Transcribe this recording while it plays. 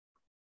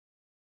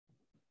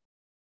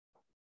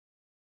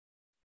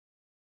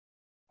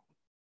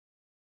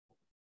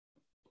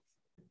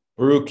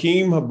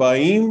Baruchim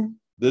Habayim.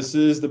 This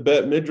is the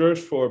Beit Midrash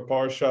for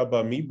Parsha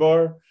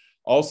Bamidbar,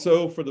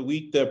 also for the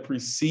week that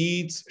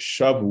precedes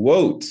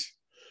Shavuot.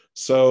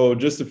 So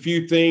just a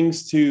few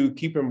things to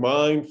keep in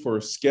mind for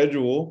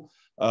schedule.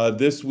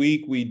 This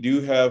week, we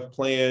do have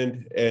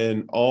planned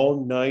an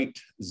all-night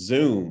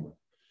Zoom.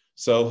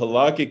 So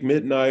halakhic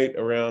midnight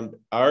around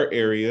our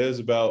area is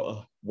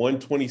about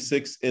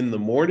 1:26 in the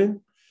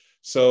morning.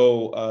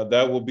 So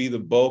that will be the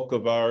bulk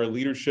of our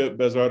leadership,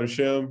 Bezrat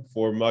Hashem,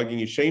 for Magen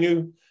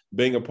Yisheinu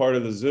being a part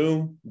of the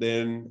Zoom.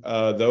 Then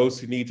those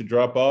who need to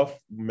drop off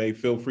may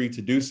feel free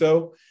to do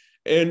so.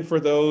 And for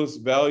those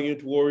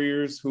valiant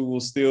warriors who will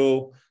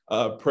still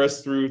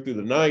press through the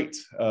night,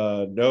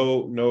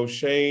 no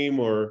shame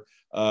or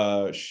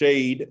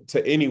shade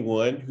to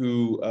anyone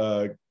who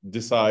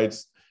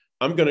decides,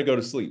 I'm going to go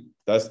to sleep.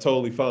 That's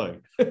totally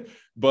fine.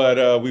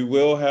 But we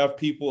will have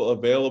people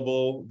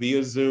available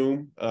via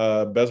Zoom.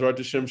 Bezrat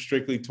Hashem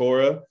Strictly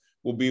Torah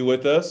will be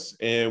with us,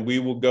 and we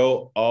will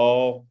go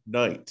all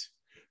night.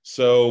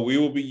 So we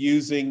will be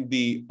using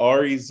the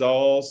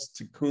Arizal's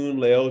Tikkun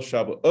Leil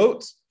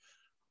Shavuot,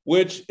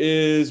 which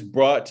is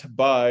brought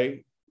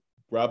by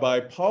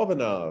Rabbi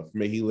Palvanov.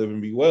 May he live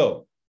and be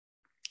well.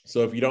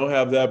 So if you don't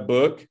have that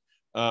book,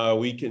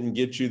 we can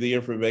get you the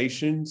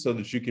information so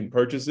that you can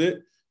purchase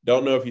it.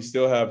 Don't know if you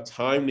still have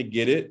time to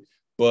get it,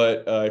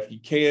 but if you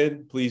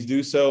can, please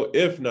do so.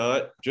 If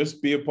not,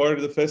 just be a part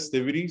of the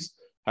festivities,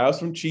 have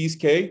some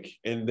cheesecake,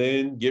 and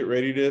then get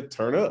ready to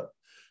turn up.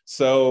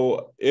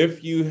 So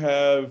if you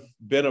have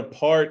been a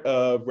part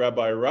of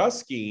Rabbi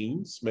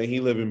Roskeen's, may he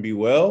live and be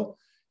well,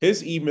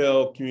 his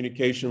email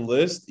communication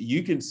list,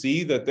 you can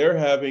see that they're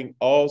having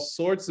all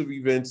sorts of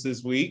events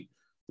this week.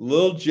 A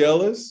little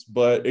jealous,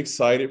 but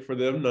excited for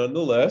them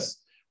nonetheless.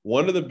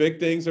 One of the big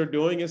things they're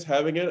doing is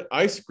having an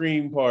ice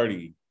cream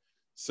party.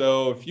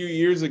 So a few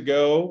years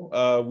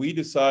ago, we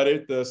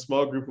decided, the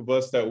small group of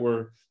us that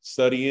were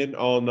studying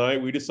all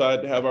night, we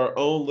decided to have our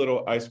own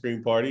little ice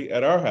cream party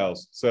at our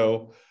house.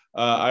 So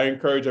I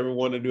encourage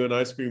everyone to do an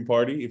ice cream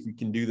party. If you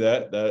can do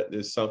that, that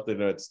is something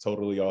that's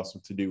totally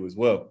awesome to do as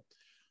well.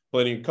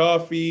 Plenty of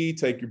coffee,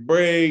 take your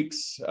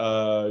breaks,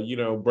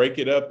 break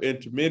it up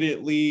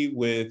intermittently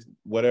with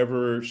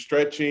whatever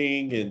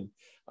stretching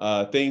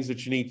and things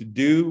that you need to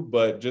do.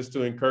 But just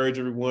to encourage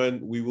everyone,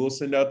 we will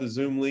send out the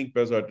Zoom link,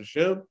 Bezrat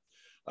Hashem,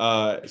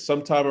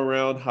 sometime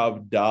around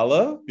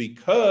Havdalah,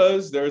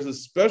 because there's a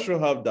special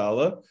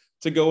Havdalah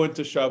to go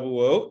into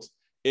Shavuot.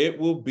 It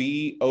will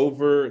be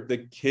over the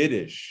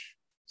Kiddush.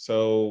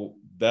 So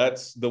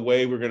that's the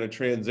way we're going to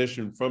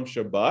transition from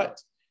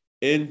Shabbat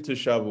into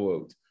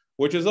Shavuot,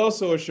 which is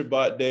also a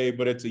Shabbat day,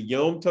 but it's a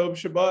Yom Tov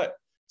Shabbat.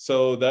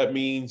 So that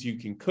means you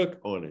can cook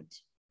on it.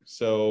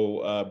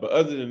 So, but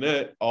other than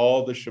that,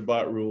 all the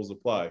Shabbat rules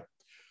apply.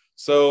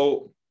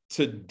 So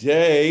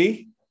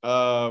today,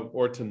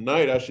 or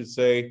tonight, I should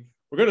say,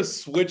 we're going to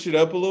switch it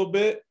up a little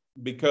bit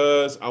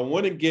because I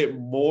want to get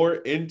more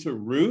into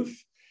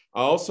Ruth. I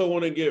also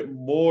want to get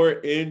more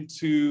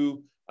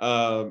into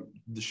the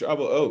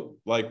Shavuot,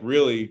 like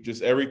really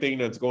just everything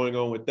that's going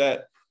on with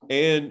that,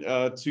 and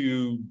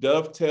to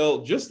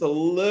dovetail just a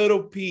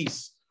little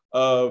piece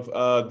of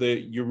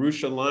the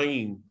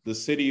Yerushalayim, the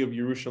city of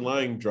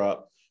Yerushalayim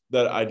drop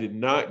that I did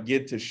not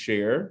get to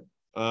share.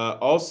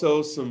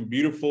 Also, some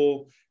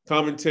beautiful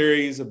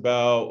commentaries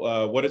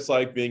about what it's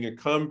like being a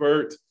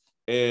convert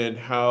and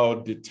how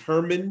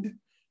determined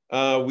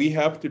we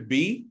have to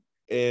be,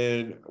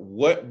 and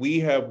what we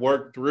have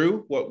worked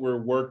through, what we're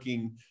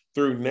working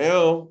through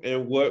now,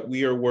 and what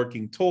we are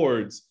working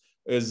towards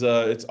is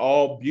it's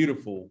all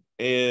beautiful.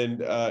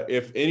 And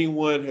if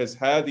anyone has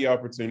had the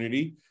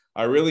opportunity,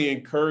 I really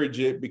encourage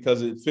it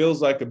because it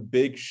feels like a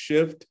big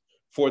shift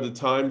for the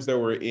times that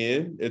we're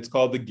in. It's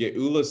called the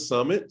Geula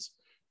Summit,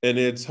 and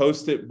it's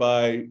hosted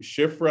by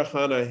Shifra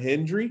Hannah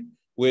Hendry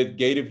with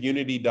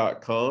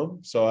gateofunity.com.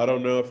 So I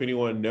don't know if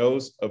anyone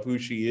knows of who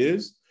she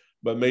is,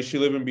 but may she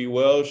live and be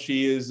well.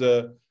 She is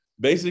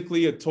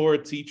basically a Torah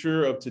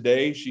teacher of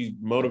today. She's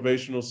a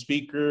motivational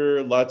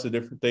speaker, lots of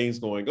different things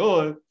going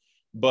on.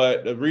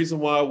 But the reason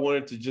why I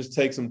wanted to just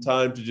take some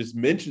time to just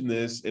mention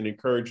this and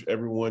encourage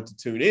everyone to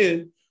tune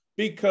in,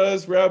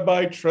 because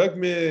Rabbi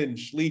Trugman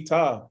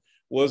Shlita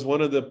was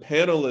one of the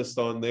panelists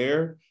on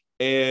there.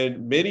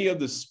 And many of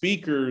the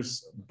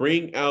speakers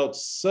bring out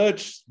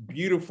such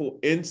beautiful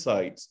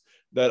insights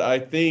that I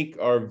think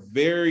are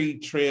very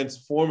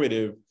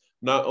transformative,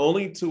 not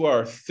only to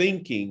our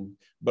thinking,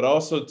 but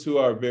also to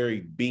our very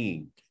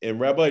being. And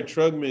Rabbi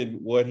Trugman,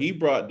 what he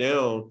brought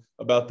down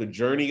about the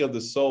journey of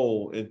the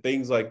soul and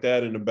things like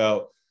that, and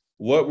about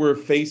what we're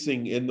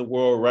facing in the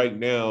world right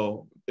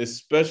now,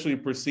 especially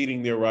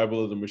preceding the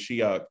arrival of the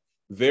Mashiach,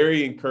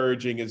 very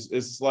encouraging.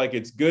 It's like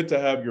it's good to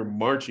have your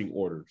marching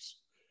orders,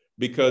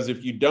 because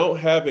if you don't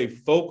have a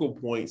focal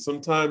point,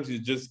 sometimes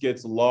it just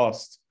gets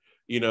lost,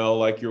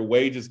 like your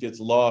way just gets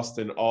lost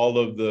in all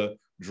of the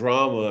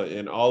drama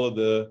and all of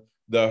the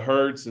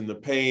hurts and the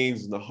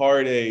pains and the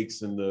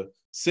heartaches and the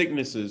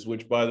sicknesses,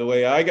 which, by the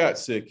way, I got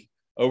sick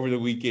over the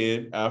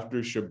weekend after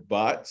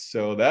Shabbat.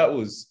 So that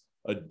was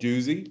a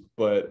doozy,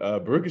 but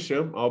Baruch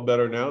Hashem, all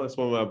better now. That's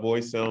why my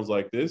voice sounds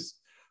like this.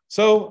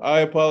 So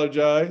I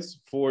apologize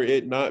for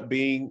it not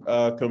being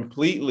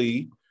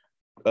completely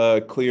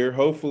clear.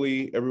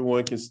 Hopefully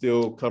everyone can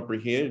still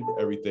comprehend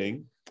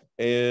everything.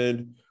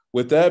 And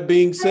with that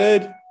being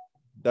said,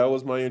 that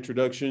was my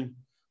introduction.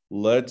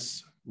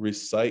 Let's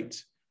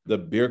recite the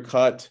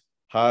Birkat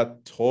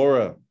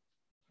HaTorah.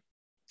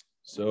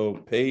 So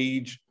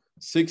page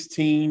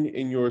 16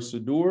 in your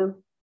Siddur.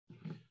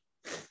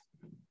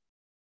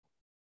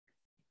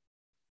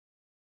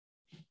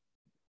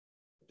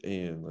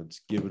 And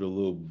let's give it a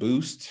little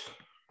boost.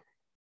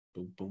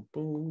 Boom, boom,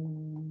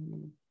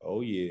 boom.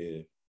 Oh,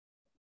 yeah.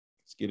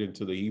 Let's get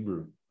into the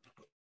Hebrew.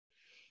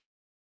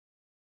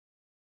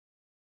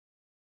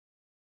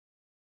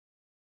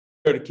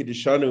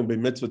 Kiddushanu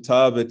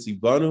b'mitzvotav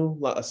etzivanu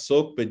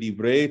la'asok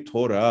b'divrei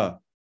Torah.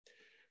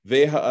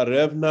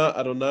 Ve'ha'arevna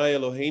Adonai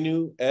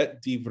Eloheinu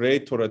et divrei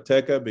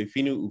Torateka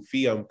befinu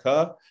ufi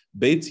amka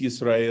Beit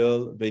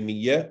Yisrael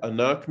ve'niyeh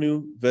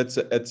anaknu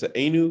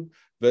ve'etze'enu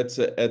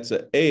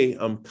ve'etze'e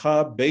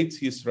amka Beit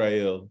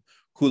Yisrael.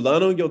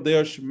 Kulanu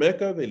yodea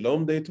shmeka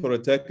ve'lomde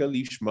Torateka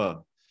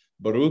lishma.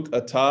 Baruch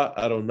atah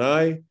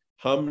Adonai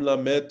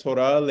hamlamed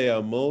Torah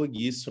le'amo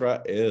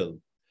Yisrael.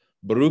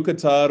 Baruch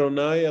atah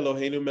Adonai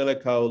Eloheinu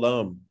melech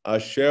haolam,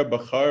 asher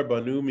bachar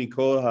banu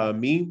mikol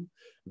ha'amim,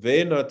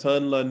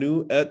 ve'natan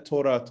lanu et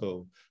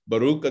Torato.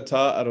 Baruch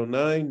atah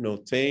Adonai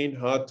noten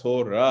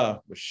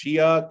ha'torah.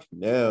 Mashiach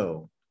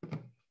now.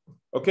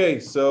 Okay,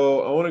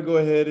 so I want to go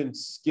ahead and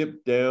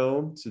skip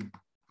down to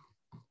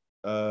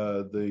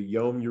the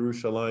Yom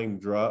Yerushalayim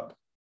drop,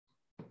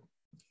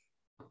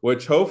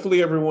 which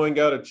hopefully everyone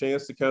got a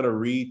chance to kind of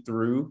read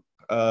through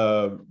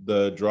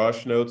the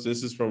Drosh notes.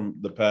 This is from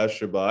the past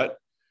Shabbat.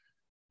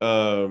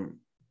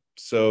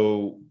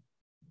 So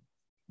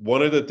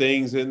one of the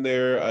things in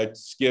there I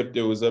skipped,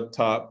 it was up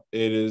top.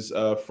 It is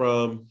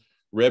from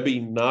Rabbi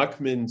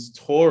Nachman's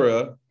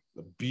Torah,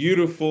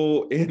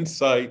 beautiful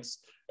insights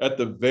at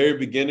the very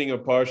beginning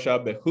of Parsha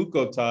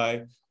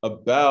Bechukotai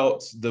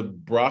about the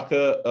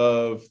bracha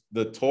of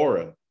the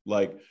Torah,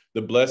 like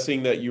the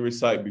blessing that you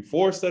recite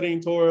before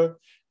studying Torah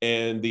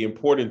and the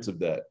importance of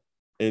that.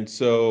 And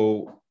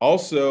so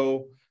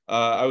also,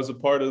 I was a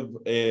part of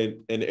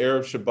an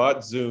Erev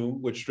Shabbat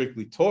Zoom with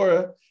Strictly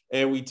Torah,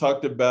 and we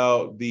talked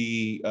about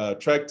the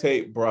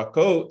tractate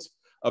Brakot,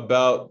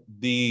 about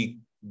the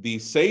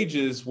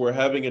sages were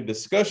having a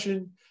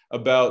discussion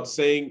about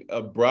saying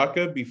a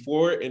bracha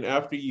before and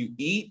after you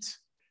eat,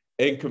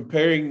 and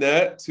comparing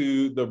that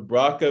to the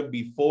bracha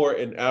before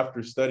and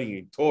after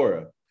studying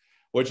Torah,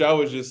 which I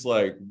was just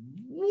like,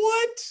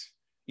 what?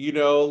 You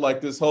know,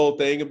 like this whole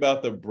thing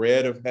about the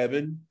bread of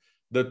heaven,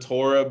 the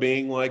Torah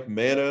being like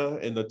manna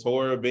and the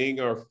Torah being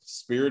our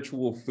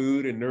spiritual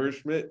food and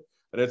nourishment.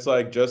 And it's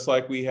like, just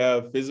like we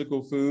have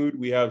physical food,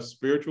 we have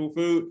spiritual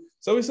food.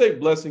 So we say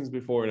blessings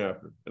before and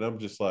after. And I'm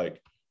just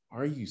like,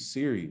 are you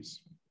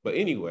serious? But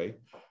anyway,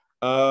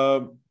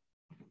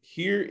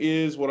 here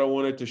is what I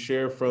wanted to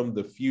share from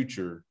the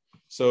future.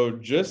 So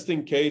just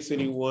in case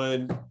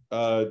anyone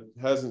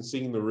hasn't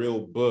seen the real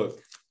book,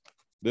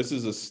 this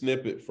is a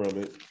snippet from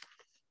it.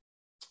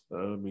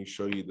 Let me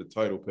show you the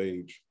title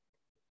page.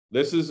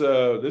 This is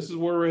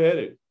where we're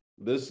headed.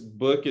 This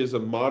book is a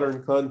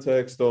modern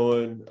context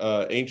on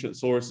ancient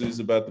sources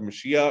about the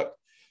Mashiach,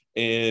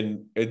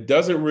 and it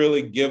doesn't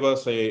really give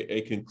us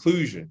a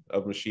conclusion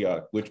of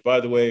Mashiach, which, by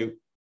the way,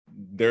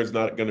 there's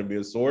not going to be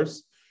a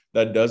source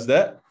that does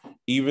that.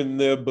 Even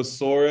the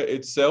Besorah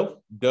itself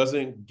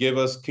doesn't give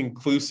us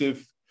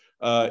conclusive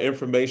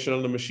information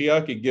on the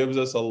Mashiach. It gives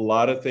us a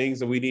lot of things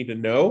that we need to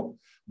know,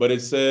 but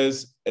it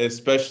says,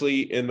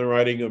 especially in the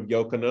writing of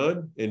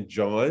Yochanan and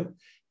John,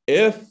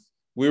 if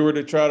we were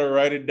to try to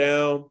write it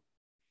down,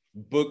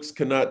 books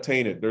cannot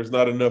taint it. There's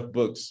not enough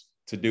books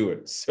to do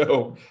it.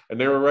 So, and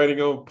they were writing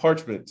on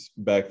parchment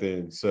back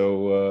then.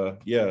 So,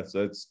 yeah,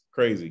 so that's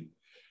crazy.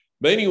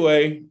 But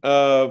anyway,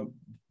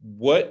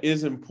 what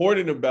is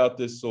important about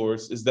this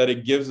source is that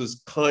it gives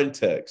us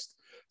context.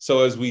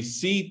 So as we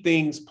see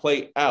things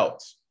play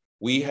out,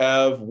 we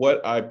have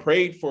what I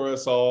prayed for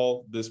us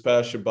all this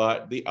past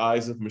Shabbat, the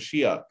eyes of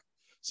Mashiach,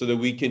 so that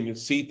we can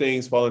see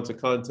things fall into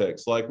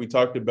context. Like we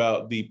talked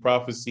about the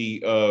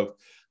prophecy of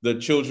the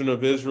children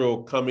of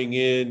Israel coming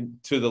in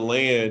to the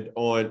land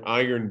on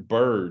iron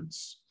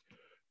birds.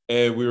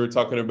 And we were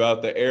talking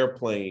about the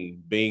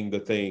airplane being the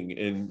thing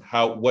and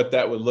what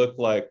that would look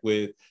like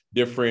with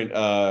different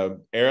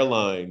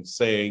airlines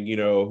saying, you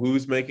know,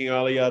 who's making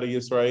Aliyah to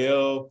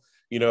Israel,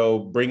 you know,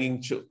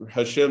 bringing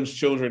Hashem's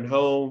children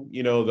home,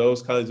 you know,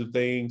 those kinds of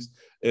things.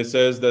 It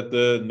says that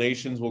the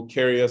nations will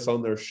carry us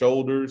on their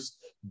shoulders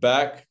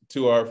back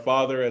to our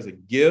Father as a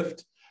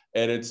gift.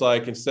 And it's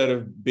like, instead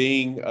of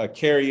being a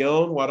carry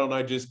on, why don't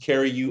I just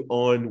carry you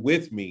on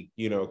with me,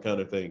 you know,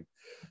 kind of thing.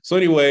 So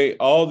anyway,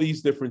 all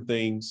these different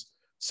things.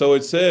 So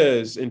it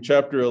says in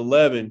chapter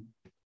 11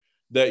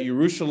 that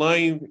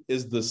Yerushalayim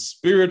is the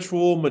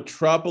spiritual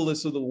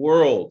metropolis of the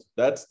world.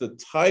 That's the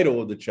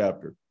title of the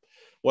chapter.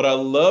 what I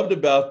loved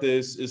about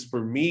this is,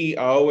 for me,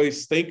 I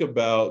always think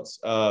about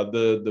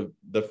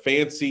the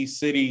fancy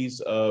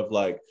cities of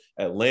like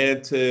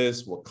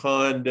Atlantis,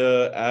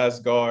 Wakanda,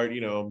 Asgard.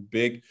 You know, I'm a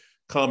big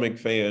comic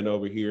fan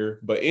over here.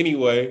 But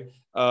anyway,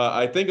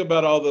 I think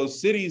about all those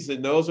cities,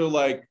 and those are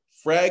like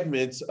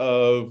fragments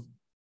of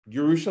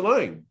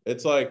Jerusalem.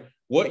 It's like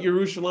what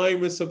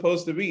Jerusalem is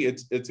supposed to be.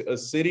 It's a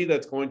city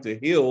that's going to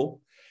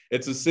heal.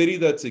 It's a city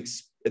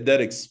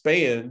that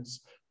expands.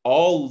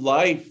 All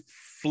life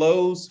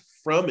flows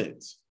from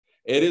it.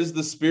 It is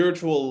the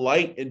spiritual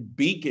light and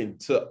beacon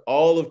to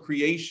all of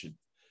creation,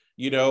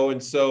 you know,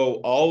 and so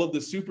all of the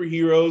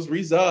superheroes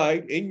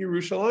reside in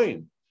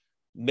Jerusalem,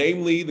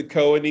 namely the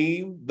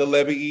Kohanim, the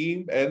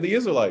Leviim, and the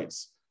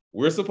Israelites.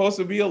 We're supposed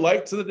to be a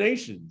light to the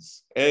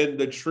nations, and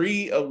the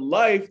tree of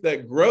life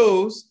that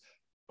grows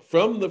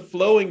from the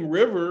flowing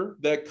river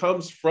that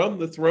comes from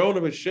the throne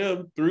of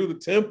Hashem through the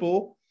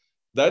temple,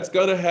 that's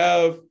going to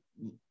have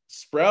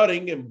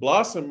sprouting and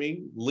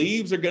blossoming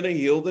leaves are going to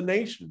heal the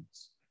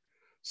nations.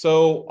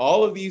 So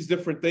all of these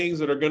different things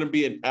that are going to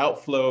be an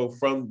outflow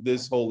from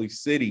this holy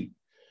city.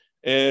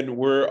 And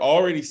we're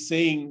already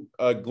seeing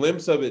a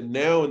glimpse of it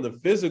now in the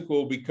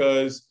physical,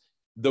 because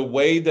the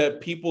way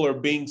that people are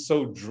being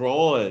so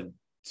drawn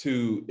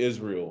to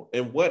Israel,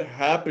 and what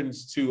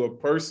happens to a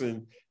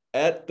person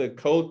at the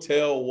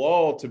Kotel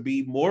wall, to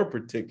be more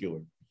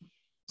particular.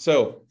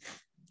 So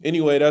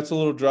anyway, that's a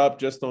little drop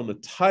just on the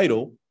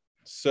title.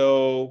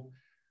 So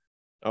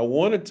I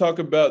want to talk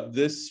about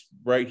this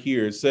right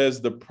here. It says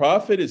the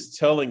prophet is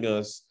telling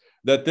us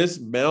that this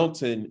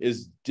mountain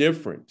is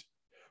different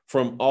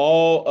from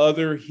all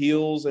other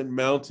hills and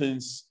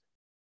mountains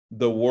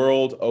the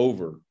world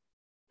over.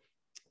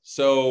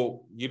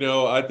 So, you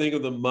know, I think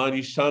of the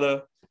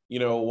Manishana, you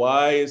know,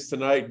 why is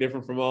tonight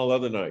different from all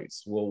other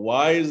nights? Well,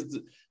 why is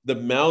the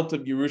Mount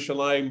of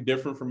Jerusalem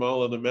different from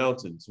all other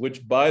mountains?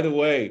 Which, by the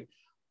way,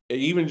 it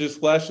even just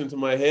flashed into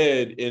my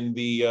head in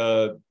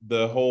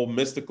the whole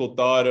mystical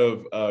thought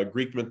of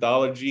Greek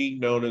mythology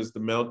known as the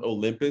Mount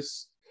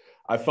Olympus.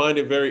 I find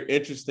it very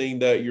interesting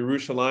that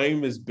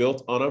Jerusalem is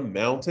built on a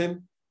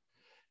mountain.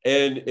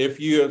 And if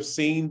you have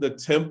seen the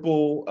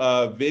temple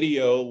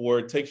video where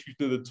it takes you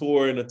through the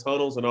tour and the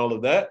tunnels and all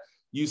of that,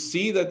 you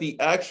see that the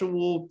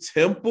actual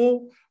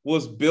temple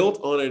was built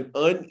on an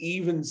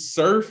uneven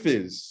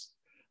surface,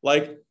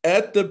 like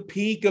at the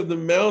peak of the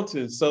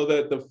mountain, so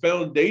that the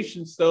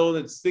foundation stone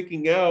that's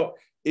sticking out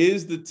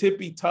is the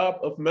tippy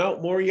top of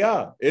Mount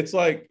Moriah. It's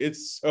like,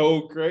 it's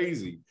so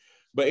crazy.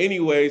 But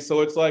anyway,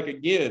 so it's like,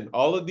 again,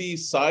 all of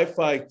these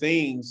sci-fi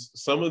things,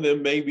 some of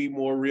them may be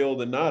more real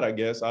than not, I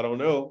guess, I don't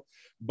know.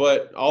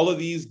 But all of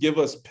these give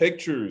us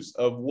pictures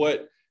of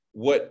what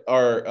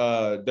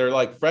are, they're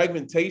like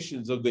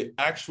fragmentations of the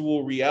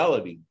actual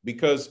reality,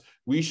 because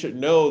we should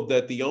know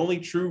that the only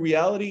true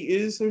reality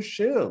is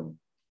Hashem.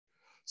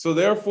 So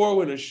therefore,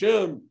 when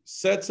Hashem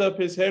sets up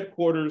his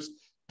headquarters,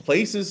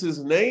 places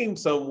his name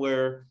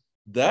somewhere,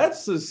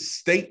 that's a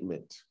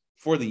statement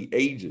for the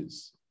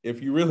ages.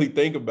 If you really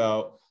think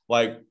about,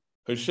 like,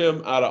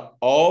 Hashem, out of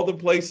all the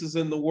places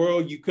in the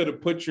world you could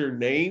have put your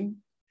name,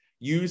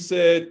 you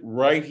said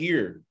right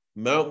here,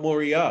 Mount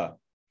Moriah.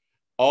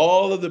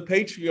 All of the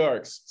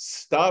patriarchs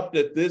stopped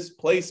at this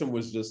place and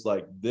was just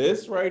like,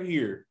 this right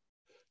here,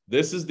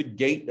 this is the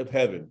gate of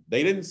heaven.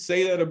 They didn't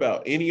say that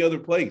about any other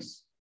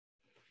place.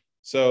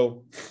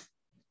 So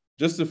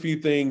just a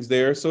few things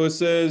there. So it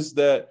says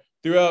that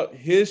throughout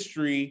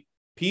history,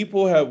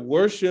 people have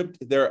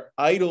worshiped their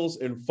idols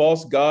and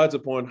false gods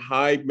upon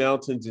high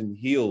mountains and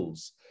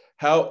hills.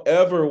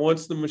 However,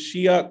 once the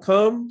Mashiach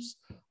comes,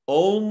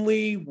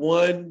 only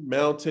one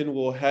mountain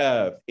will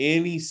have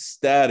any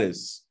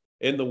status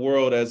in the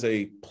world as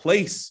a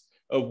place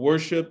of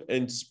worship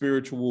and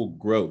spiritual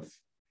growth.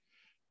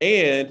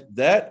 And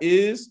that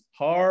is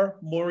Har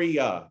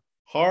Moriah,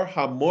 Har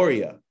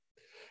HaMoriah.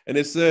 And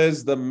it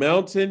says the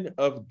mountain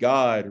of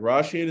God.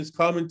 Rashi in his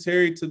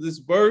commentary to this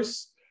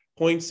verse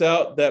points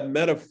out that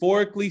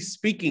metaphorically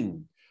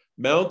speaking,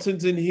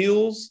 mountains and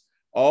hills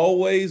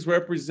always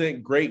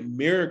represent great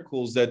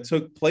miracles that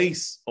took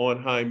place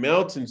on high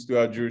mountains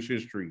throughout Jewish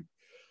history.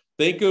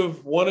 Think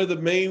of one of the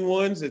main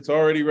ones. It's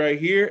already right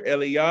here,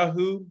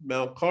 Eliyahu,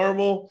 Mount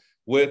Carmel,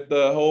 with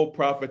the whole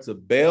prophets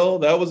of Baal.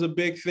 That was a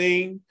big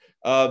thing.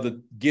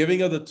 The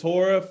giving of the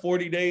Torah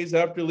 40 days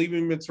after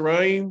leaving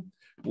Mitzrayim,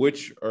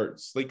 which are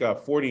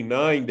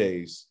 49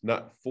 days,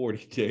 not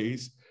 40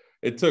 days.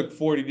 It took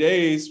 40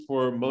 days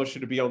for Moshe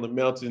to be on the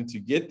mountain to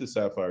get the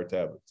sapphire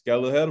tablets. Got a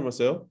little ahead of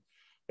myself.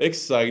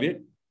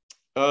 Excited.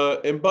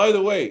 And by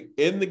the way,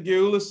 in the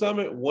Geula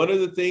Summit, one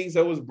of the things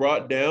that was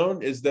brought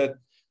down is that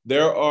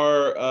there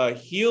are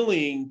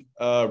healing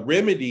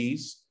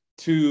remedies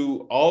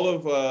to all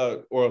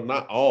of, or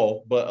not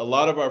all, but a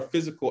lot of our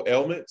physical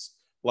ailments,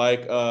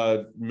 like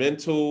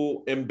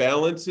mental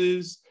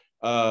imbalances,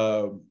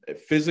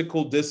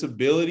 physical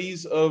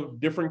disabilities of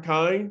different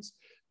kinds,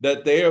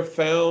 that they have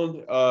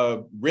found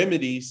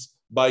remedies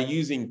by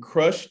using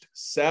crushed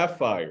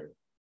sapphire.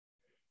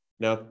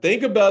 Now,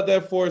 think about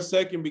that for a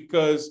second,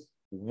 because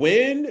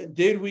When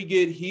did we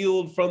get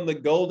healed from the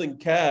golden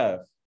calf?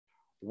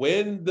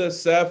 When the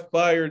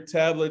sapphire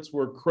tablets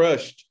were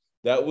crushed,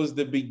 that was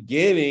the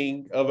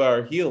beginning of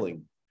our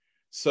healing.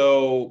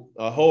 So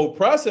a whole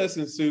process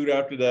ensued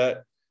after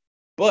that.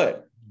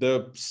 But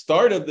the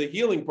start of the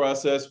healing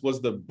process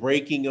was the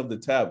breaking of the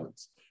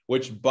tablets,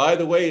 which, by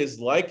the way, is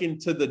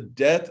likened to the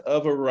death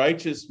of a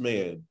righteous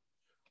man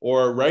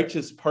or a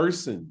righteous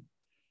person.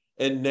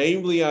 And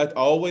namely, I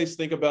always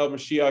think about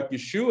Mashiach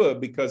Yeshua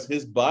because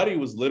his body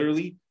was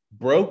literally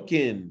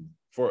broken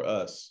for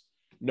us.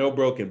 No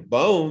broken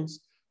bones,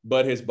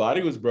 but his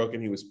body was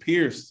broken. He was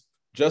pierced,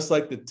 just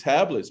like the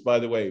tablets, by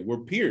the way,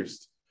 were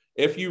pierced.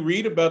 If you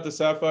read about the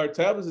sapphire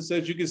tablets, it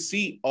says you can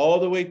see all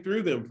the way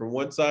through them from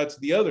one side to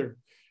the other,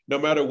 no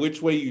matter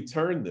which way you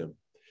turn them.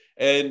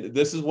 And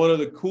this is one of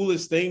the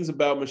coolest things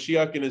about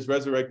Mashiach and his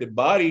resurrected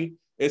body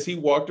is he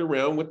walked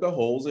around with the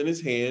holes in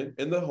his hand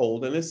and the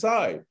hole in his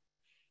side.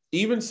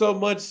 Even so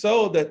much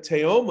so that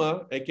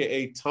Teoma,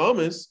 aka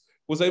Thomas,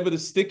 was able to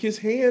stick his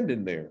hand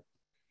in there.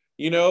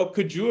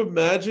 Could you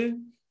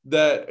imagine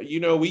that,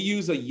 we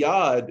use a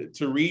yod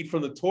to read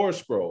from the Torah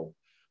scroll,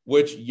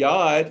 which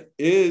yod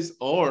is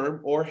arm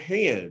or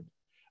hand.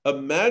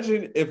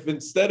 Imagine if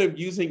instead of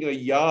using a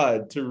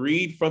yod to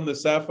read from the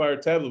sapphire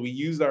tablet, we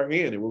used our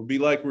hand. It would be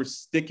like we're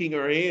sticking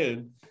our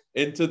hand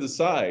into the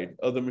side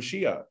of the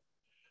Mashiach,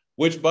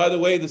 which, by the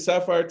way, the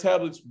sapphire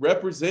tablets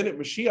represented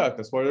Mashiach.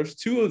 That's why there's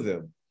two of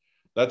them.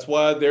 That's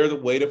why they're the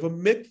weight of a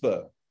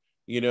mikveh.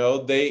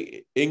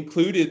 They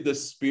included the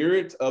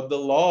spirit of the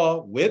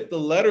law with the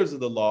letters of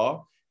the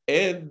law,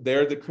 and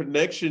they're the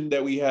connection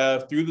that we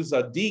have through the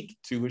Zadik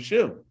to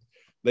Hashem.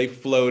 They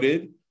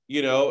floated,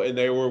 and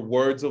they were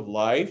words of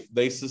life.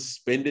 They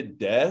suspended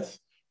death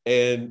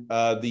and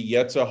the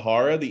Yetzer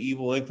Hara, the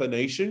evil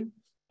inclination.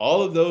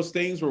 All of those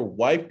things were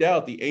wiped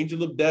out. The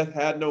angel of death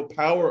had no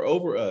power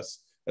over us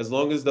as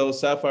long as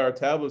those sapphire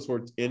tablets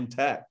were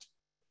intact.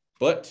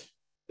 But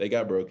they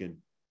got broken,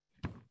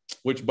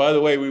 which, by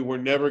the way, we were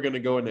never going to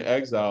go into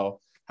exile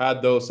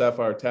had those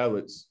sapphire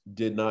tablets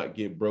did not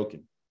get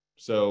broken.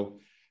 So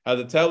had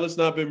the tablets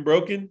not been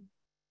broken,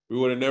 we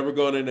would have never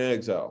gone into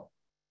exile.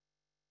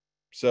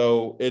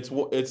 So it's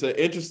an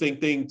interesting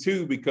thing,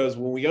 too, because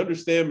when we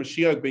understand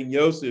Mashiach ben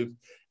Yosef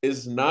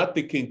is not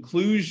the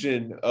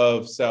conclusion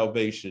of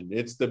salvation,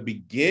 it's the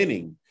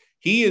beginning.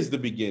 He is the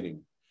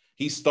beginning.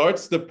 He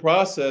starts the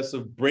process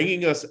of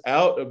bringing us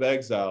out of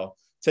exile,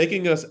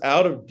 taking us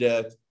out of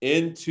death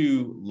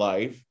into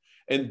life.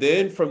 And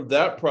then from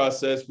that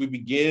process, we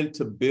begin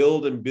to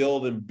build and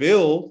build and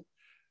build,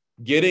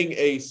 getting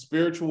a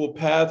spiritual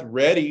path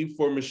ready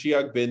for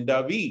Mashiach ben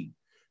David.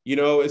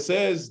 It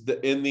says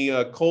that in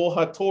the Kol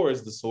HaTorah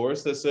is the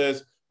source that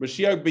says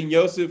Mashiach ben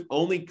Yosef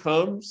only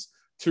comes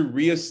to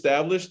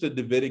reestablish the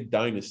Davidic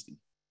dynasty.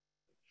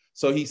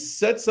 So he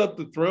sets up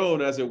the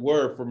throne, as it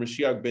were, for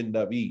Mashiach ben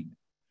David.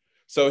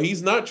 So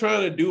he's not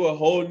trying to do a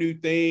whole new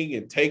thing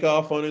and take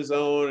off on his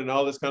own and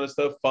all this kind of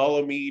stuff.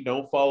 Follow me,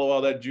 don't follow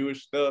all that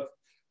Jewish stuff.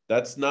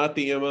 That's not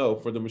the MO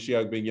for the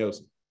Mashiach ben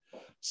Yosef.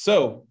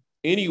 So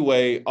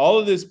anyway, all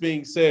of this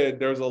being said,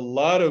 there's a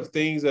lot of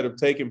things that have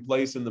taken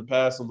place in the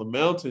past on the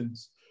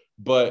mountains.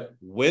 But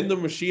when the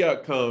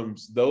Mashiach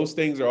comes, those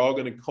things are all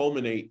going to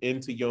culminate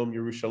into Yom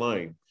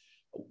Yerushalayim.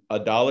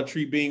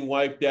 Idolatry being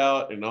wiped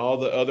out and all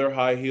the other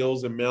high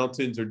hills and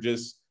mountains are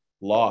just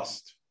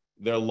lost.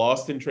 They're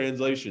lost in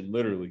translation,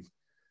 literally.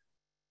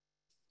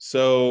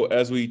 So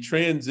as we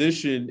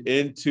transition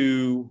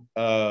into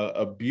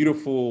a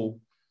beautiful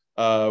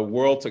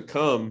world to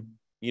come,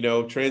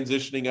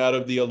 transitioning out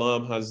of the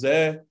Olam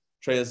Hazeh,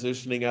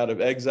 transitioning out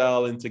of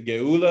exile into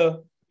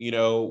Geula,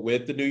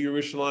 with the New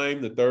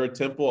Yerushalayim, the third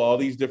temple, all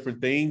these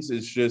different things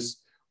is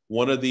just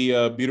one of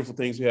the beautiful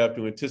things we have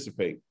to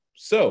anticipate.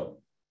 So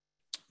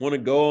I want to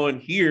go on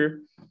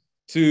here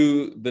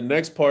to the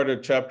next part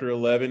of chapter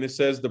 11. It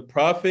says the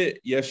prophet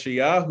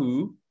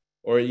Yeshayahu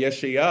or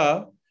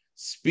Yeshayah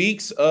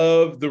speaks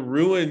of the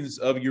ruins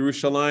of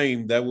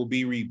Yerushalayim that will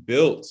be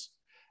rebuilt.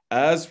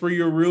 As for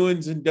your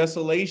ruins and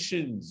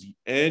desolations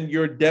and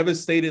your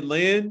devastated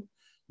land,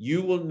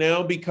 you will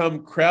now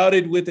become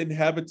crowded with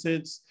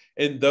inhabitants,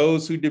 and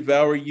those who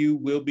devour you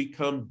will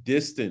become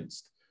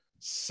distanced.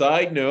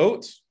 Side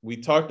note, we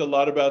talked a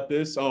lot about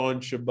this on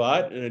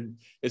Shabbat, and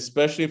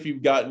especially if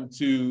you've gotten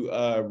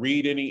to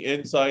read any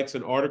insights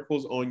and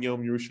articles on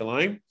Yom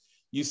Yerushalayim,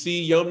 you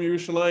see Yom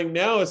Yerushalayim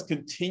now is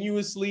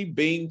continuously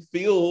being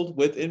filled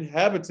with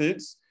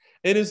inhabitants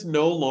and is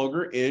no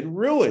longer in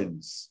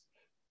ruins,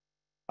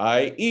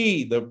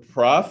 i.e., the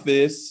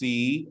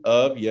prophecy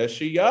of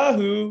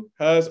Yeshayahu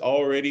has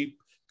already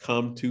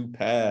come to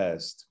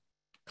pass.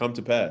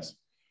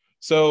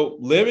 So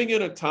living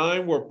in a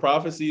time where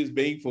prophecy is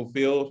being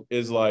fulfilled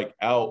is like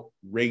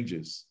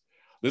outrageous.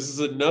 This is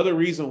another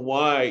reason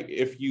why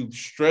if you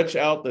stretch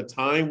out the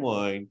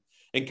timeline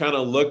and kind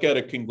of look at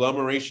a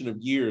conglomeration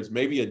of years,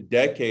 maybe a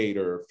decade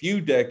or a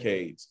few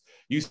decades,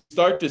 you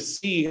start to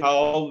see how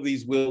all of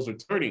these wheels are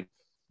turning.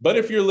 But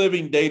if you're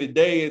living day to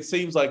day, it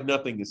seems like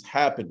nothing is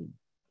happening.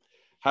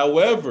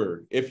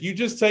 However, if you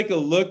just take a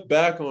look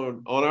back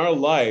on our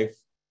life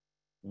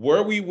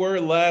where we were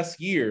last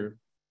year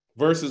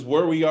versus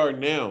where we are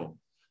now,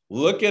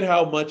 look at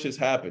how much has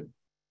happened.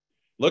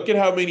 Look at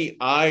how many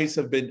eyes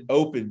have been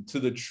opened to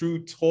the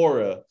true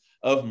Torah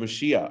of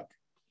Mashiach.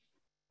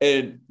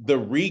 And the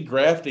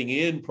regrafting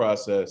in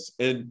process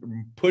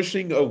and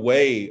pushing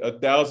away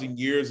 1,000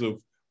 years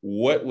of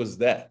what was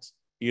that,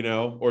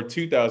 or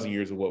 2,000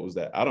 years of what was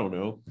that? I don't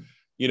know.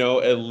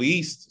 At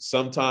least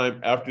sometime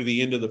after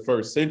the end of the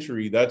first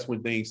century, that's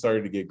when things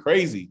started to get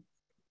crazy.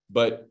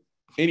 But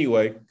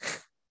anyway,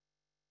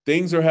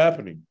 things are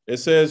happening. It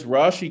says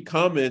Rashi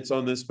comments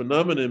on this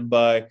phenomenon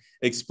by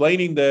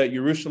explaining that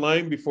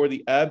Jerusalem before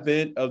the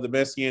advent of the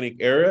Messianic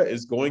era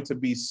is going to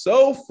be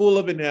so full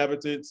of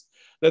inhabitants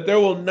that there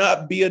will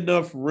not be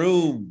enough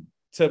room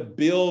to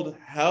build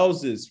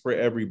houses for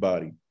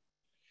everybody.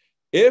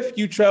 If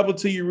you travel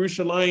to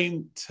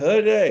Jerusalem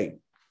today,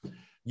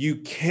 you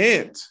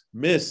can't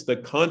miss the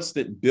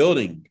constant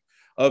building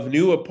of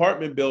new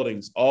apartment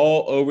buildings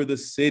all over the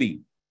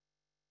city.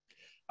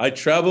 I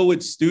travel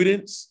with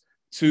students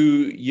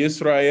to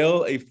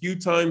Israel a few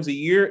times a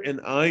year, and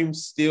I'm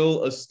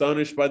still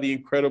astonished by the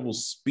incredible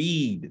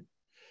speed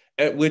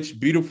at which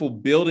beautiful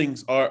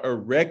buildings are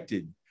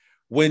erected,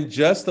 when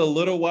just a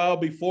little while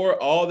before,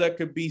 all that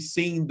could be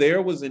seen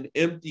there was an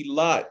empty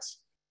lot.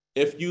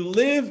 If you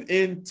live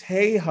in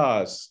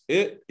Tejas,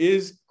 it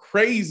is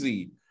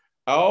crazy.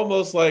 I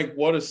almost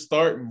want to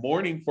start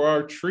mourning for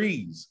our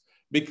trees,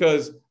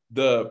 because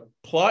the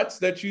plots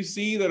that you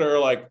see that are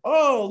like,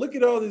 oh, look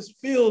at all this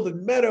field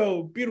and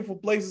meadow, beautiful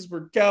places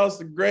for cows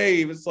to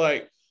grave. It's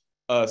like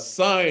a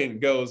sign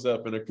goes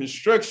up and a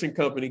construction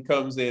company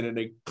comes in and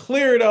they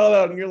clear it all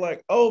out. And you're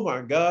like, oh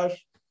my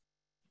gosh.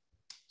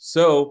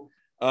 So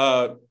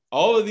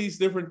all of these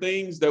different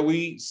things that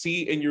we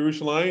see in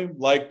Jerusalem,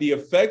 like the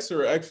effects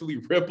are actually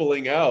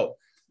rippling out,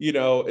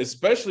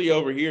 especially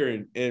over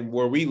here in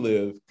where we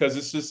live, because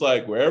it's just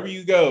like wherever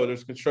you go,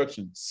 there's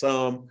construction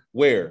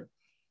somewhere.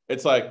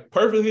 It's like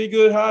perfectly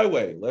good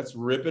highway. Let's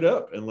rip it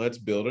up and let's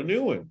build a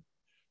new one.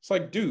 It's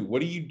like, dude,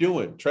 what are you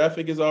doing?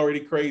 Traffic is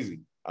already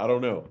crazy. I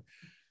don't know.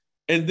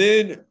 And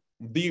then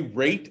the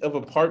rate of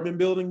apartment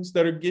buildings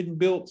that are getting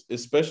built,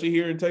 especially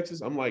here in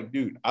Texas, I'm like,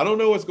 dude, I don't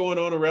know what's going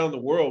on around the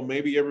world.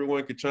 Maybe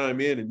everyone could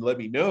chime in and let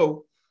me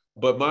know.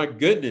 But my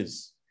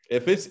goodness,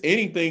 if it's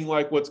anything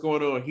like what's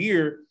going on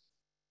here,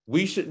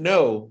 we should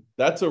know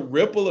that's a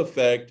ripple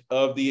effect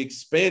of the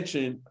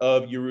expansion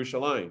of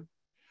Jerusalem.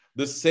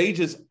 The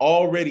sages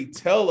already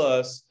tell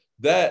us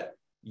that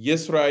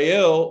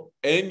Yisrael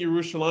and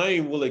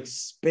Jerusalem will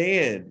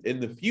expand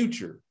in the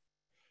future.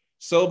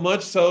 So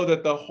much so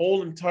that the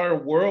whole entire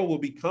world will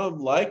become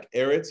like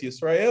Eretz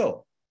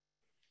Yisrael.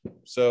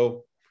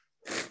 So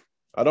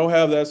I don't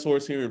have that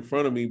source here in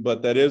front of me,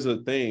 but that is a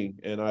thing.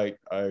 And I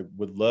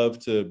would love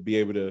to be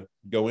able to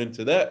go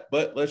into that.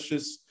 But let's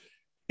just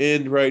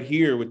end right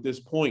here with this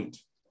point.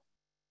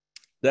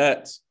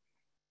 That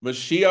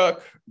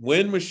Mashiach,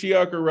 when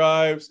Mashiach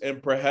arrives,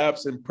 and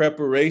perhaps in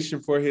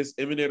preparation for his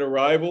imminent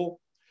arrival,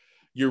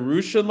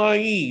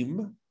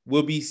 Jerusalem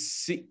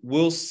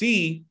will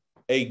see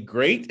a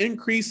great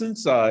increase in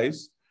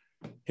size,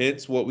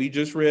 hence what we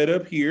just read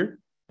up here.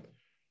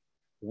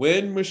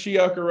 When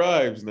Mashiach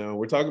arrives, now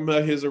we're talking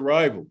about his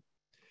arrival.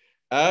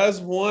 As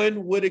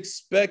one would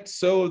expect,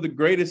 so the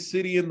greatest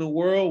city in the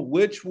world,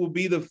 which will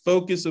be the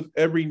focus of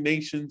every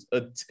nation's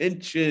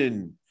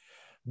attention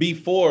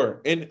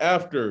before and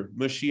after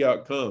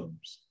Mashiach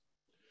comes.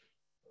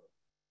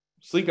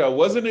 Slika,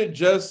 wasn't it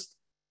just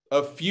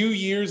a few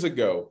years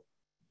ago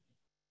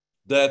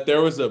that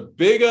there was a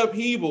big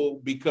upheaval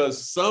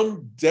because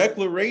some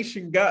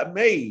declaration got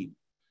made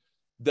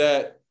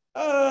that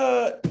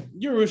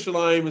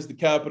Jerusalem is the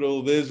capital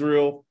of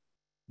Israel?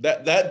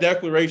 That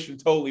declaration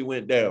totally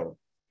went down.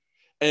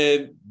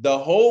 And the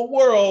whole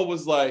world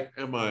was like,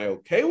 am I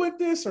okay with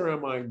this or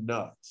am I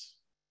not?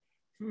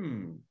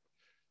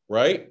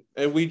 Right?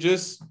 And we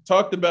just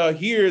talked about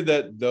here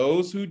that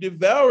those who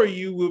devour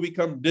you will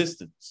become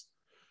distant.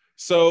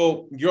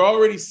 So you're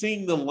already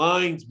seeing the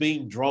lines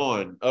being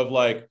drawn of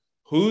like,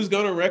 who's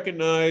going to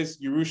recognize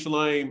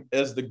Jerusalem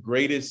as the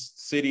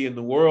greatest city in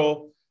the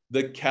world,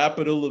 the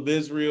capital of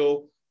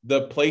Israel,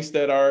 the place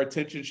that our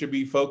attention should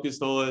be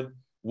focused on?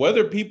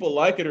 Whether people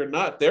like it or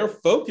not, they're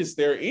focused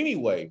there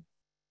anyway,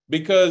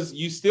 because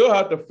you still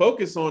have to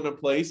focus on a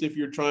place if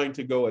you're trying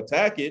to go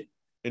attack it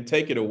and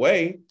take it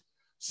away.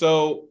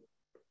 So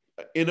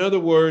in other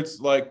words,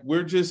 like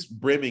we're just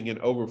brimming and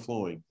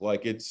overflowing.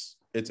 Like it's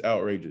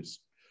outrageous.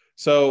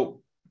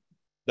 So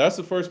that's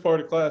the first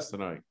part of class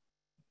tonight.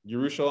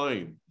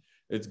 Jerusalem,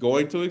 it's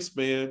going to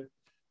expand.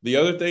 The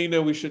other thing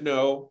that we should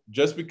know,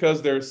 just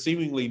because there's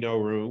seemingly no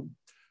room,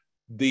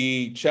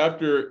 the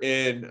chapter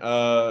in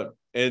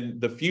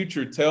the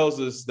future tells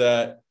us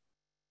that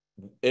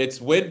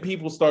it's when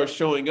people start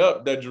showing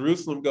up that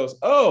Jerusalem goes,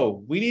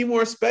 oh, we need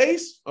more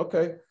space?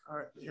 Okay, all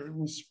right, here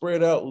we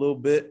spread out a little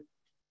bit.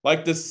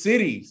 Like the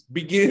city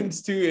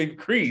begins to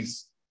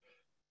increase.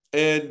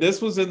 And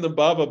this was in the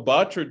Baba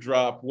Batra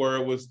drop where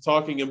it was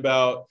talking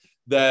about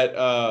that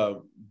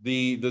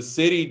the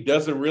city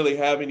doesn't really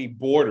have any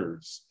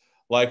borders.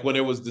 Like when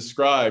it was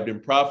described in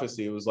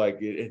prophecy, it was like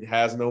it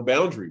has no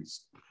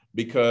boundaries,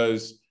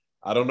 because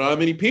I don't know how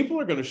many people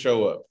are going to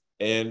show up.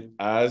 And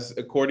as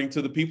according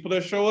to the people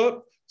that show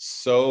up,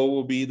 so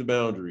will be the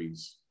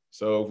boundaries.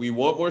 So if we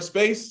want more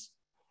space,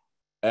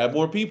 add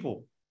more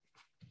people.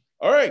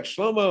 All right,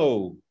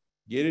 Shlomo,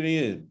 get it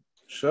in.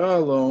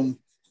 Shalom.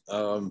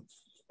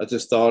 I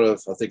just thought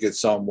of, I think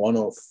it's Psalm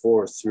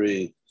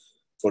 104:3.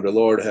 For the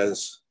Lord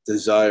has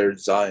desired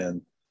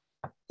Zion.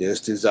 He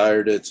has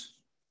desired it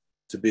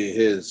to be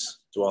his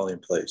dwelling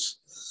place.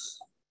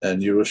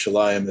 And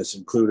Yerushalayim is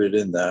included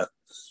in that,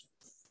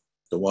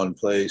 the one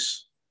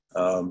place.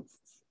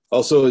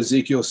 Also,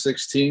 Ezekiel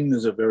 16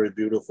 is a very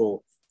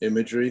beautiful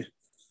imagery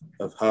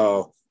of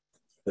how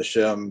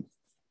Hashem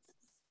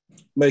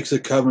makes a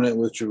covenant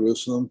with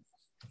Jerusalem,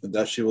 and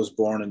that she was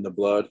born in the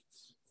blood,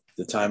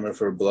 the time of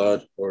her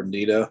blood, or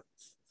Nida,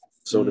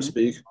 so to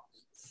speak.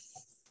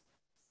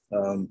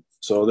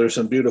 So there's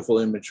some beautiful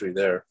imagery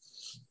there.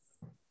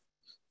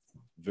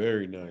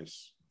 Very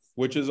nice.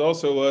 Which is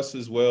also us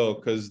as well,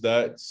 because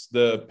that's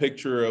the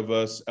picture of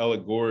us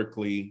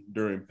allegorically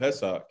during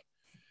Pesach,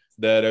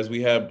 that as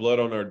we have blood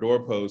on our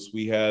doorposts,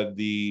 we had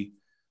the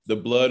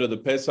blood of the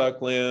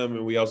Pesach lamb,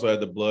 and we also had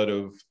the blood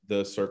of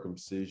the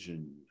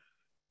circumcision.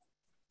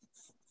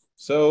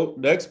 So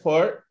next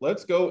part,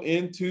 let's go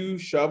into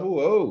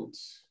Shavuot.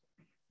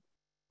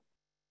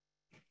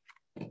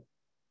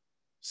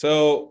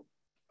 So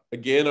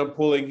again, I'm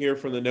pulling here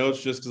from the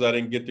notes just because I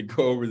didn't get to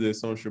go over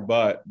this on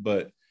Shabbat,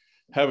 but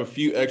have a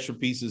few extra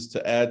pieces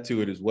to add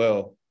to it as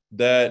well.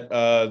 That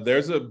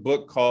there's a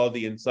book called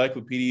the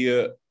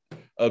Encyclopedia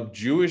of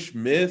Jewish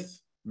Myth,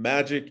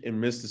 Magic,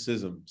 and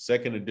Mysticism,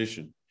 2nd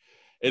edition.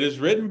 It is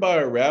written by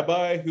a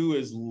rabbi who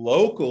is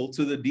local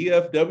to the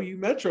DFW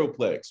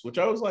Metroplex, which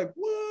I was like,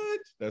 what?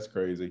 That's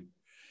crazy.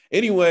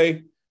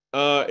 Anyway,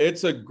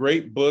 it's a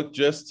great book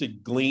just to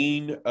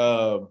glean.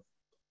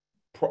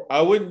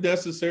 I wouldn't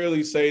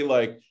necessarily say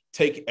like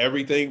take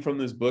everything from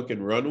this book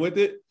and run with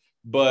it,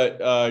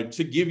 but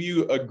to give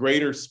you a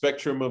greater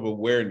spectrum of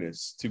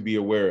awareness to be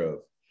aware of.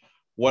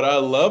 What I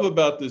love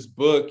about this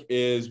book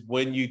is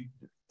when you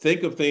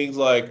think of things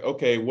like,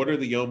 okay, what are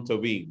the Yom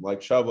Tovim?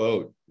 Like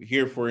Shavuot.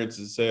 Here, for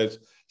instance, says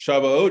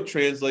Shavuot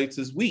translates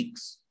as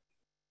weeks.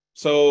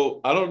 So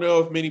I don't know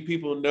if many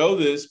people know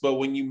this, but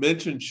when you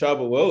mention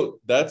Shavuot,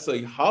 that's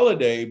a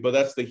holiday, but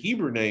that's the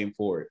Hebrew name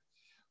for it.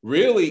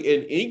 Really,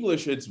 in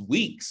English, it's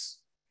weeks.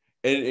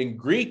 And in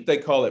Greek, they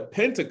call it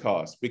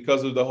Pentecost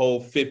because of the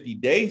whole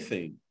 50-day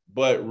thing.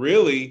 But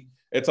really,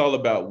 it's all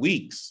about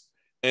weeks.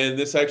 And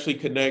this actually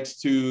connects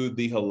to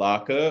the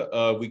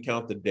halakha. We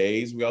count the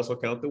days. We also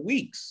count the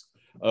weeks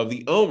of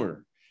the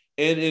Omer.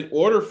 And in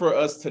order for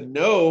us to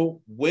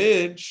know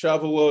when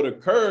Shavuot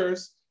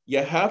occurs,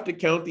 you have to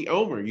count the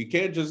Omer. You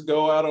can't just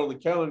go out on the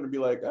calendar and be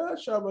like,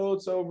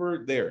 Shavuot's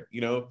over there.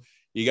 You know,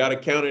 you got to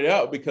count it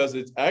out because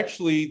it's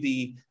actually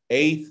the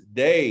 8th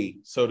day,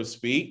 so to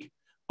speak,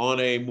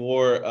 on a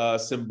more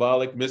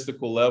symbolic,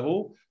 mystical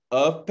level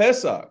of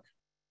Pesach.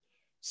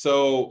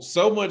 So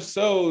much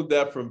so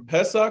that from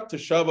Pesach to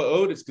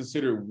Shavuot, it's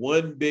considered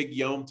one big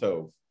Yom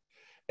Tov.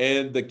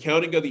 And the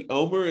counting of the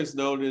Omer is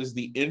known as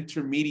the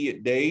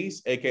intermediate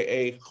days,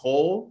 aka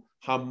Chol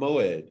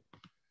HaMoed.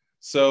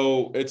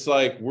 So it's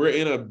like we're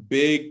in a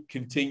big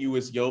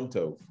continuous Yom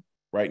Tov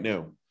right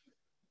now.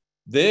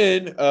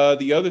 Then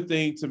the other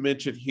thing to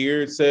mention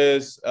here, it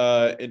says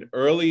an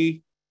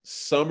early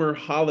summer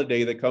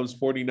holiday that comes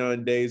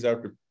 49 days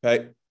after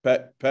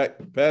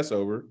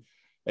Passover,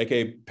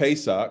 aka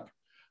Pesach,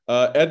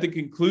 at the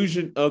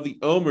conclusion of the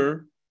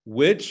Omer,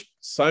 which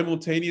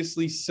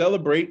simultaneously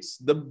celebrates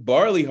the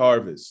barley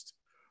harvest.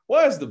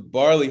 Why is the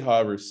barley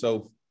harvest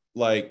so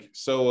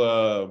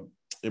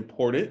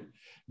important?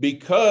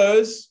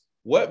 Because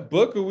what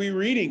book are we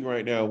reading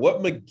right now?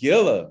 What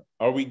Megillah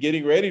are we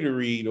getting ready to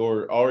read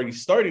or already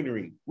starting to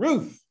read?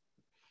 Ruth.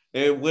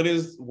 And when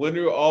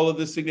do all of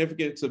the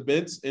significant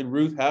events in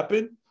Ruth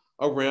happen?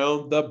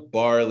 Around the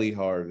barley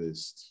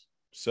harvest.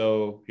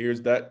 So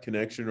here's that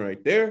connection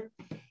right there.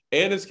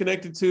 And it's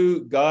connected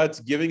to God's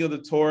giving of the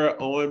Torah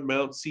on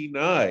Mount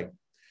Sinai.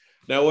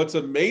 Now, what's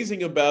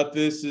amazing about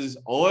this is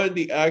on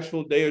the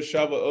actual day of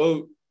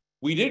Shavuot,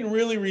 we didn't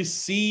really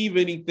receive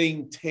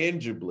anything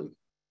tangibly.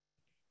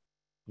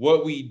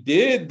 What we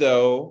did,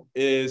 though,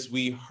 is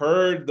we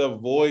heard the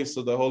voice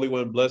of the Holy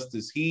One, blessed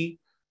is He,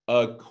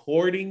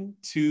 according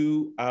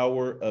to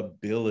our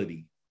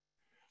ability,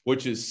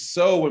 which is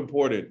so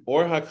important.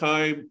 Or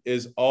HaChaim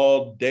is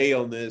all day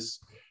on this.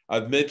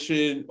 I've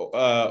mentioned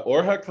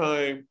Or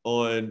HaChaim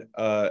on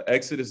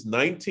Exodus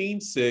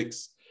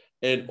 19:6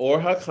 and Or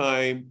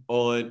HaChaim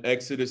on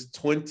Exodus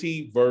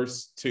 20,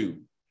 verse 2.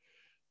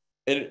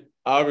 And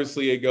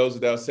obviously, it goes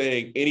without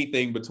saying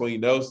anything between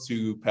those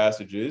two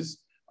passages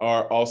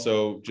are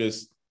also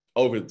just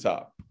over the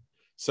top.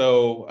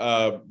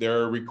 So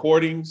there are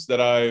recordings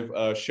that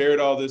I've shared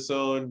all this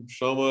on.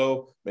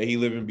 Shlomo, may he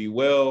live and be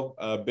well.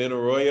 Ben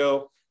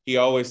Arroyo, he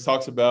always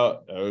talks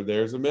about,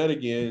 there's a met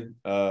again,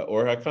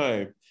 Or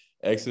HaChaim,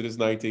 Exodus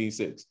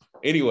 19:6.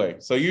 Anyway,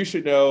 so you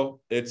should know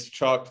it's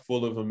chock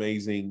full of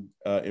amazing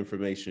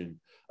information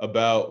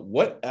about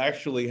what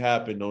actually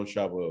happened on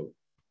Shavuot.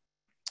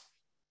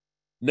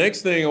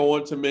 Next thing I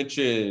want to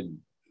mention,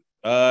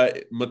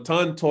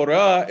 Matan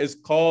Torah is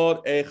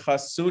called a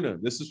chasuna.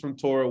 This is from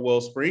Torah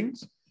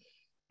Wellsprings.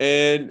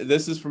 And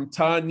this is from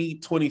Tani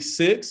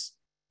 26,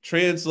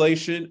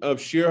 translation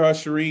of Shir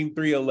HaShirim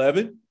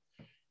 3:11.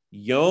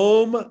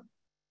 Yom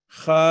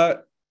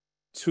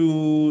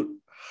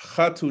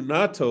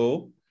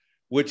Chatunato,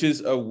 which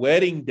is a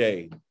wedding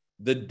day,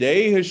 the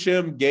day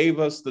Hashem gave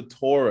us the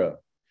Torah.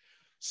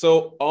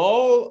 So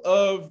all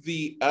of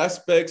the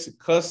aspects,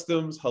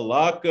 customs,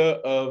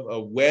 halakha of a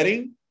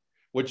wedding,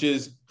 which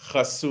is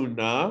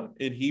chasuna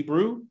in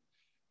Hebrew,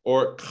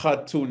 or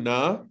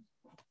chatuna,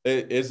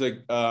 is a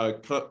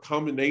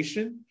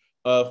combination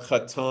of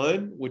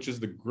chatan, which is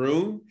the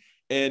groom,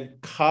 and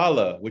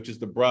kala, which is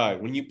the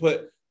bride. When you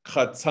put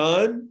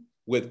chatan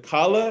with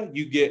kala,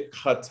 you get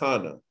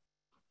chatana.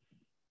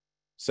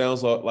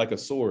 Sounds like a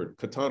sword,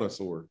 katana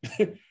sword,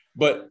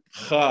 but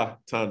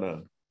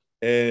chatana.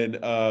 And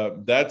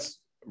that's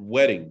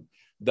wedding.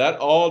 That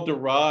all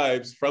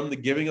derives from the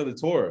giving of the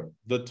Torah.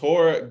 The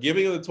Torah,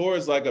 giving of the Torah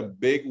is like a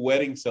big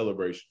wedding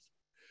celebration.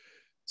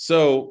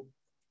 So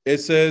it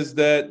says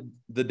that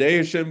the day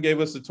Hashem gave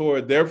us the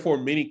Torah, therefore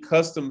many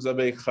customs of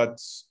a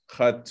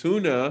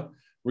chatuna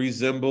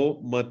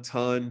resemble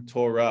matan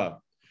Torah.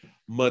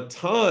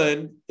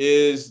 Matan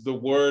is the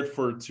word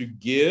for to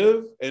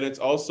give, and it's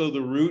also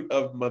the root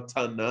of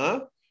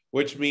matana,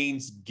 which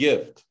means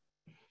gift.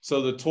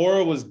 So the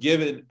Torah was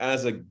given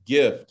as a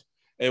gift.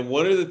 And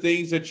one of the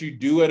things that you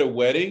do at a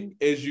wedding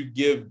is you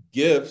give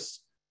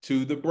gifts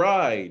to the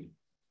bride.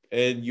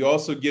 And you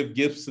also give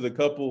gifts to the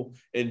couple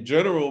in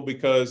general,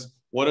 because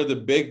one of the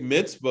big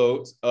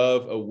mitzvot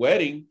of a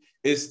wedding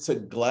is to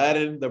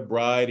gladden the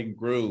bride and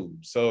groom.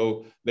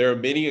 So there are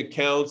many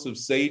accounts of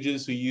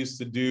sages who used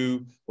to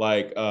do,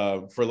 like,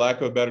 for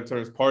lack of better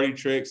terms, party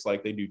tricks,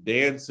 like they do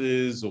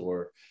dances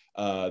or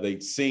they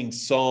sing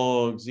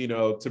songs,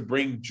 to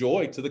bring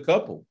joy to the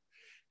couple.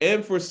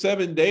 And for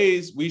 7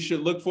 days, we should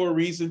look for a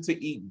reason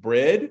to eat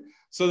bread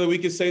so that we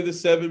can say the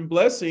 7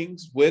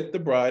 blessings with the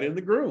bride and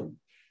the groom.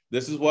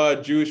 This is why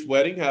a Jewish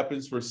wedding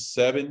happens for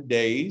 7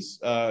 days,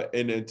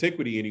 in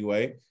antiquity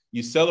anyway.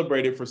 You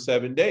celebrate it for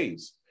 7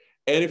 days.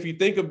 And if you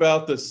think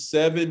about the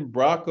 7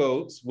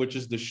 brachot, which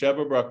is the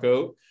Sheva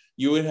brachot,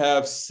 you would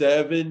have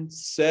 7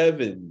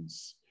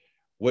 sevens,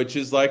 which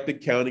is like the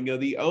counting of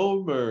the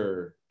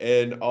Omer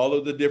and all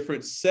of the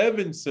different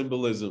 7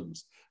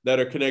 symbolisms that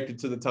are connected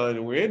to the time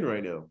that we're in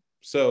right now.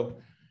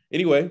 So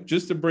anyway,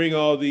 just to bring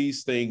all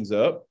these things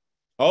up.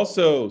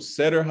 Also,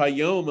 Seder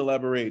Hayom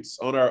elaborates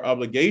on our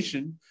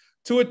obligation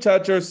to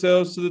attach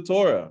ourselves to the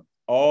Torah.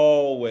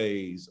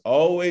 Always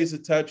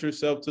attach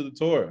yourself to the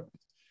Torah.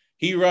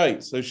 He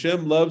writes,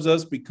 Hashem loves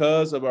us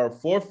because of our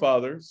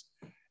forefathers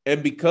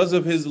and because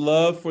of his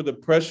love for the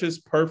precious,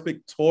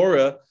 perfect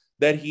Torah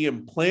that he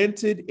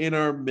implanted in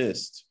our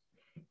midst.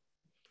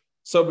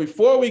 So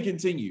before we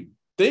continue,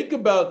 think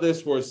about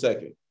this for a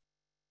second.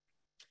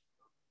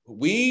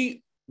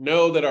 We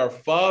know that our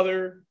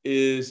father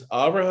is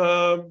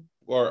Abraham,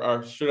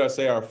 or should I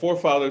say our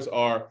forefathers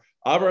are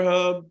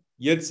Abraham,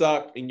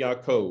 Yitzhak, and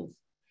Yaakov.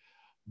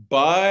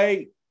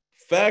 By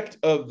fact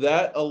of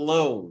that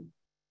alone,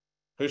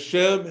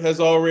 Hashem has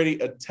already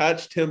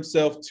attached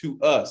himself to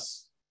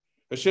us.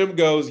 Hashem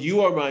goes,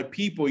 you are my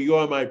people, you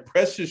are my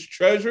precious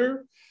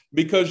treasure,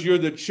 because you're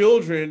the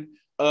children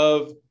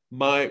of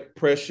my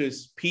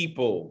precious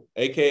people,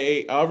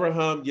 aka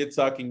Abraham,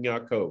 Yitzhak, and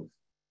Yaakov.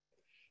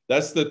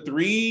 That's the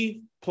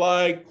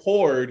 3-ply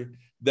cord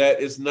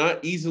that is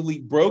not easily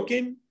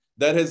broken,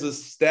 that has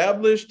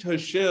established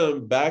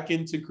Hashem back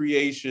into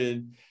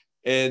creation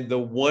and the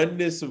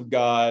oneness of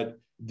God,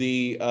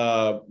 the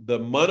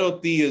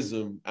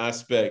monotheism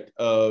aspect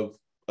of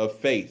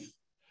faith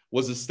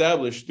was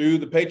established through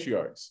the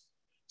patriarchs.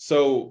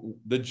 So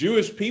the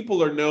Jewish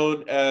people are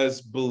known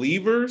as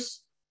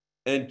believers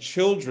and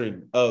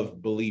children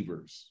of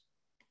believers.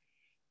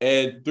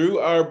 And through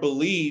our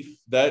belief,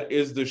 that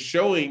is the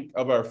showing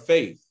of our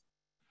faith.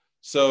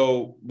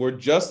 So we're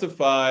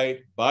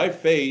justified by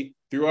faith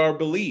through our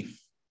belief.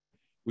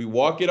 We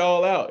walk it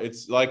all out.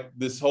 It's like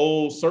this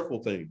whole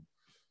circle thing.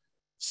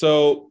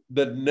 So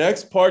the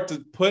next part to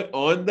put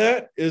on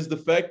that is the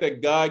fact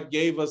that God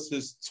gave us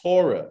his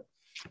Torah.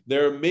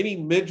 There are many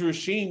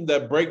midrashim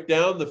that break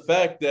down the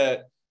fact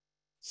that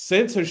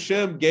since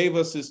Hashem gave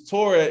us his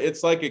Torah,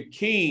 it's like a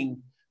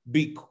king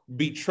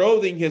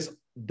betrothing his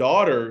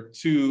daughter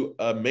to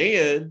a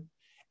man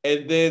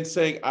and then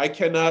saying, I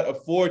cannot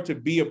afford to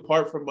be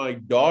apart from my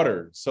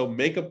daughter, so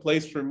make a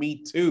place for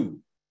me too.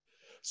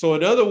 So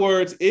in other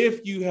words,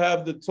 if you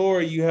have the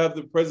Torah, you have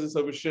the presence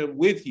of Hashem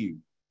with you.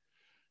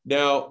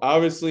 Now,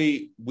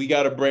 obviously, we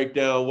got to break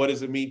down what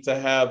does it mean to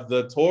have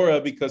the Torah,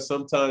 because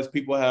sometimes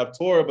people have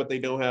Torah, but they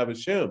don't have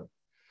Hashem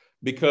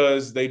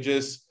because they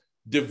just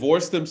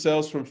divorce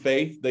themselves from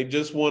faith. They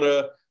just want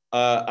to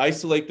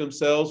isolate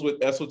themselves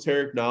with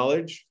esoteric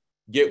knowledge,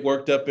 get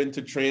worked up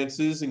into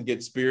trances and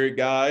get spirit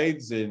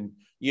guides and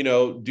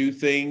do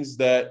things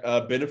that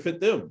benefit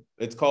them.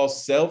 It's called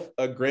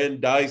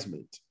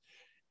self-aggrandizement.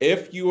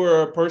 If you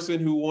are a person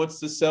who wants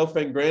to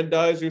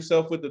self-aggrandize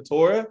yourself with the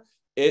Torah,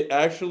 it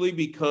actually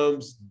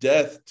becomes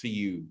death to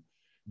you.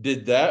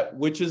 Did that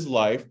which is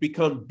life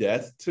become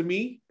death to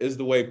me, is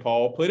the way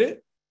Paul put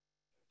it?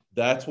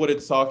 That's what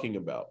it's talking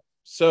about.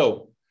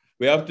 So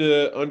we have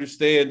to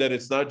understand that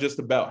it's not just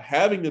about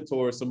having the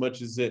Torah so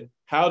much as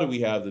how do we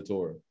have the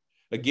Torah?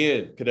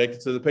 Again, connected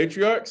to the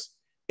patriarchs,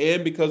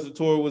 and because the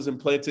Torah was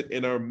implanted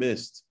in our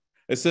midst.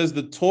 It says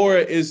the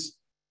Torah is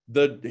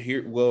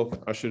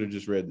I should have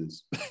just read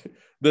this.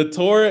 The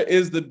Torah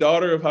is the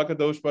daughter of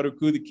HaKadosh Baruch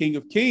Hu, the King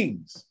of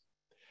Kings.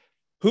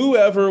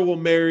 Whoever will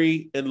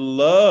marry and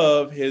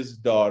love his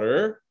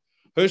daughter,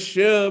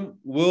 Hashem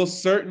will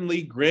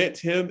certainly grant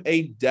him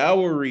a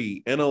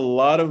dowry and a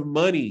lot of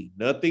money.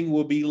 Nothing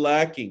will be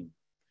lacking.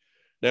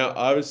 Now,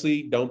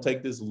 obviously, don't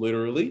take this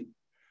literally,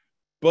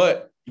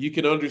 but you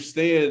can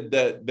understand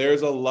that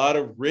there's a lot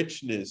of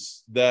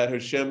richness that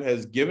Hashem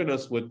has given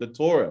us with the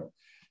Torah.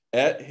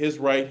 At his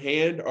right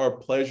hand are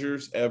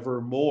pleasures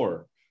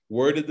evermore.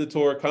 Where did the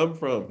Torah come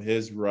from?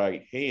 His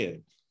right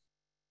hand.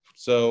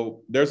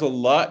 So there's a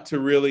lot to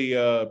really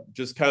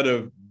just kind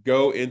of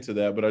go into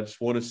that, but I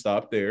just want to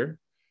stop there.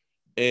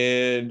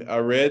 And I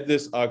read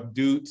this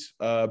Akdut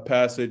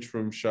passage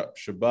from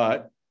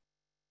Shabbat.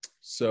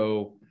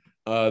 So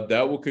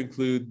that will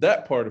conclude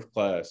that part of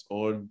class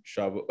on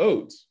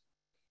Shavuot.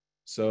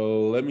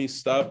 So let me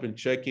stop and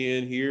check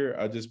in here.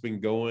 I've just been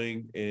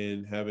going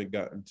and haven't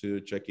gotten to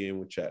check in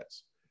with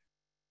chats.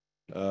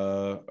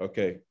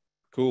 Okay,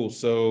 cool.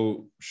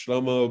 So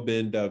Shlomo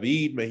ben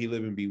David, may he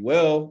live and be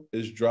well,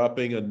 is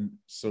dropping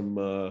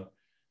some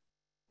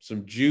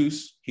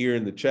juice here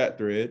in the chat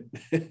thread.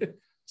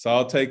 So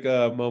I'll take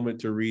a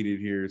moment to read it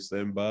here.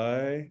 Stand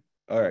by.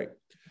 All right.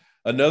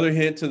 Another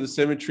hint to the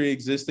symmetry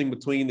existing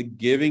between the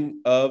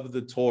giving of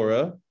the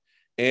Torah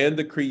and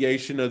the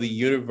creation of the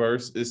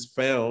universe is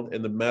found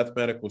in the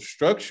mathematical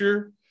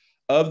structure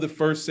of the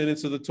first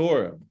sentence of the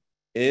Torah.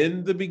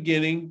 In the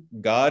beginning,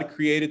 God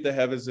created the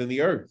heavens and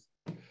the earth.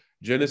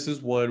 Genesis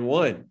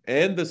 1:1.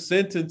 And the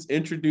sentence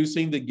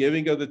introducing the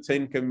giving of the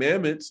Ten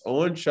Commandments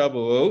on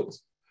Shavuot.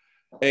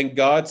 And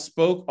God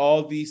spoke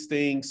all these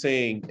things,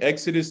 saying,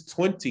 Exodus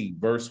 20,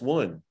 verse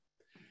 1.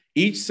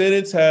 Each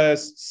sentence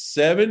has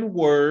 7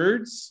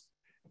 words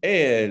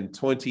and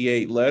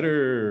 28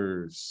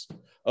 letters,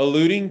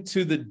 alluding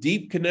to the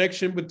deep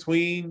connection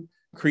between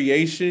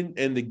creation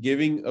and the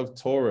giving of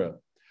Torah.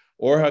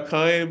 Or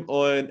Hakayim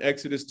on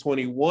Exodus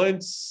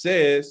 21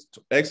 says,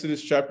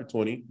 Exodus chapter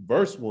 20,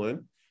 verse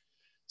 1,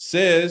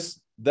 says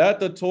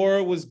that the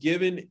Torah was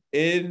given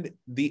in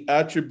the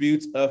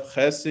attributes of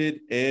Chesed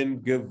and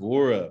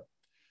Gevurah,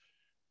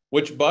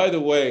 which, by the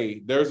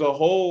way, there's a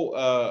whole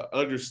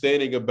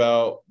understanding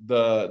about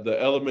the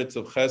elements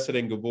of Chesed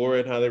and Gevurah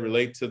and how they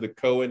relate to the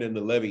Cohen and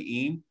the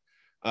Levi'im.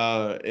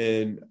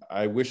 And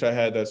I wish I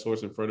had that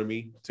source in front of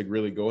me to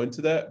really go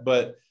into that.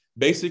 But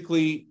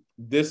basically,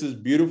 this is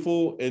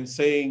beautiful in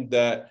saying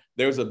that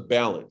there's a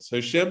balance.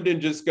 Hashem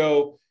didn't just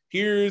go,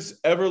 here's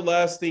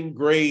everlasting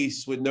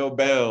grace with no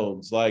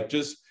bounds. Like,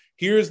 just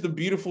here's the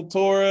beautiful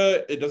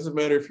Torah. It doesn't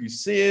matter if you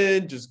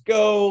sin, just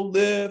go,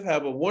 live,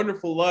 have a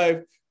wonderful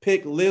life,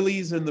 pick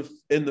lilies in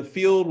the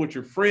field with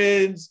your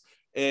friends,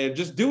 and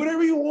just do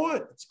whatever you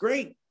want. It's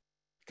great.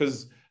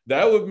 Because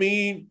that would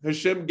mean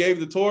Hashem gave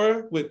the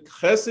Torah with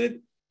chesed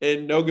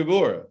and no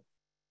gevurah.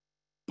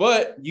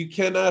 But you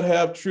cannot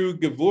have true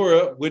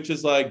gevurah, which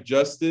is like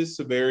justice,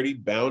 severity,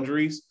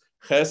 boundaries.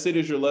 Chesed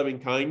is your loving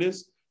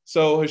kindness.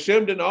 So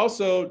Hashem didn't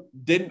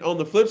on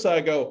the flip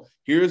side go,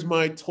 here's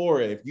my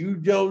Torah. If you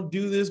don't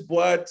do this,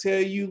 boy, I tell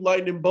you,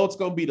 lightning bolt's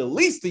going to be the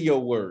least of your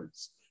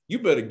words. You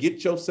better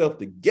get yourself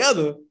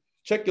together.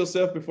 Check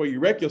yourself before you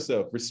wreck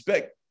yourself.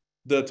 Respect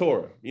the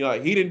Torah.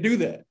 Like, he didn't do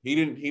that. He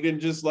didn't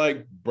just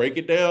like break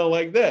it down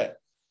like that.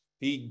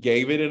 He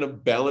gave it in a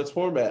balanced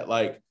format.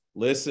 Like,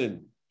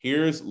 listen,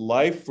 here's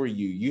life for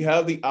you. You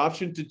have the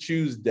option to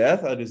choose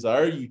death. I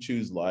desire you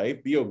choose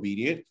life. Be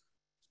obedient.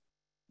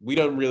 We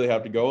don't really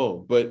have to go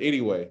on. But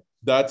anyway,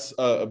 that's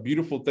a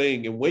beautiful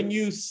thing. And when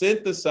you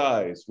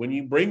synthesize, when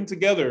you bring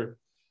together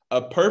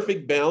a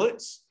perfect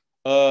balance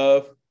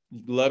of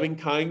loving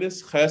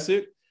kindness,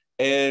 chesed,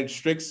 and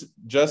strict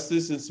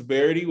justice and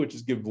severity, which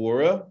is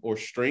gevurah or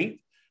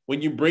strength, when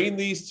you bring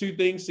these two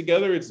things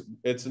together,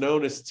 it's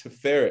known as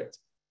tiferet,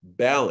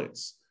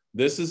 balance.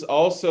 This is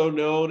also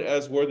known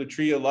as where the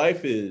tree of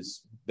life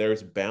is.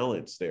 There's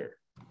balance there.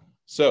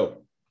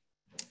 So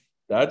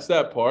that's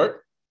that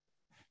part.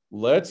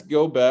 Let's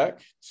go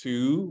back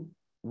to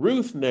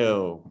Ruth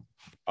now.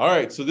 All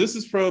right, so this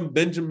is from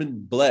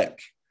Benjamin Blech,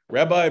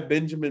 Rabbi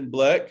Benjamin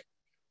Blech.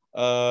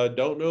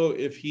 Don't know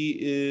if he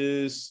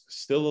is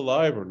still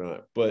alive or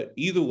not, but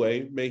either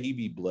way, may he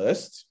be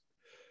blessed.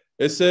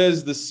 It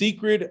says, the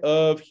secret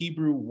of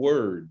Hebrew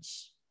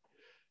words.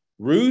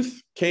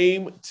 Ruth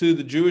came to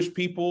the Jewish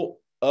people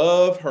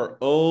of her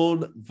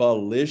own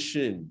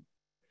volition.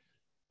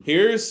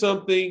 Here's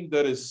something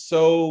that is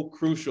so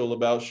crucial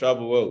about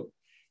Shavuot.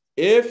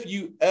 if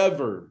you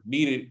ever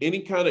needed any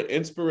kind of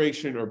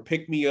inspiration or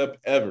pick me up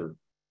ever,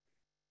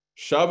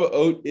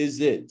 Shavuot is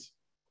it.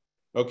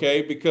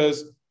 Okay,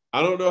 because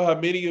I don't know how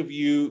many of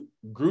you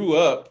grew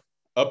up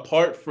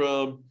apart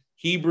from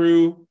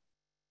Hebrew,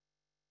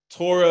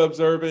 Torah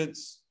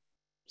observance,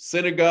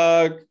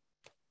 synagogue,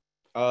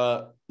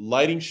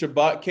 lighting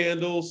Shabbat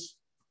candles,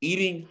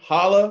 eating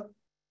challah.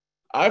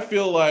 I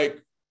feel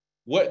like,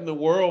 what in the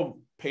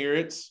world,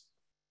 parents?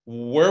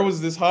 Where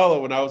was this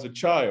challah when I was a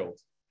child?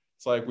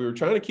 It's like, we were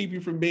trying to keep you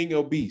from being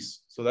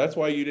obese. So that's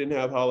why you didn't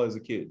have challah as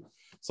a kid.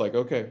 It's like,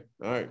 okay,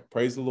 all right,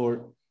 praise the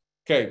Lord.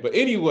 Okay, but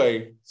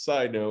anyway,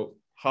 side note,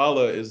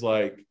 challah is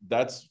like,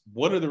 that's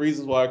one of the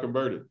reasons why I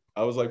converted.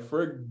 I was like,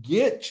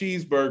 forget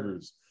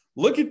cheeseburgers.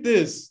 Look at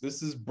this.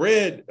 This is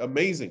bread.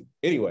 Amazing.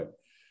 Anyway,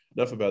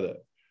 enough about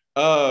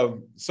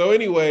that. So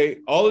anyway,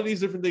 all of these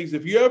different things,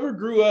 if you ever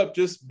grew up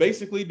just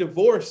basically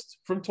divorced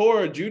from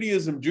Torah,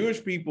 Judaism,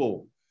 Jewish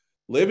people,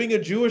 living a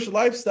Jewish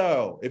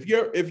lifestyle, if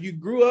you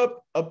grew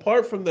up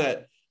apart from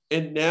that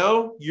and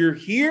now you're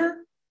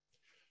here,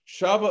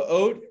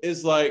 Shavuot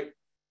is like,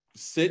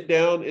 sit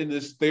down in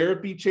this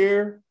therapy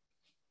chair,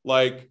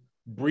 like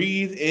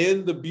breathe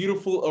in the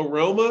beautiful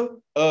aroma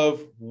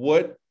of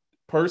what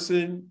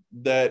person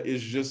that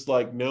is just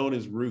like known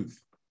as Ruth.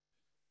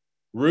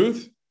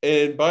 Ruth,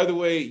 and by the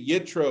way,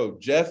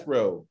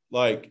 Jethro,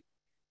 like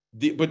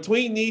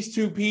between these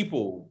two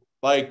people,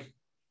 like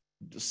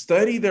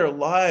study their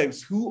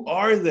lives. Who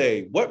are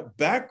they? What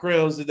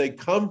backgrounds did they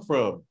come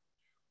from?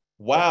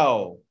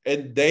 Wow.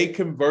 And they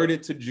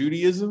converted to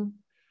Judaism.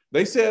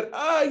 They said,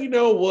 you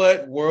know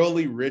what?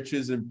 Worldly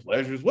riches and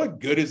pleasures. What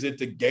good is it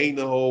to gain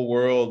the whole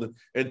world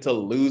and to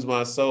lose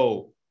my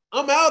soul?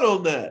 I'm out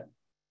on that.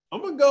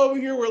 I'm going to go over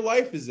here where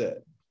life is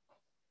at.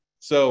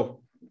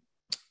 So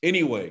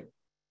anyway,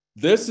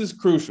 this is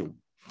crucial,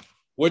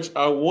 which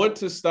I want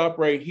to stop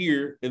right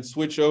here and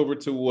switch over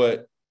to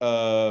what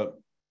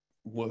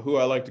who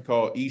I like to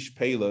call Ish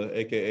Pela,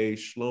 a.k.a.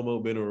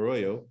 Shlomo Ben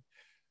Arroyo.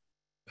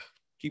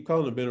 Keep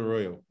calling him Ben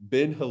Arroyo.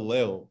 Ben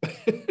Hillel.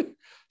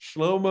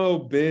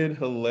 Shlomo Ben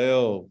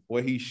Hillel,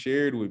 what he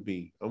shared with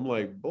me. I'm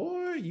like,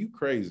 boy, you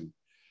crazy.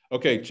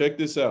 Okay, check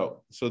this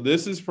out. So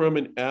this is from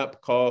an app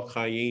called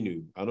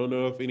Yisheinu. I don't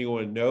know if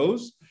anyone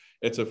knows.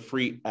 It's a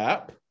free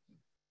app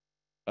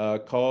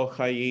called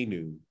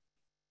Yisheinu.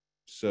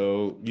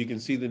 So you can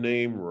see the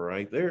name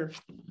right there.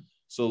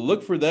 So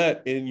look for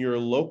that in your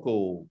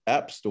local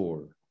app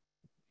store.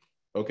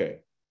 Okay,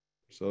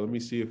 so let me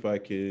see if I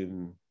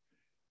can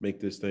make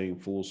this thing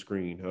full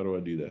screen. How do I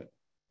do that?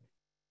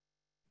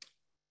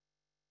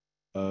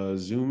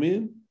 Zoom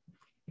in.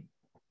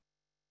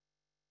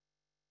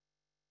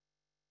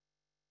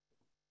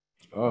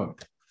 Oh,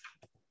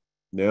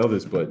 now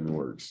this button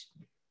works.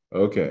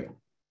 Okay.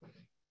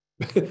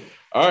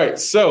 All right.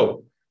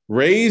 So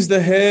raise the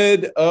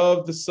head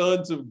of the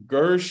sons of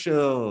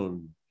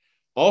Gershon.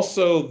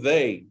 Also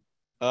they.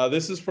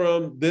 This is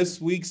from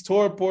this week's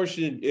Torah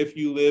portion if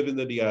you live in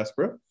the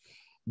diaspora.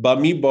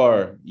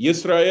 Bamidbar.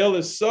 Yisrael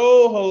is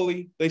so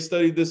holy. They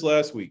studied this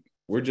last week.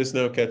 We're just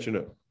now catching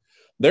up.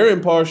 They're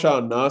in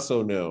Parsha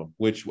Naso now,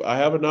 which I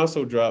have a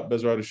Naso drop,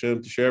 Bezrat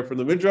Hashem, to share from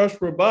the Midrash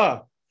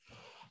Rabbah.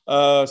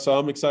 So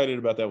I'm excited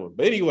about that one.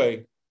 But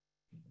anyway,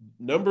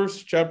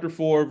 Numbers chapter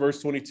 4,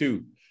 verse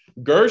 22.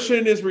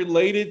 Gershon is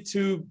related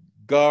to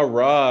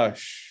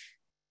Garash,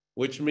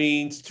 which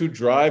means to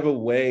drive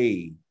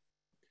away.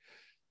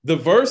 The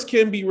verse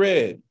can be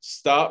read.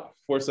 Stop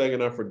for a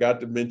second. I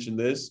forgot to mention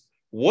this.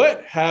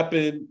 What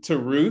happened to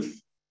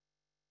Ruth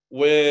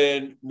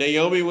when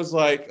Naomi was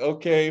like,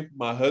 okay,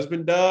 my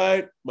husband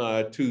died,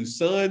 my 2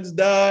 sons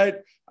died,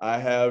 I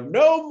have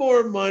no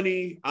more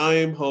money, I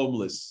am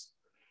homeless.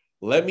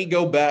 Let me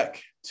go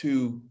back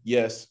to,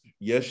 yes,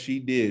 she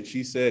did.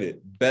 She said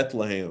it,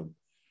 Bethlehem.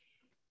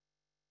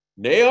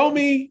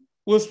 Naomi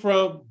was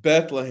from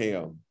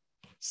Bethlehem.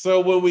 So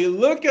when we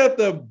look at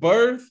the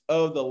birth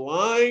of the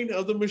line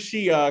of the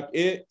Mashiach,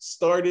 it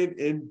started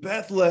in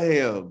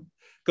Bethlehem.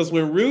 Because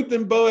when Ruth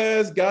and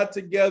Boaz got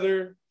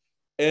together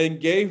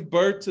and gave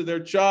birth to their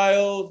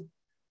child,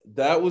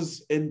 that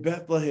was in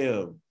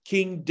Bethlehem.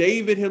 King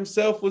David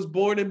himself was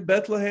born in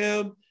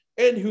Bethlehem.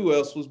 And who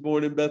else was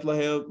born in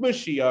Bethlehem?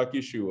 Mashiach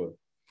Yeshua.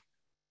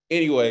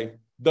 Anyway,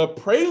 the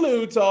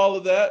prelude to all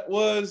of that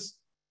was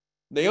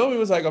Naomi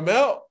was like, I'm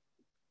out.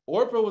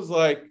 Orpah was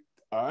like,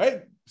 all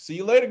right, see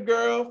you later,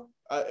 girl.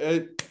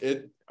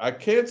 I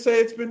can't say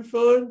it's been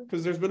fun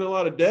because there's been a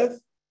lot of death,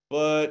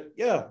 but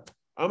yeah,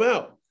 I'm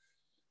out.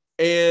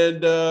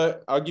 And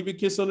I'll give you a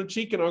kiss on the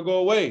cheek and I'll go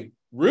away.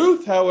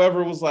 Ruth,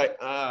 however, was like,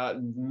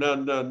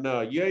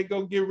 no. You ain't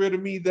going to get rid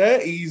of me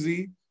that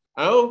easy.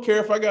 I don't care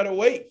if I got to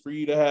wait for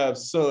you to have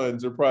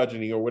sons or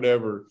progeny or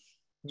whatever.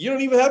 You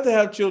don't even have to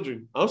have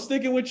children. I'm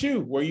sticking with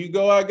you. Where you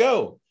go, I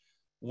go.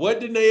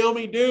 What did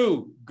Naomi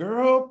do?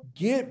 Girl,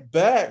 get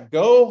back.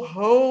 Go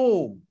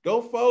home.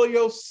 Go follow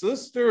your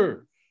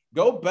sister.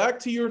 Go back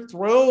to your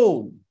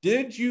throne.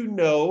 Did you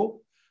know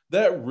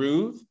that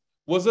Ruth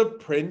was a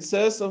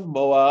princess of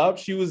Moab?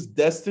 She was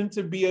destined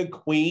to be a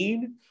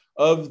queen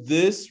of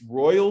this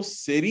royal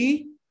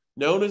city.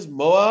 known as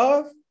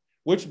Moab,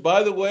 which,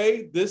 by the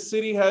way, this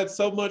city had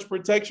so much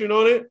protection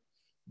on it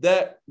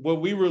that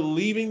when we were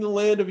leaving the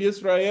land of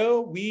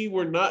Israel, we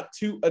were not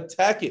to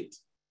attack it.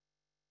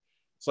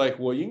 It's like,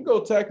 well, you can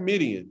go attack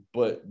Midian,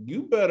 but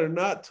you better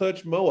not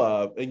touch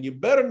Moab and you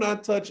better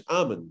not touch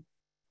Ammon.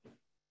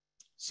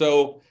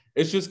 So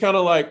it's just kind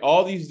of like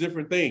all these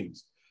different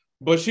things.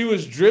 But she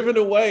was driven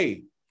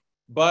away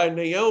by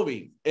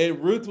Naomi.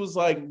 And Ruth was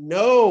like,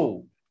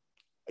 no,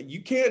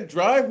 you can't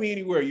drive me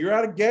anywhere. You're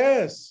out of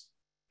gas.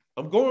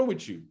 I'm going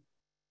with you.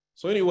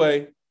 So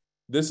anyway,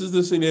 this is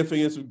the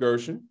significance of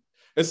Gershon.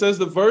 It says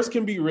the verse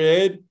can be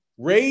read,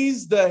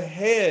 raise the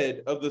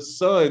head of the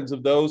sons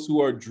of those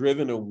who are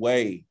driven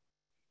away,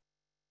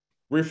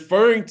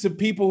 referring to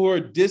people who are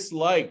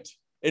disliked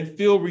and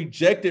feel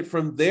rejected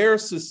from their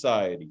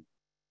society.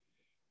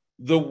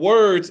 The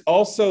words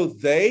also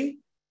they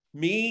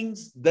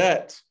means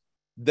that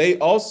they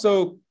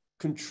also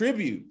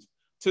contribute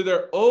to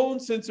their own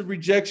sense of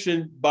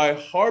rejection by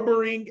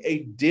harboring a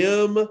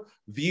dim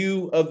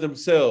view of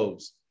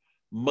themselves.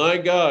 My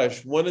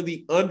gosh, one of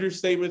the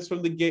understatements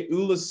from the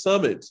Geula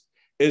Summit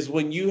is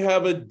when you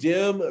have a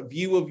dim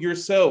view of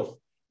yourself,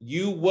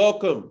 you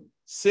welcome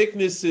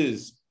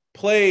sicknesses,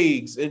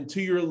 plagues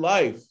into your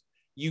life.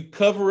 You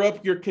cover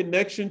up your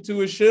connection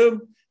to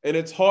Hashem, and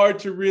it's hard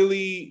to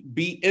really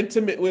be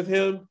intimate with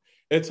him.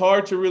 It's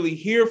hard to really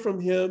hear from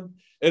him.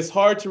 It's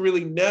hard to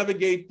really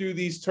navigate through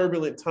these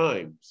turbulent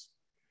times.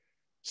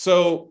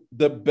 So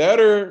the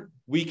better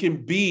we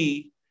can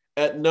be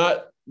at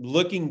not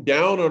looking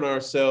down on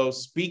ourselves,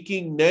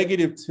 speaking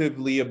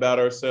negatively about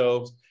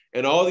ourselves,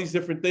 and all these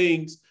different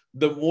things,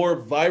 the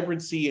more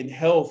vibrancy and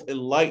health and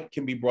light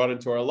can be brought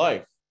into our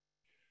life.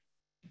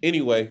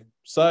 Anyway,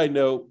 side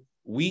note,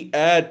 we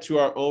add to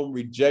our own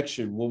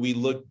rejection when we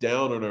look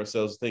down on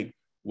ourselves, think,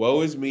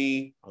 woe is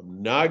me,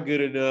 I'm not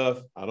good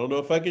enough, I don't know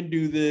if I can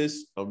do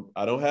this,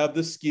 I don't have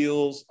the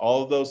skills,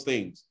 all of those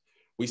things.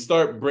 We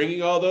start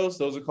bringing all those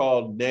are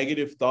called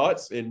negative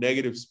thoughts and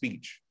negative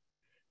speech.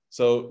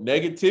 So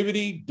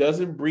negativity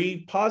doesn't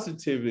breed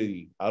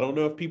positivity. I don't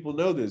know if people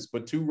know this,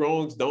 but two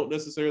wrongs don't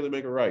necessarily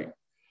make a right.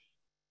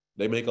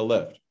 They make a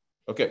left.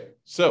 Okay,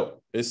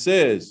 so it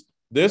says,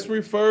 this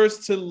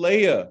refers to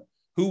Leah,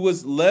 who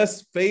was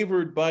less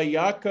favored by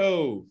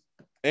Yaakov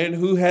and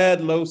who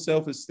had low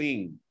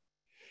self-esteem.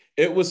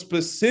 It was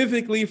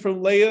specifically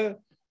from Leah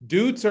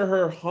due to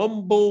her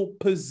humble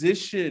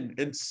position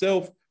and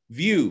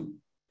self-view.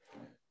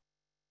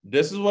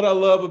 This is what I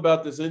love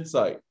about this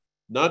insight.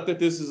 Not that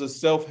this is a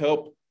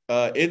self-help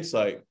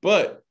insight,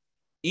 but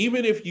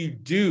even if you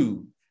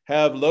do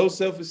have low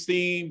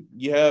self-esteem,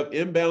 you have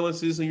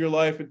imbalances in your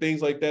life and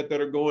things like that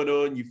are going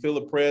on, you feel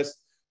oppressed,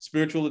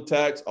 spiritual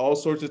attacks, all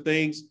sorts of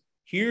things,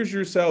 here's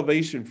your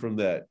salvation from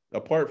that.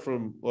 Apart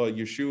from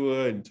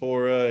Yeshua and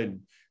Torah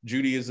and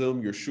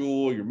Judaism, your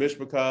shul, your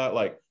mishpachah,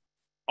 like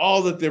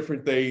all the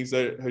different things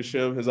that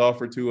Hashem has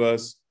offered to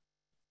us,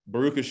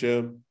 Baruch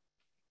Hashem,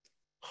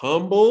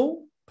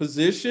 humble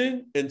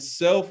position and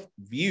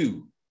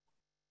self-view.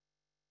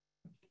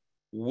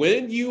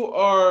 When you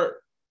are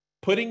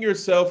putting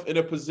yourself in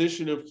a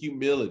position of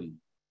humility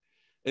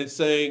and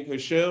saying,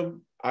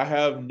 Hashem, I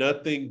have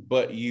nothing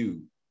but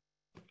you.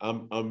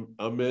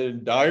 I'm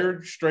in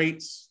dire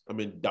straits. I'm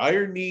in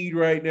dire need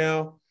right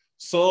now.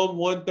 Psalm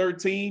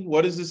 113,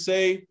 what does it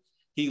say?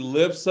 He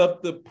lifts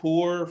up the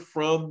poor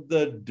from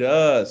the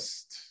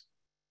dust.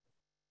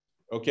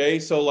 Okay,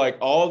 so like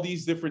all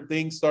these different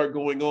things start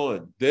going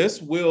on.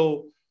 This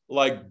will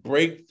like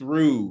break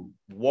through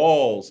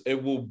walls.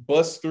 It will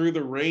bust through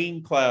the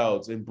rain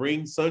clouds and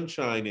bring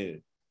sunshine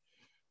in.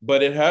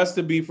 But it has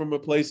to be from a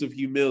place of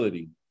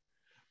humility.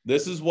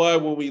 This is why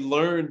when we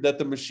learn that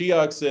the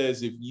Mashiach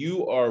says, if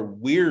you are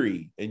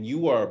weary and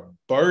you are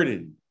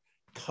burdened,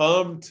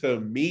 come to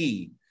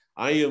me.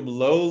 I am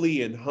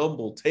lowly and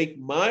humble. Take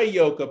my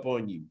yoke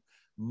upon you.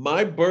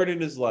 My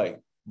burden is light.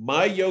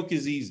 My yoke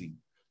is easy.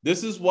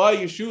 This is why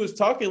Yeshua is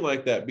talking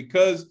like that,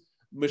 because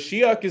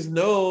Mashiach is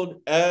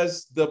known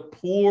as the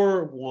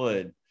poor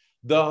one,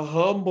 the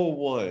humble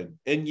one.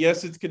 And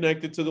yes, it's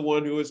connected to the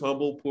one who is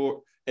humble,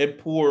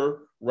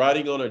 poor,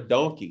 riding on a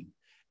donkey.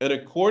 And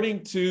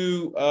according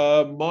to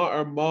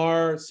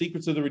Mar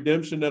Secrets of the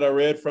Redemption that I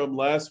read from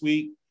last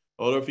week,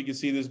 I don't know if you can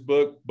see this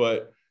book,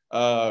 but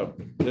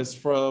it's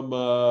from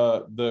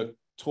the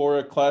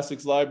Torah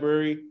Classics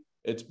Library.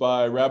 It's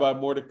by Rabbi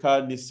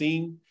Mordecai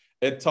Nissim.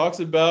 It talks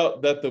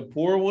about that the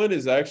poor one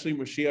is actually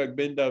Mashiach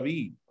ben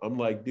David. I'm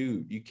like,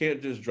 dude, you can't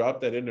just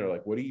drop that in there.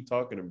 Like, what are you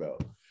talking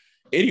about?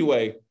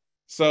 Anyway,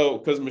 so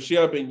because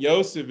Mashiach ben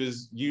Yosef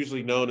is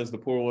usually known as the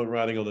poor one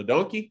riding on the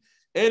donkey.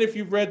 And if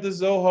you've read the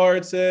Zohar,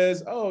 it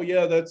says, oh,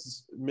 yeah,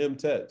 that's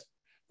Memtet,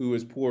 who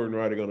is poor and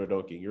riding on a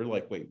donkey. You're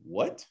like, wait,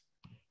 what?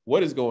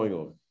 What is going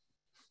on?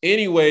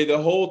 Anyway,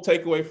 the whole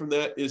takeaway from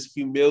that is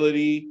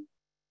humility,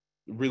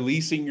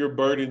 releasing your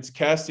burdens,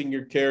 casting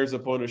your cares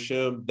upon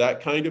Hashem,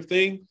 that kind of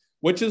thing,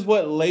 which is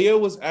what Leah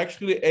was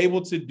actually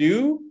able to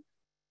do.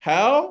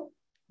 How?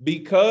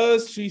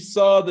 Because she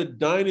saw the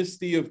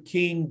dynasty of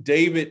King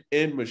David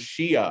and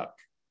Mashiach.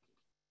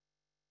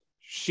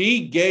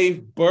 She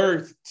gave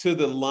birth to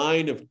the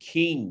line of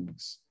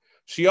kings.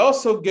 She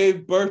also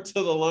gave birth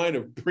to the line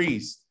of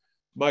priests.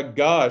 My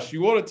gosh,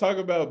 you want to talk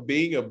about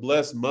being a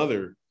blessed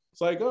mother.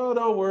 It's like, oh,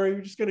 don't worry.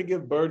 You're just going to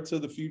give birth to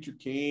the future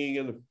king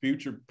and the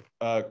future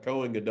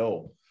Cohen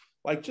Gadol.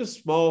 Like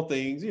just small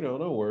things,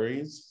 don't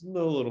worry. It's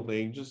no little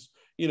thing. Just,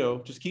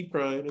 just keep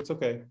crying. It's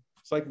okay.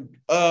 It's like,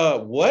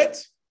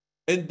 what?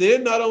 And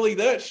then not only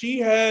that, she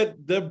had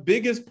the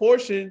biggest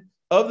portion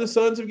of the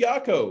sons of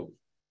Yaakov.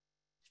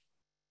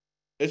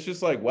 It's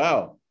just like,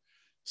 wow.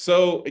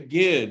 So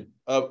again,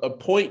 a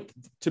point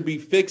to be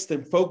fixed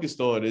and focused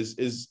on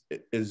is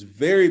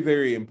very,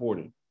 very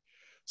important.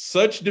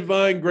 Such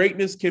divine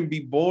greatness can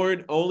be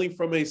born only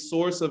from a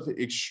source of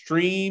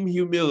extreme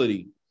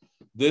humility.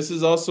 This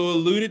is also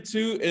alluded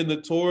to in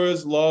the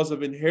Torah's laws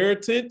of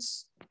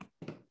inheritance.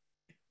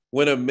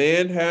 When a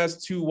man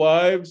has two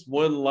wives,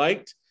 one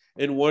liked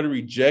and one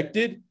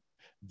rejected,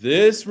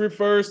 this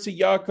refers to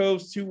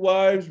Yaakov's two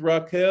wives,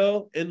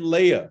 Rachel and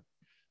Leah.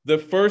 The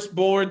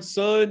firstborn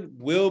son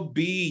will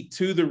be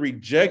to the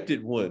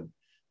rejected one.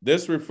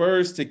 This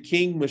refers to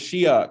King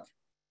Mashiach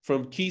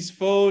from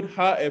Kisfod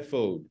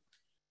Ha'ephod.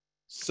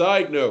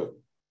 Side note,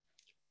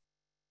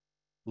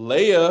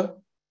 Leah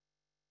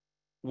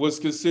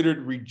was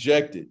considered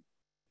rejected,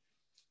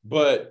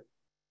 but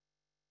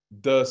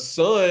the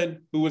son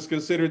who was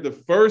considered the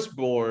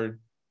firstborn,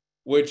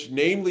 which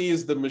namely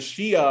is the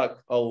Mashiach,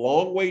 a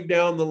long way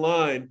down the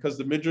line, because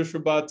the Midrash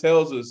Rabbah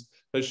tells us,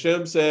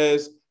 Hashem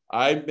says,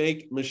 I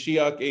make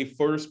Mashiach a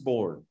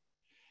firstborn.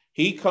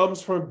 He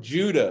comes from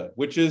Judah,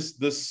 which is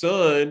the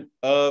son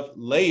of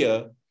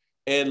Leah,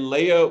 and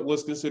Leah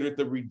was considered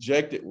the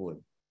rejected one.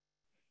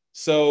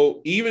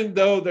 So even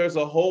though there's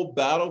a whole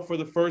battle for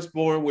the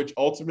firstborn, which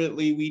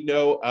ultimately we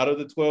know out of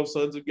the 12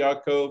 sons of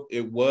Yaakov,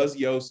 it was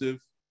Yosef,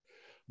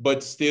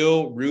 but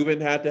still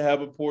Reuben had to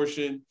have a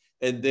portion.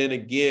 And then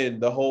again,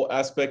 the whole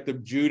aspect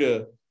of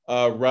Judah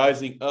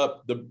rising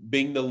up,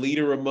 being the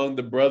leader among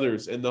the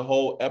brothers, and the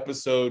whole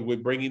episode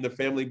with bringing the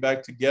family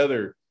back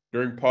together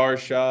during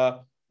Parsha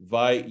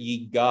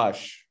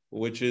Vayigash,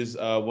 which is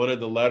one of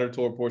the latter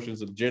Torah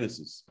portions of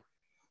Genesis.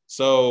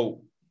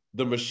 So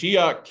the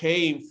Mashiach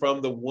came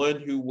from the one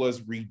who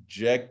was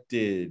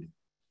rejected.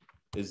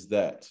 Is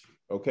that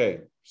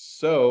okay?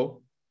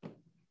 So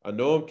I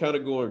know I'm kind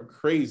of going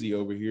crazy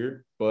over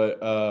here,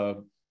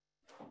 but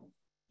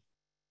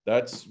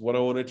that's what I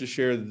wanted to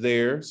share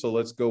there. So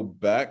let's go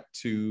back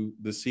to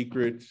the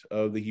secret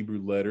of the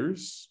Hebrew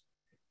letters.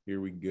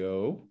 Here we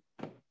go.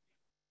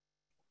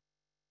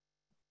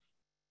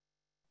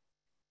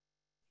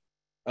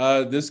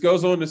 This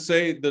goes on to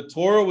say the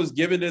Torah was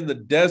given in the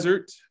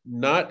desert,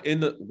 not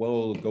in the,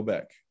 well, go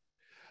back.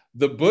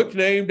 The book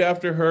named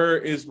after her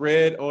is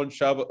read on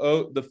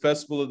Shavuot, the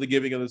festival of the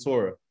giving of the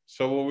Torah.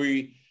 So when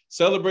we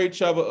celebrate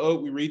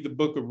Shavuot, we read the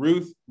book of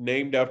Ruth,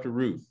 named after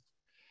Ruth.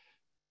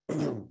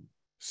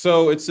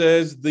 So it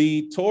says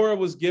the Torah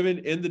was given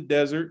in the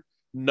desert,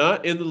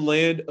 not in the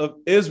land of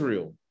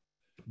Israel,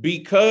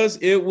 because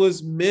it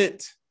was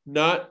meant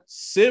not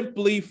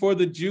simply for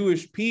the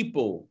Jewish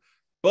people,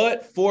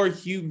 but for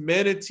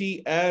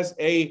humanity as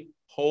a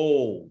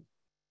whole.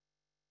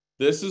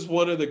 This is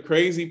one of the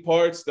crazy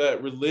parts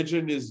that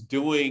religion is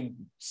doing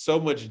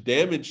so much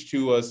damage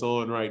to us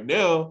on right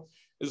now,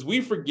 is we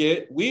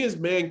forget we as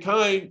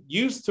mankind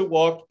used to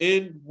walk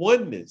in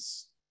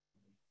oneness.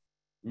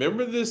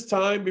 Remember this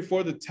time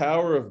before the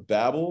Tower of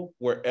Babel,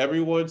 where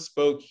everyone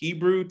spoke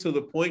Hebrew to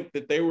the point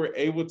that they were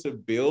able to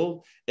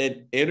build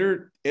an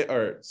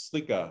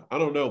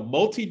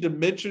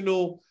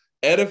multi-dimensional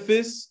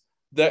edifice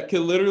that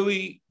could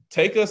literally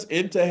take us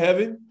into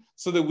heaven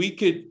so that we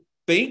could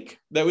think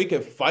that we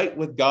could fight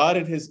with God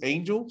and his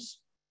angels?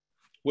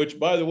 Which,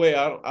 by the way,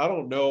 I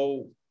don't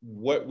know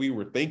what we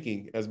were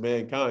thinking as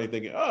mankind,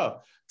 thinking,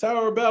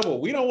 Tower of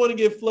Babel, we don't want to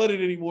get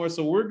flooded anymore,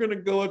 so we're going to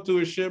go up to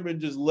Hashem and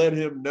just let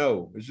him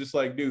know. It's just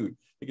like, dude,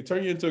 it can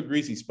turn you into a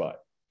greasy spot.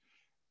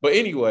 But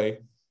anyway,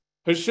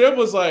 Hashem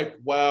was like,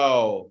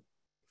 wow,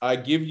 I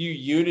give you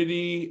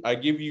unity, I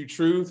give you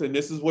truth, and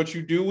this is what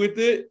you do with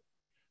it.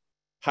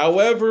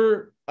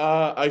 However,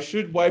 I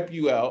should wipe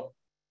you out,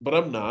 but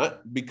I'm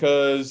not,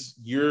 because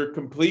you're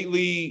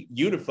completely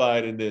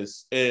unified in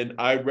this, and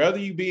I'd rather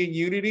you be in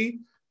unity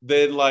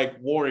than like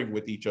warring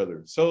with each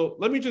other. So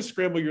let me just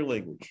scramble your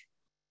language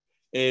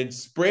and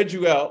spread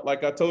you out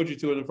like I told you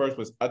to in the first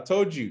place. I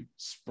told you,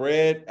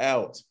 spread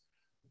out.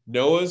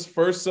 Noah's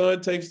first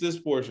son takes this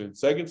portion.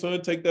 Second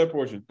son, take that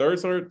portion. Third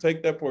son,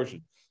 take that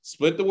portion.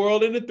 Split the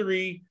world into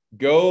three.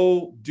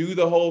 Go do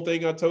the whole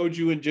thing I told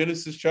you in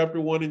Genesis chapter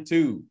 1 and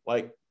 2.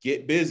 Like,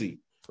 get busy.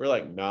 We're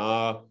like,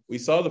 nah, we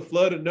saw the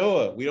flood of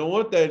Noah. We don't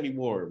want that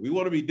anymore. We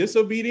want to be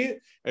disobedient,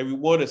 and we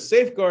want to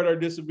safeguard our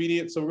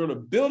disobedience. So we're going to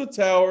build a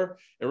tower,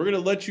 and we're going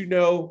to let you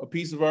know a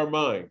piece of our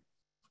mind.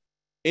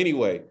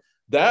 Anyway,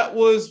 that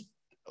was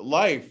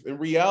life in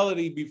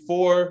reality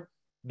before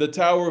the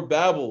Tower of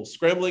Babel,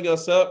 scrambling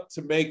us up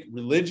to make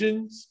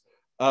religions,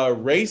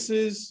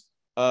 races,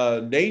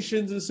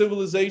 nations, and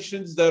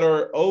civilizations that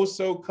are oh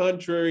so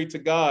contrary to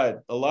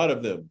God, a lot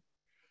of them.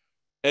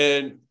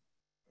 And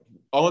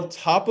on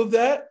top of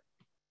that,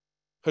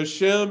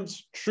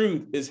 Hashem's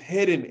truth is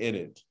hidden in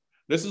it.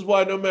 This is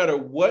why no matter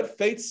what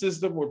faith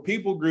system or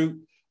people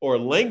group or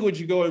language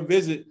you go and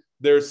visit,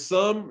 there's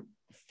some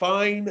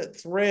fine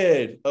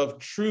thread of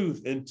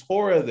truth and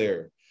Torah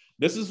there.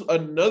 This is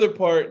another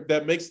part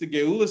that makes the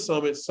Geula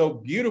Summit so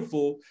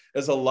beautiful,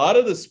 as a lot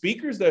of the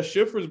speakers that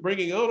Schiffer's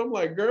bringing on, I'm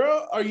like,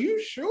 girl, are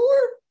you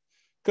sure?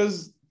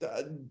 Because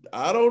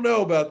I don't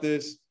know about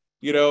this,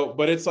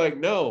 but it's like,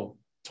 no,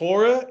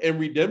 Torah and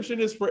redemption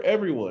is for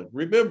everyone.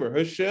 Remember,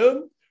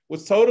 Hashem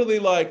was totally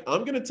like,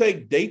 I'm going to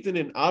take Dathan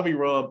and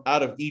Abiram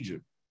out of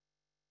Egypt.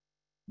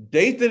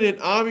 Dathan and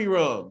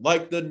Abiram,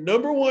 like the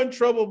number one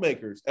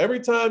troublemakers.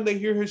 Every time they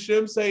hear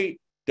Hashem say,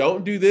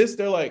 don't do this,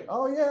 they're like,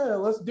 oh yeah,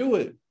 let's do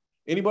it.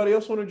 Anybody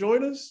else want to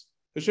join us?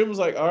 Hashem was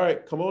like, all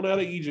right, come on out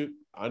of Egypt.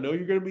 I know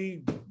you're going to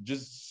be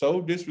just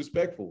so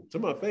disrespectful to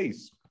my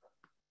face.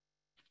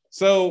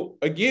 So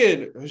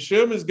again,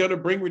 Hashem is going to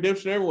bring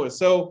redemption to everyone.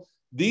 So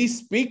these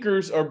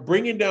speakers are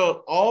bringing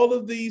down all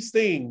of these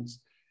things.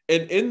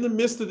 And in the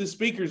midst of the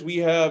speakers, we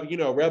have,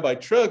 Rabbi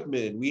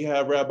Trugman, we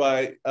have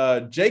Rabbi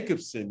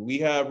Jacobson, we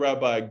have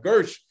Rabbi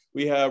Gersh,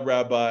 we have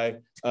Rabbi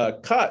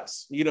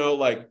Kotz,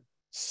 like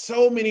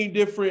so many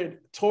different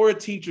Torah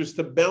teachers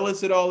to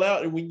balance it all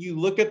out. And when you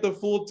look at the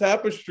full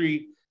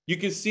tapestry, you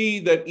can see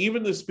that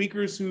even the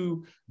speakers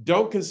who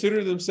don't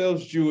consider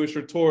themselves Jewish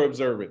or Torah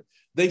observant,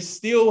 they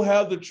still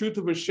have the truth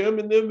of Hashem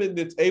in them, and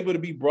it's able to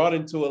be brought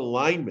into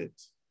alignment.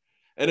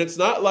 And it's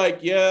not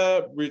like,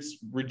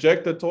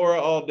 reject the Torah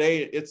all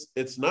day.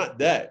 It's not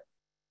that.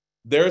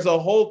 There's a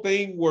whole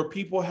thing where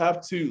people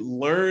have to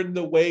learn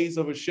the ways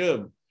of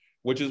Hashem,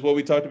 which is what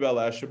we talked about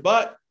last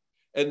Shabbat,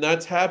 and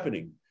that's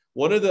happening.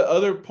 One of the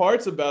other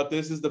parts about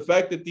this is the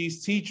fact that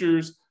these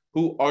teachers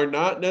who are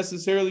not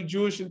necessarily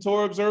Jewish and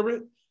Torah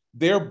observant,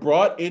 they're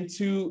brought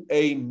into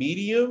a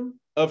medium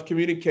of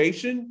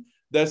communication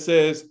that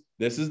says,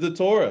 this is the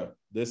Torah,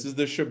 this is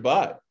the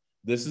Shabbat,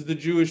 this is the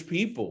Jewish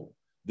people,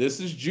 this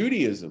is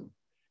Judaism.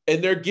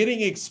 And they're getting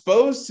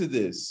exposed to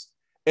this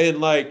and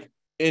like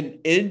in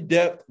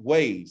in-depth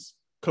ways,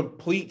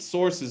 complete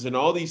sources and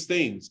all these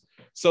things.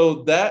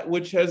 So that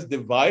which has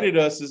divided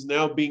us is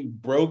now being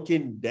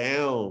broken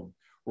down.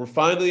 We're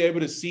finally able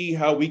to see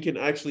how we can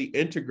actually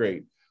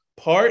integrate.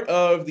 Part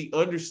of the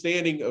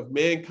understanding of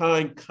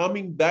mankind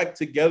coming back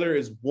together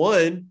as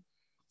one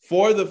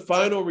for the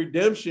final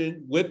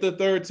redemption with the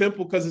third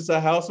temple, because it's a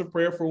house of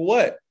prayer for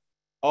what?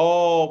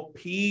 All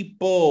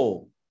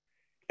people.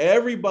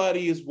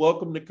 Everybody is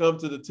welcome to come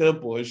to the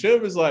temple.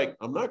 Hashem is like,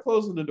 I'm not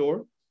closing the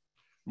door.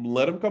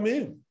 Let them come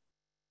in.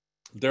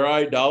 Their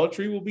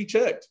idolatry will be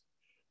checked,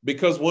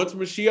 because once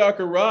Mashiach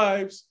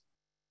arrives,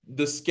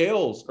 the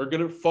scales are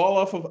going to fall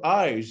off of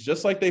eyes,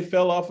 just like they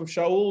fell off of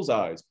Shaul's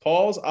eyes.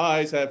 Paul's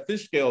eyes had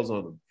fish scales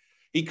on them.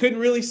 He couldn't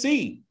really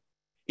see,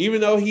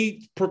 even though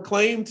he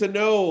proclaimed to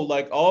know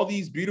like all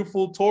these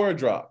beautiful Torah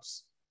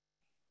drops.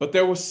 But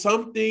there was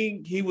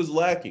something he was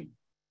lacking.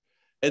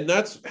 And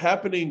that's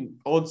happening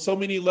on so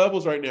many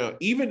levels right now.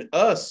 Even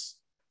us,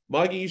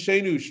 Magen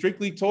Yisheinu,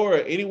 strictly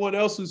Torah, anyone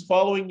else who's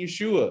following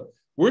Yeshua,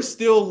 we're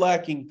still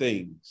lacking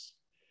things.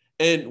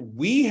 And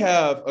we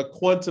have a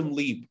quantum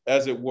leap,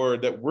 as it were,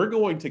 that we're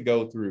going to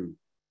go through.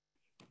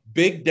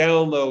 Big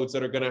downloads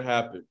that are going to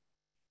happen.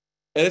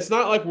 And it's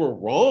not like we're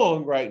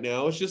wrong right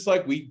now. It's just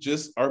like we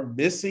just are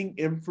missing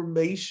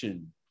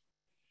information.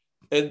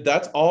 And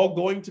that's all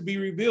going to be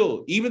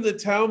revealed. Even the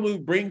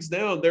Talmud brings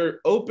down, there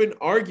are open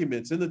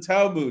arguments in the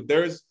Talmud.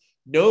 There's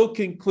no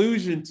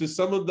conclusion to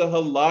some of the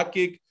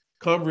halakhic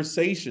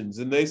conversations.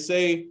 And they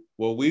say,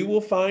 well, we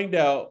will find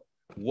out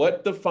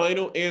what the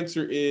final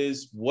answer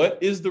is. What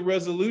is the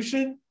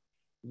resolution?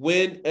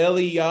 When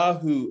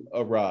Eliyahu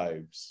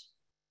arrives.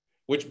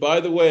 Which, by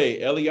the way,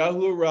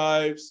 Eliyahu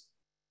arrives,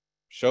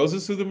 shows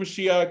us who the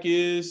Mashiach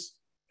is,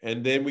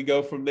 and then we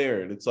go from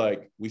there. And it's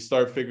like, we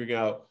start figuring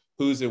out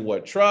who's in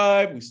what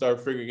tribe. We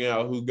start figuring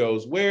out who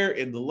goes where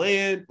in the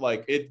land.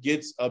 Like, it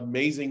gets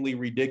amazingly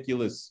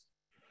ridiculous.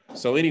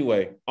 So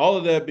anyway, all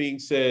of that being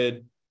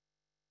said,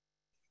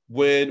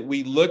 when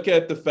we look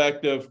at the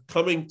fact of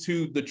coming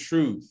to the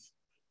truth,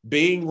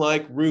 being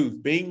like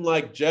Ruth, being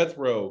like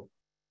Jethro,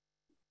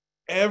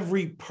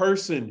 every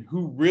person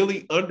who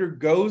really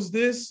undergoes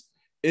this,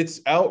 it's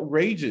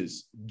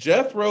outrageous.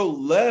 Jethro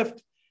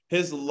left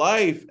his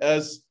life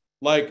as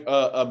like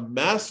a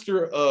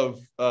master of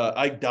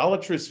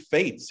idolatrous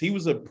faiths. He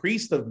was a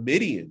priest of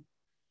Midian,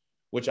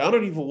 which I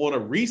don't even want to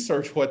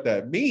research what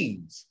that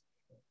means.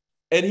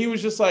 And he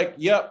was just like,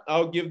 yep,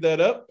 I'll give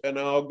that up and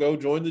I'll go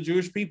join the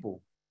Jewish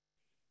people.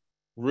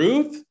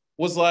 Ruth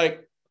was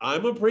like,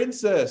 I'm a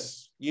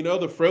princess. You know,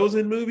 the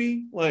Frozen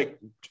movie, like,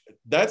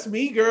 that's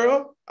me,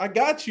 girl. I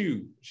got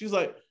you. She's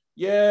like,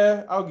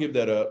 yeah, I'll give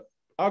that up.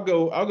 I'll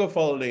go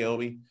follow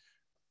Naomi.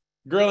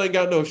 Girl ain't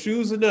got no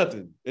shoes or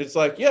nothing. It's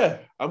like, yeah,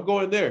 I'm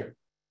going there.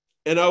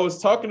 And I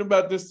was talking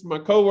about this to my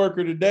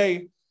coworker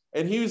today,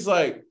 and he was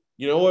like,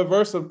 you know what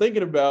verse I'm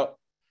thinking about?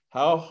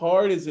 How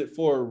hard is it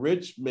for a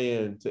rich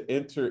man to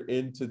enter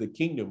into the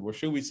kingdom? Or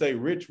should we say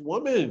rich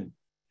woman?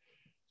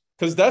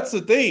 Because that's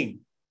the thing.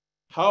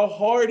 How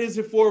hard is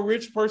it for a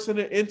rich person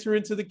to enter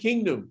into the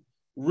kingdom?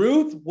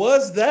 Ruth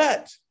was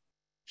that.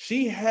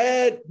 She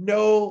had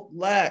no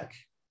lack.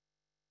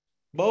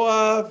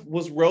 Moab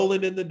was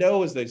rolling in the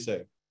dough, as they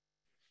say.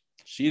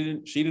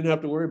 She didn't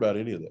have to worry about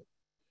any of that.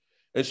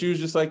 And she was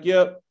just like,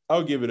 yep,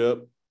 I'll give it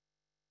up.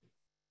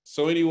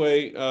 So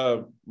anyway,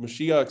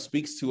 Mashiach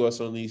speaks to us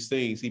on these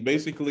things. He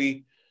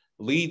basically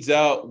leads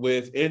out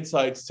with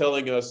insights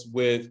telling us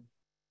with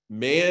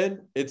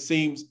man, it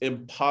seems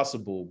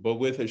impossible, but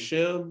with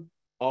Hashem,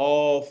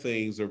 all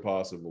things are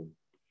possible.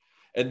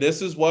 And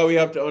this is why we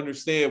have to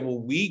understand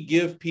when we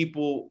give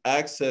people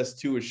access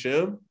to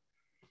Hashem,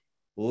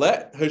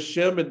 let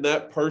Hashem and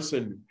that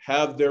person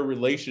have their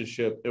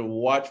relationship and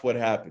watch what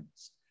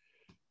happens.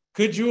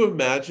 Could you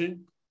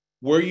imagine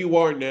where you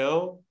are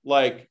now?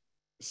 Like,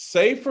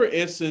 say, for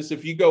instance,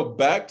 if you go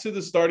back to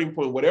the starting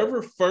point,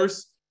 whatever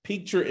first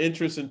piqued your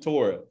interest in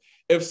Torah,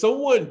 if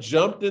someone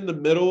jumped in the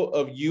middle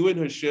of you and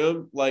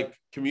Hashem, like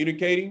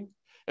communicating,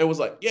 and was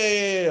like,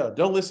 yeah,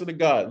 don't listen to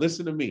God,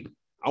 listen to me.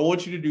 I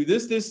want you to do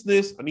this, this,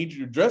 this. I need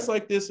you to dress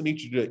like this. I need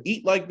you to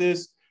eat like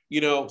this.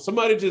 You know,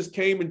 somebody just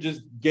came and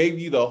just gave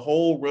you the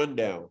whole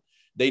rundown.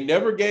 They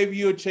never gave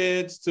you a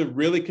chance to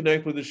really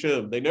connect with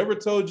Hashem. They never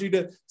told you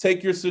to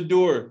take your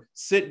Siddur,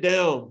 sit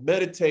down,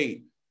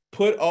 meditate,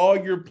 put all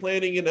your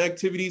planning and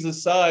activities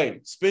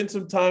aside, spend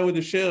some time with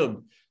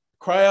Hashem,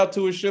 cry out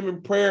to Hashem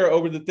in prayer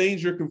over the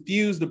things you're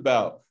confused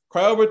about.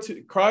 Cry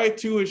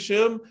to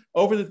Hashem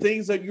over the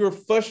things that you're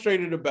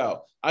frustrated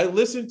about. I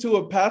listened to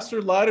a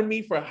pastor lie to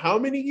me for how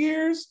many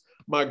years?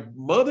 My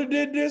mother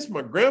did this,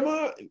 my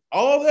grandma,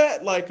 all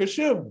that. Like,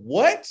 Hashem,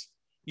 what?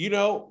 You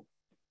know,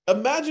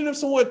 imagine if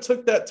someone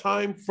took that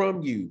time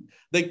from you.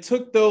 They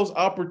took those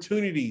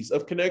opportunities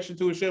of connection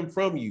to Hashem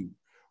from you.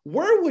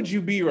 Where would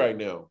you be right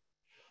now?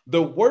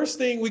 The worst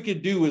thing we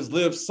could do is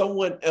live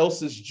someone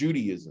else's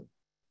Judaism.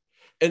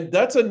 And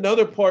that's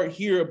another part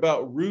here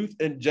about Ruth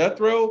and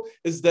Jethro,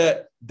 is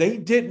that they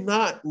did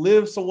not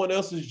live someone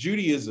else's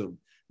Judaism.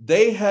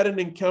 They had an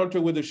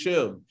encounter with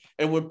Hashem.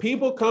 And when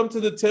people come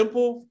to the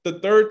temple, the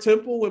third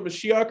temple, when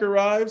Mashiach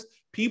arrives,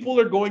 people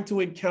are going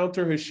to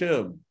encounter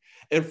Hashem.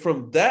 And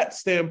from that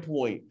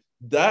standpoint,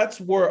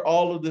 that's where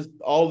all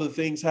the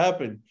things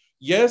happen.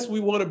 Yes, we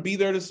want to be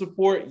there to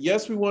support.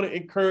 Yes, we want to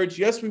encourage.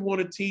 Yes, we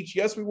want to teach.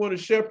 Yes, we want to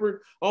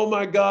shepherd. Oh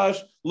my gosh,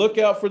 look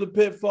out for the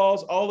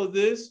pitfalls, all of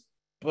this.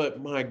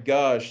 But my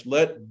gosh,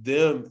 let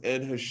them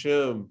and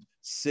Hashem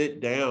sit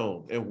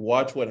down and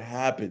watch what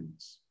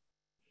happens.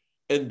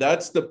 And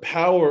that's the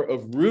power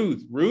of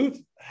Ruth.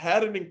 Ruth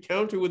had an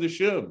encounter with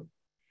Hashem.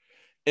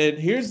 And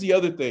here's the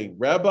other thing.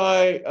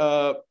 Rabbi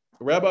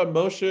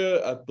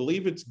Moshe, I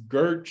believe it's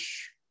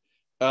Gertsch,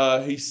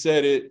 he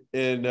said it,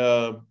 and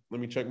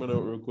let me check my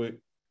note real quick.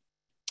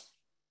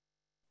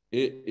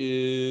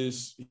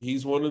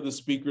 He's one of the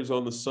speakers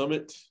on the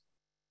summit.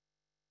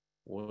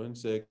 One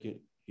second.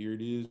 Here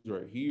it is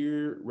right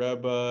here.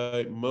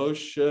 Rabbi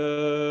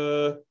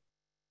Moshe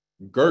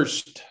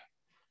Gersht.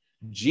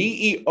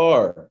 Gersht.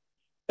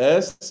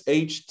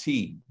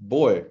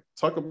 Boy,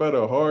 talk about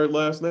a hard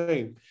last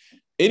name.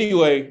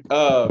 Anyway,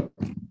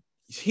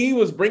 he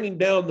was bringing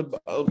down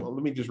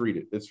let me just read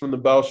it. It's from the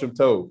Baal Shem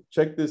Tov.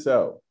 Check this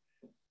out.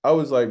 I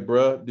was like,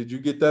 bruh, did you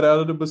get that out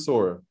of the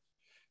Besorah?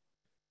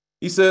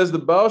 He says the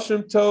Baal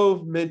Shem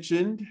Tov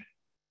mentioned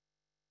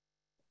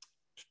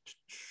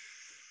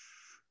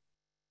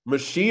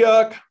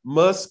Mashiach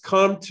must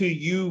come to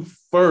you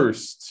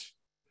first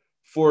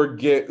for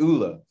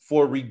Geula,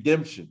 for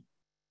redemption.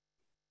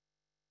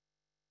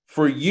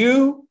 For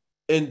you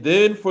and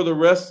then for the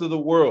rest of the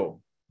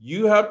world.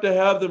 You have to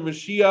have the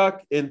Mashiach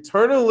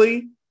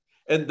internally,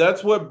 and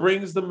that's what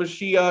brings the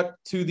Mashiach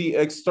to the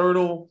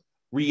external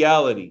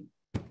reality.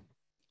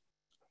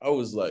 I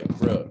was like,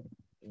 bro,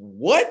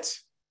 what?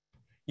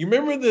 You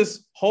remember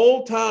this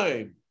whole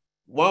time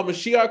while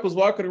Mashiach was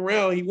walking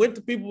around, he went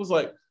to people, was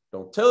like,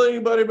 don't tell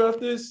anybody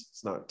about this.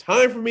 It's not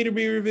time for me to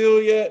be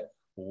revealed yet.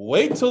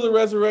 Wait till the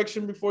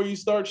resurrection before you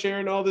start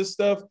sharing all this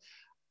stuff.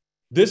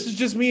 This is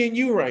just me and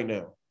you right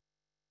now.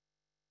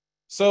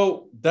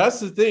 So that's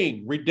the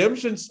thing.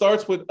 Redemption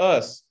starts with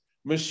us.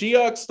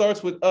 Mashiach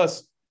starts with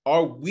us.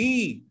 Are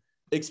we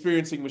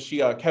experiencing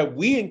Mashiach? Have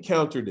we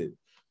encountered it?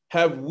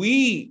 Have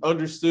we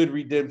understood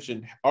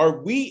redemption?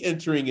 Are we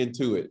entering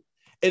into it?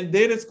 And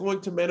then it's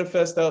going to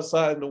manifest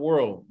outside in the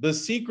world. The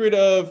secret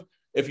of,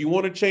 if you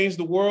want to change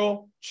the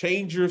world,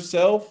 change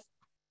yourself.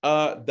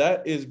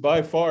 That is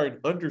by far an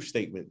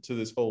understatement to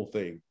this whole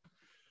thing.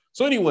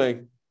 So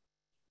anyway,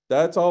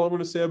 that's all I'm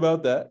going to say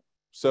about that.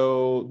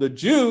 So the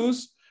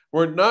Jews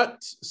were not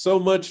so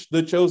much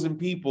the chosen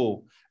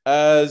people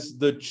as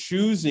the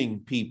choosing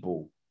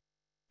people.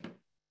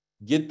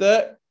 Get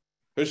that?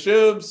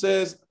 Hashem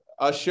says,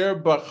 Asher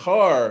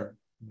Bachar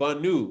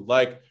Banu,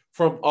 like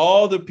from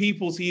all the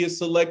peoples he has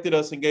selected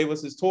us and gave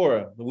us his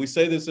Torah. We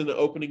say this in the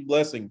opening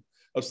blessing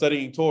of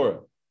studying Torah.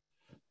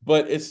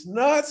 But it's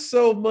not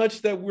so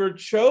much that we're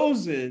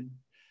chosen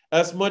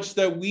as much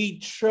that we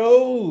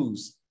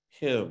chose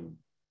him.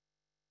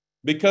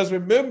 Because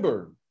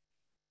remember,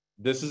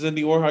 This is in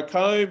the Or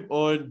HaKaim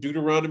on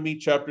Deuteronomy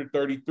chapter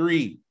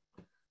 33.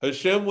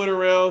 Hashem went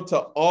around to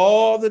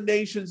all the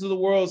nations of the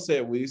world,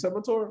 said, will you accept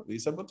my Torah? Will you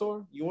accept my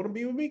Torah? You want to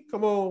be with me?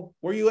 Come on.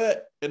 Where you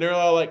at? And they're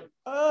all like,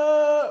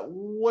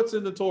 what's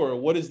in the Torah?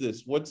 What is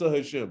this? What's a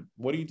Hashem?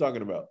 What are you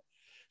talking about?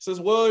 Says,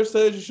 well, it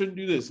says you shouldn't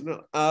do this.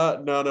 No,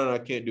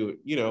 I can't do it.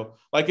 You know,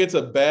 like it's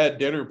a bad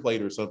dinner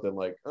plate or something.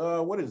 Like,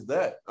 what is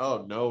that?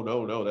 Oh,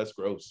 no, that's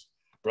gross.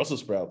 Brussels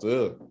sprouts,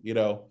 you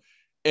know.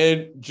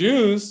 And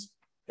Jews,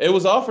 it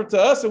was offered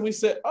to us, and we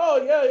said, oh,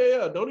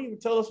 yeah. Don't even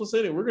tell us what's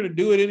in it. We're going to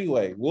do it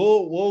anyway.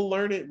 We'll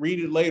learn it, read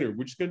it later.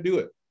 We're just going to do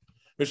it.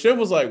 Hashem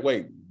was like,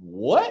 wait,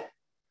 what?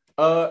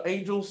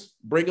 Angels,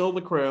 bring on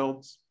the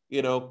crowns,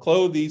 you know,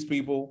 clothe these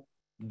people.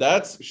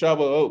 That's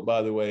Shavuot,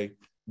 by the way.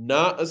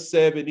 Not a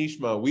Seb and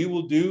Ishma. We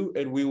will do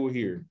and we will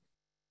hear.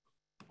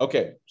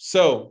 Okay,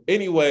 so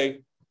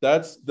anyway,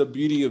 that's the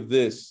beauty of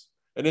this.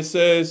 And it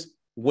says,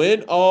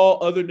 when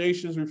all other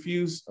nations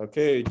refuse,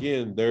 okay,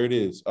 again, there it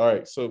is. All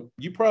right, so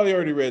you probably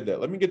already read that.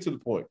 Let me get to the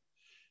point.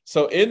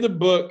 So in the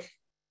book,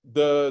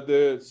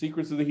 the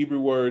Secrets of the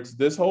Hebrew Words,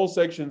 this whole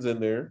section's in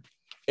there,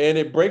 and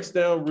it breaks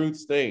down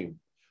Ruth's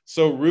name.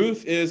 So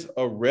Ruth is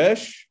a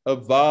Resh, a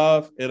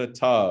Vav, and a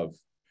Tav.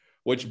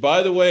 Which,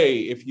 by the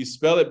way, if you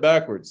spell it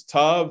backwards,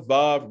 Tav,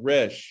 Vav,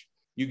 Resh,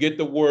 you get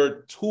the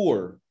word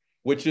Tur,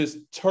 which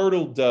is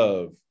turtle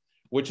dove,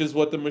 which is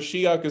what the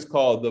Mashiach is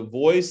called. The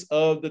voice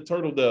of the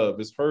turtle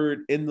dove is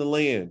heard in the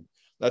land.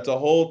 That's a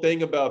whole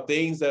thing about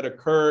things that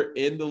occur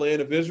in the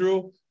land of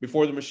Israel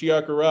before the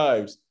Mashiach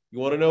arrives. You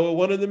want to know what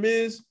one of them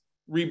is?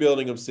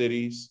 Rebuilding of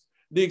cities,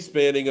 the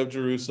expanding of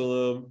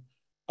Jerusalem,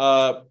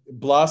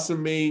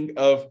 blossoming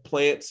of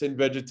plants and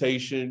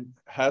vegetation.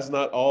 Has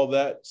not all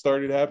that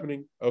started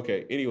happening?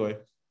 Okay, anyway,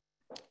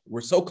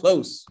 we're so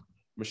close.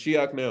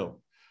 Mashiach now.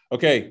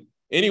 Okay,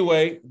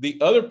 anyway, the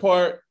other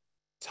part,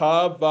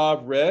 Tav,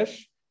 Vav,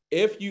 Resh,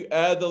 if you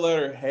add the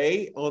letter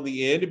Hey on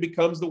the end, it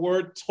becomes the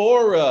word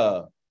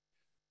Torah.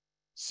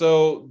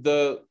 So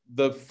the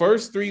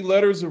first three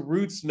letters of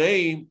Ruth's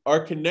name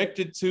are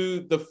connected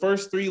to the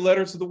first three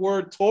letters of the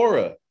word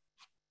Torah.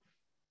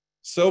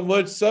 So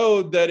much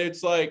so that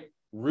it's like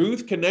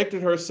Ruth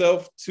connected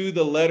herself to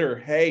the letter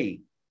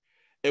Hey.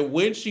 And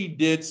when she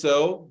did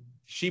so,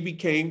 she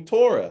became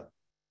Torah.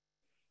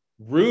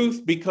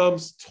 Ruth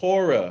becomes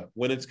Torah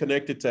when it's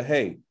connected to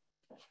Hey.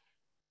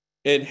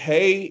 And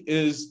Hey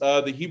is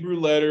the Hebrew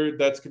letter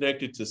that's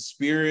connected to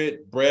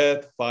spirit,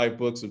 breath, 5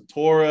 books of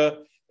Torah.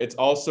 It's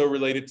also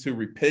related to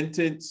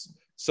repentance.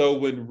 So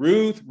when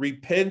Ruth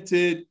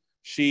repented,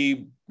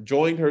 she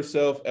joined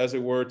herself, as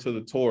it were, to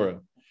the Torah.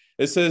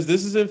 It says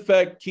this is in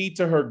fact key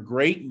to her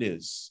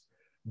greatness.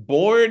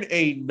 Born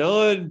a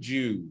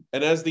non-Jew,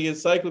 and as the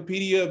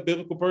Encyclopedia of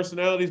Biblical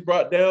Personalities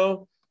brought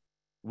down,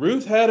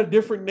 Ruth had a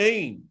different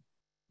name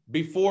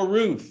before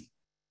Ruth.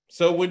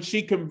 So when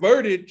she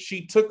converted,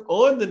 she took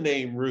on the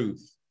name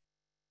Ruth.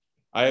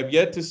 I have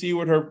yet to see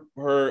what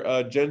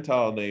her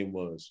Gentile name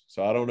was,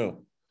 so I don't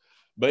know.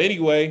 But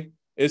anyway,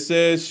 it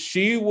says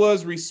she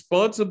was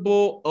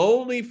responsible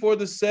only for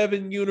the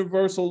 7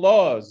 universal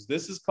laws.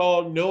 This is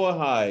called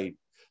Noahide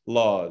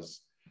laws.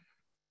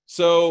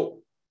 So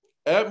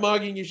at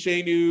Magen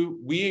Yisheinu,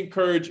 we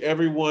encourage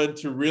everyone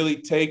to really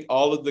take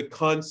all of the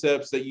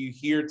concepts that you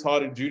hear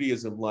taught in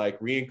Judaism, like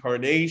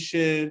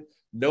reincarnation,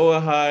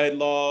 Noahide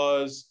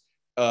laws.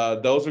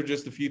 Those are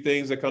just a few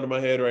things that come to my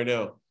head right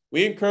now.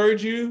 We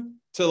encourage you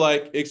to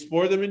like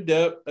explore them in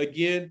depth.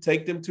 Again,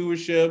 take them to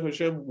Hashem.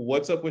 Hashem,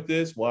 what's up with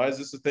this? Why is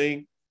this a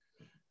thing?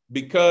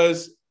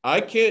 Because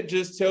I can't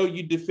just tell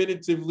you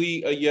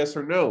definitively a yes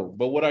or no.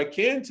 But what I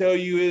can tell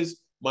you is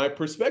my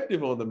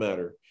perspective on the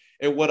matter.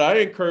 And what I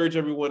encourage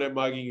everyone at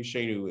Magen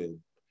Yisheinu in.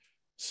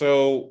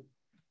 So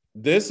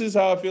this is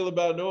how I feel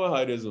about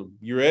Noahidism.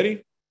 You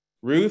ready?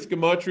 Ruth,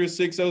 Gematria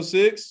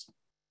 606.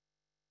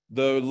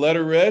 The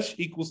letter Resh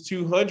equals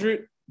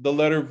 200. The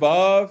letter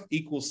Vav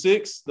equals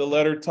 6. The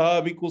letter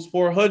Tav equals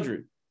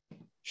 400.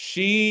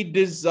 She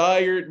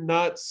desired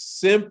not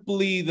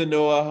simply the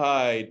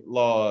Noahide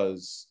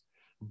laws,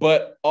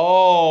 but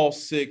all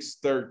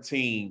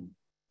 613.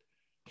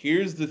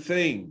 Here's the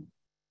thing.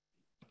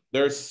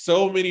 There's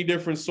so many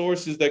different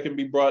sources that can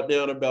be brought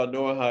down about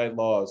Noahide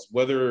laws,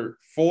 whether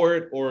for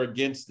it or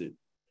against it.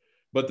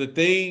 But the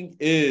thing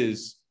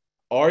is,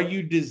 are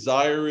you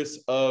desirous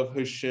of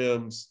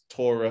Hashem's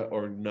Torah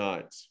or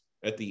not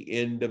at the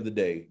end of the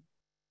day?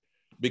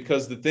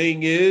 Because the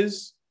thing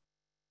is,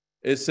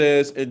 it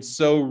says, and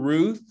so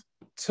Ruth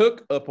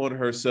took upon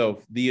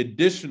herself the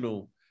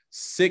additional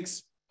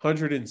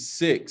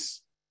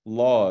 606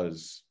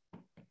 laws.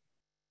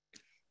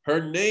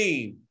 Her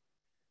name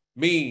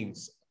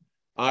means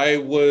I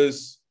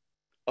was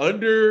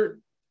under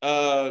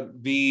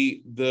the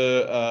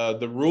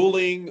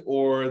ruling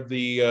or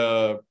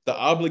the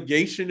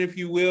obligation, if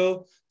you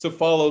will, to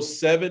follow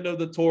 7 of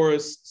the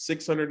Torah's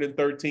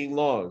 613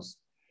 laws.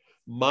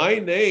 My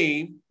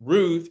name,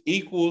 Ruth,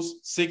 equals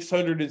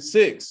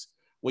 606.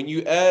 When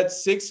you add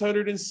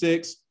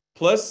 606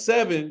 plus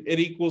 7, it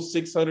equals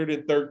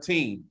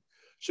 613.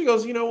 She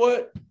goes, you know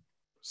what?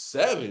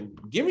 7?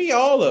 Give me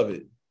all of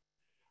it.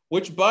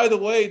 which, by the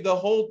way, the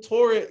whole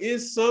Torah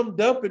is summed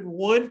up in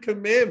one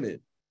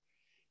commandment.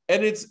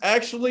 And it's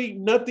actually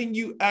nothing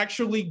you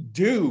actually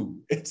do.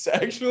 It's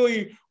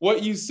actually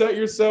what you set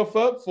yourself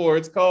up for.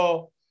 It's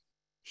called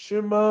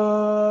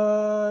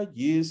Shema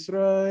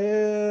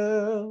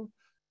Yisrael.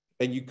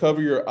 And you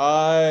cover your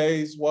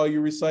eyes while you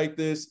recite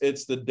this.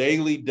 It's the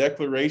daily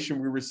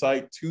declaration we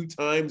recite 2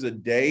 times a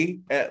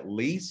day at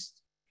least.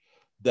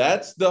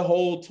 That's the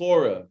whole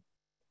Torah.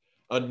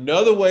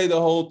 Another way the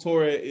whole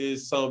Torah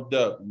is summed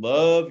up: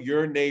 love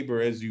your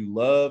neighbor as you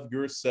love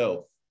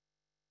yourself.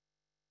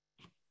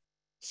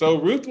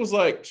 So Ruth was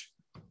like,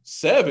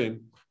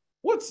 7?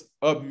 What's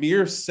a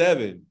mere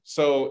 7?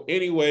 So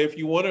anyway, if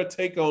you want to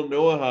take on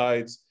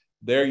Noahides,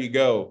 there you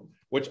go.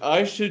 Which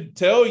I should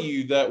tell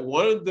you that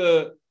one of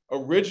the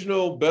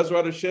original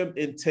Bezrat Hashem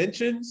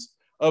intentions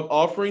of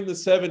offering the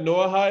 7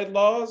 Noahide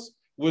laws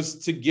was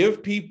to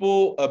give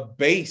people a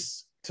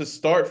base to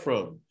start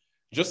from.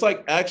 Just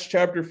like Acts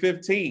chapter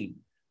 15,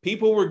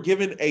 people were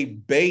given a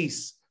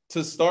base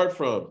to start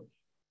from.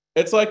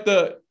 It's like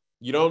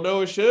you don't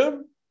know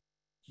Hashem?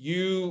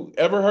 You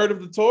ever heard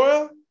of the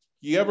Torah?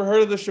 You ever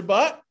heard of the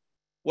Shabbat?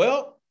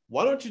 Well,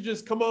 why don't you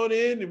just come on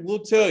in and we'll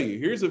tell you.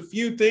 Here's a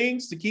few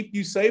things to keep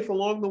you safe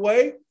along the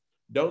way.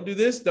 Don't do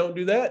this, don't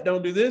do that,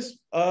 don't do this.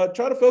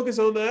 Try to focus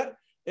on that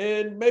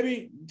and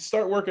maybe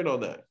start working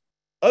on that.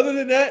 Other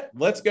than that,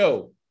 let's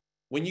go.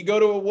 When you go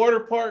to a water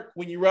park,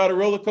 when you ride a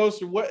roller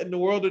coaster, what in the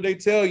world do they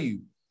tell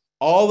you?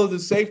 All of the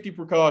safety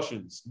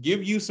precautions,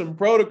 give you some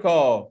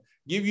protocol,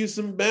 give you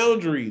some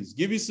boundaries,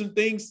 give you some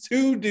things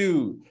to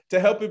do to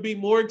help it be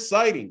more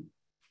exciting.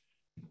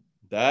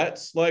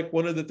 That's like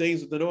one of the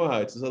things with the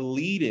Noahites is a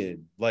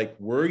lead-in. Like,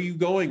 where are you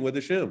going with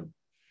Hashem?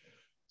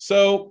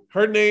 So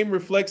her name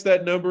reflects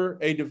that number,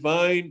 a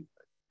divine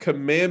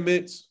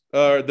commandments,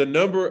 the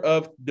number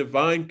of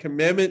divine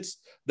commandments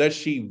that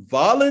she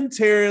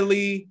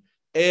voluntarily,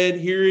 and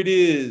here it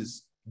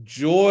is,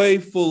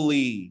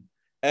 joyfully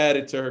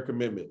added to her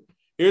commitment.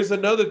 Here's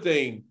another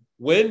thing.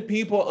 When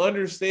people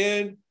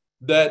understand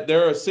that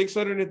there are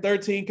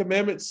 613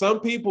 commandments, some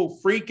people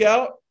freak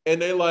out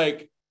and they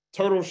like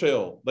turtle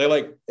shell. They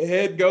like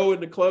head go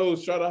into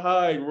clothes, try to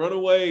hide, run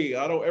away.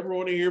 I don't ever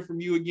want to hear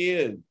from you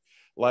again.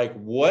 Like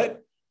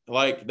what?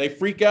 Like they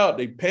freak out,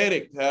 they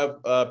panic,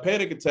 have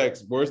panic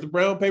attacks. Where's the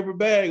brown paper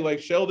bag? Like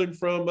Sheldon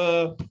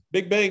from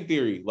Big Bang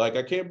Theory. Like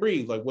I can't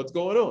breathe. Like what's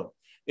going on?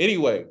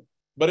 Anyway,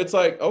 but it's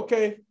like,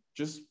 okay,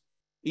 just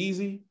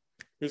easy.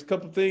 Here's a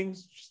couple of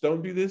things. Just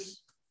don't do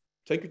this.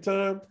 Take your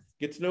time.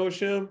 Get to know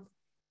Hashem.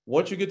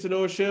 Once you get to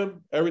know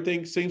Hashem,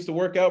 everything seems to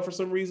work out for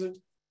some reason.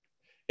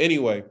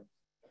 Anyway,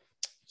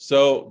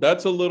 so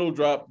that's a little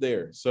drop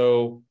there.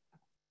 So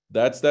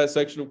that's that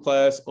section of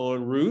class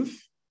on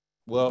Ruth.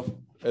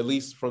 Well, at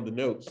least from the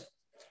notes.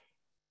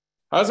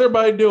 How's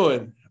everybody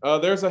doing?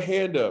 There's a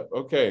hand up.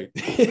 Okay.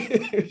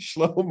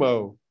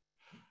 Shlomo,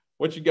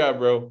 what you got,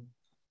 bro?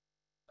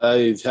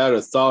 I had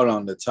a thought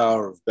on the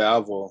Tower of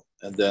Babel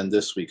and then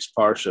this week's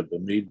Parsha,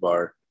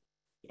 Bamidbar.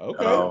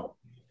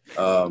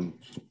 Okay.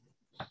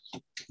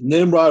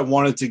 Nimrod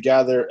wanted to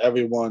gather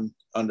everyone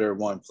under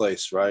one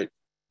place, right?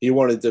 He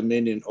wanted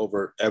dominion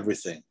over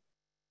everything.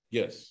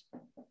 Yes.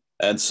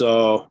 And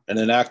so in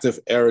an act of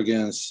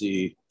arrogance,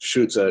 he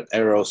shoots an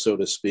arrow, so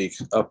to speak,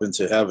 up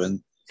into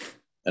heaven.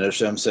 And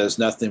Hashem says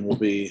nothing will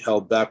be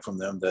held back from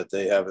them that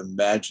they have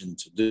imagined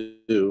to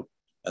do.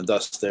 And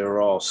thus they were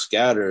all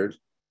scattered.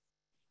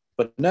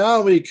 But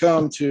now we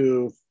come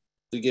to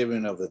the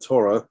giving of the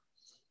Torah.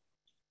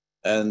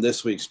 And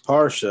this week's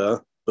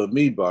Parsha,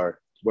 Bamidbar,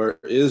 where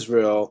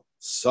Israel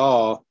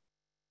saw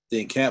the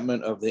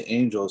encampment of the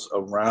angels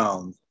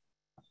around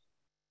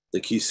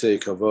the Kisei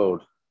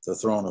Kavod, the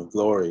throne of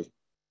glory.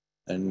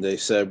 And they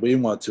said, we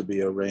want to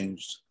be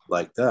arranged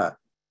like that.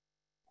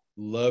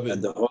 Love it.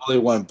 And the Holy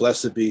One,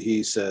 blessed be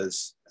he,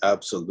 says,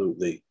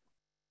 absolutely,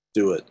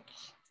 do it.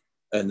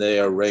 And they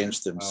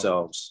arranged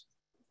themselves. Wow.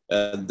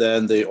 And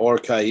then the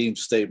Or Chaim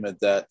statement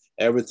that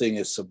everything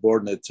is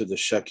subordinate to the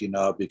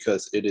Shekinah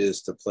because it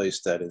is the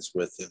place that is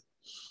with him.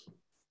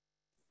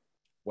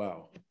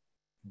 Wow.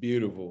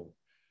 Beautiful.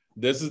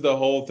 This is the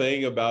whole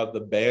thing about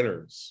the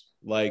banners.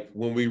 Like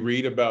when we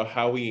read about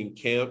how we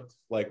encamped,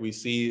 like we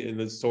see in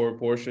this Torah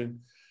portion,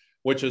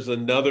 which is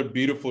another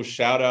beautiful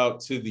shout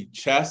out to the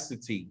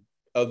chastity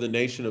of the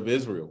nation of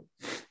Israel,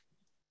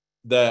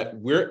 that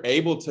we're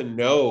able to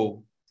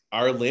know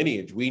our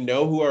lineage. We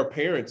know who our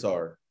parents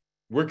are.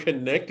 We're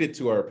connected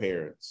to our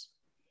parents.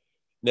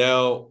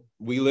 Now,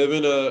 we live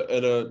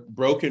in a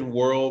broken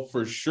world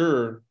for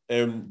sure.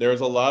 And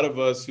there's a lot of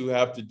us who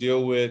have to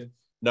deal with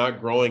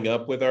not growing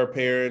up with our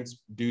parents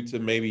due to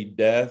maybe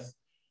death,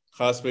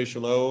 chas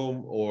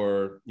v'shalom,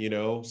 or, you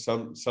know,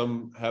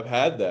 some have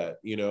had that,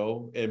 you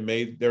know, and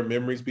made their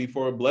memories be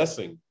for a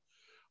blessing.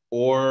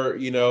 Or,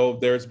 you know,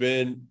 there's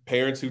been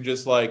parents who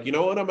just like, you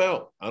know what, I'm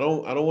out. I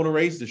don't want to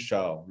raise this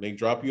child. And they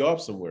drop you off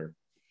somewhere.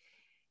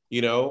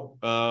 You know,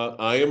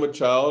 I am a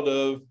child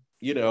of,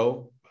 you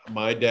know,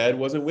 my dad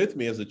wasn't with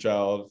me as a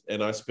child,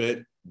 and I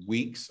spent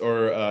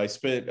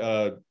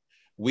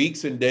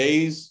weeks and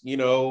days,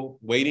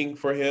 waiting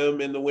for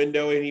him in the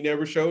window, and he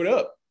never showed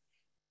up.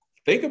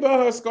 Think about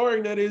how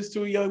scarring that is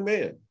to a young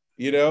man,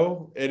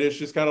 and it's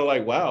just kind of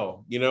like,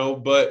 wow,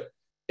 but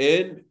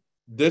in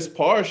this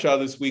parasha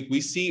this week, we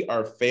see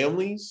our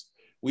families,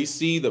 we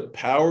see the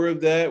power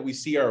of that, we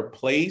see our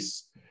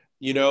place,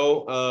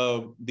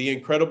 the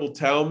incredible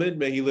Talmud,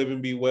 may he live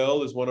and be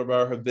well, is one of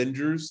our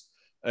Avengers,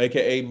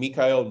 aka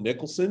Mikhail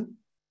Nicholson.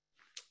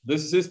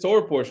 This is his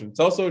Torah portion. It's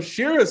also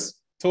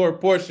Shira's Torah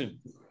portion.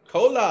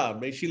 Kola,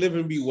 may she live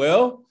and be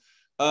well.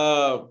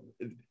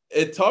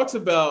 It talks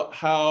about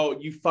how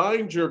you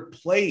find your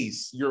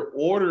place, your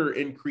order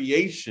in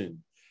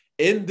creation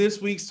in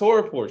this week's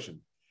Torah portion.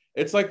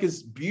 It's like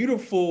this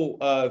beautiful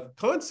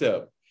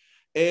concept.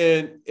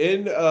 And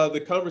in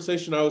the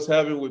conversation I was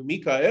having with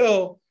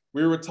Mikhail,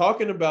 we were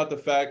talking about the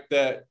fact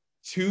that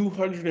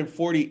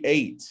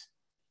 248,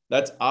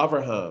 that's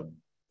Abraham.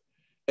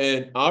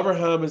 And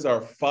Abraham is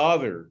our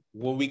father.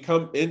 When we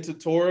come into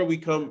Torah, we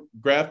come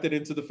grafted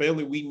into the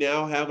family. We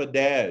now have a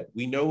dad.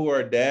 We know who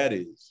our dad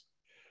is,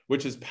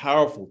 which is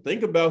powerful.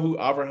 Think about who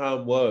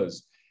Abraham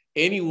was.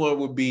 Anyone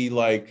would be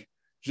like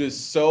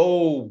just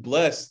so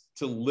blessed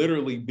to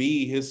literally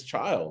be his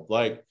child.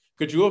 Like,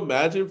 could you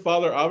imagine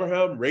Father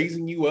Abraham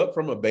raising you up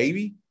from a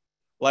baby?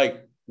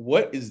 Like,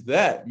 what is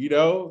that?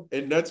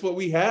 And that's what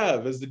we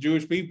have as the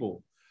Jewish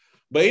people.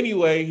 But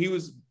anyway, he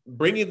was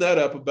bringing that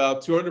up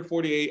about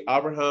 248,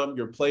 Abraham,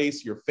 your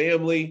place, your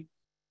family.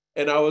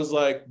 And I was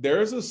like,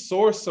 there's a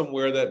source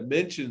somewhere that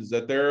mentions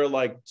that there are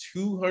like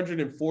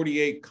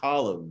 248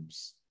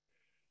 columns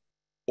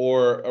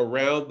or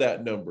around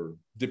that number,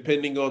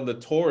 depending on the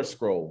Torah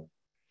scroll.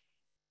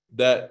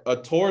 That a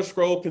Torah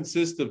scroll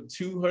consists of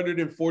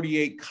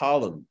 248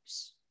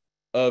 columns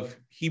of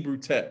Hebrew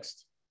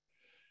text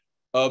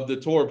of the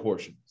Torah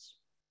portions.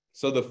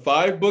 So the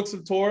 5 books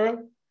of Torah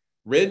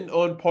written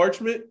on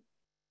parchment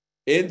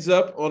ends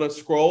up on a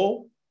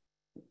scroll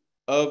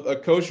of a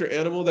kosher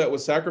animal that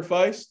was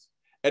sacrificed,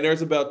 and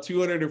there's about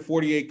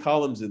 248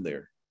 columns in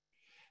there.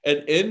 And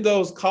in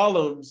those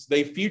columns,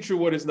 they feature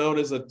what is known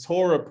as a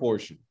Torah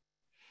portion.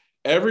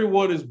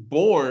 Everyone is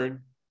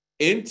born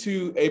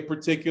into a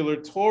particular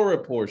Torah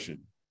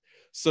portion.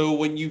 So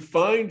when you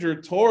find your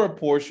Torah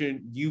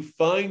portion, you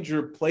find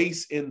your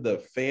place in the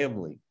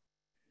family,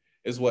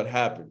 is what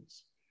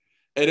happens.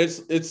 And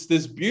it's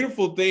this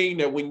beautiful thing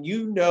that when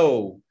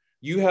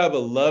you have a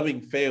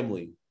loving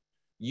family,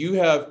 you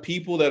have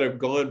people that have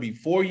gone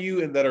before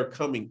you and that are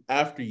coming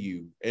after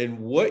you, and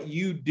what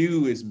you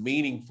do is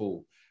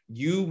meaningful.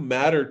 You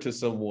matter to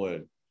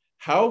someone.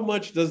 How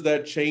much does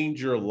that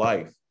change your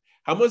life?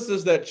 How much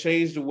does that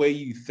change the way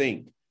you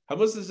think? How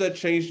much does that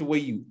change the way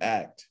you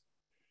act?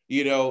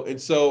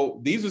 And so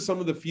these are some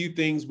of the few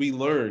things we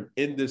learn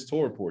in this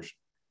Torah portion.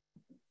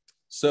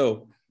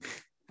 So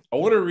I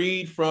want to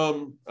read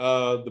from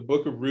the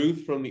book of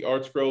Ruth from the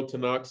Artscroll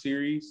Tanach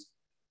series.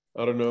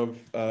 I don't know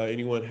if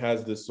anyone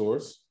has this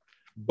source,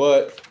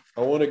 but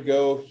I want to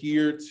go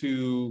here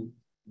to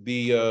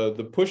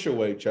the push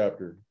away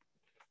chapter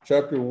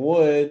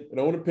 1, and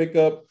I want to pick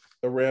up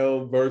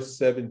around verse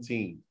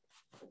 17.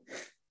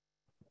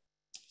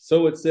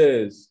 So it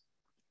says,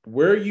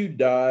 "Where you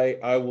die,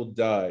 I will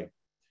die.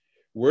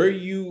 Where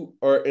you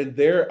are, and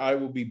there I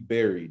will be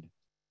buried.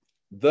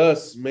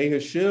 Thus may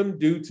Hashem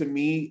do to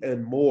me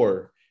and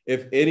more,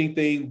 if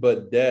anything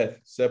but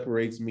death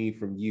separates me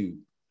from you."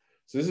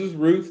 So this is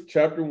Ruth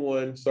chapter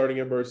 1, starting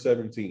at verse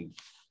 17.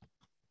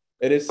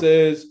 And it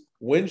says,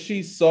 "When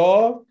she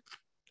saw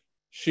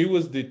she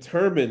was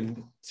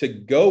determined to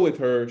go with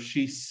her,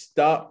 she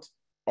stopped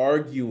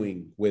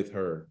arguing with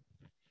her."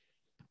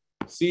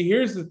 See,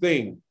 here's the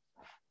thing.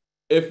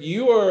 If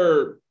you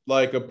are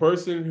like a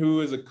person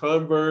who is a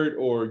convert,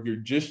 or you're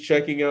just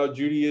checking out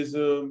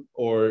Judaism,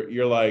 or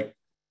you're like,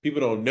 people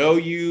don't know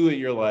you and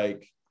you're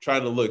like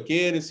trying to look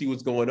in and see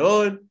what's going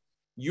on,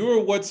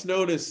 you're what's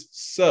known as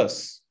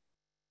sus.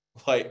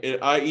 Like,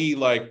 i.e.,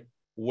 like,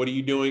 what are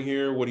you doing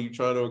here? What are you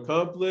trying to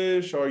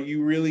accomplish? Are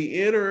you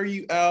really in or are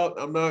you out?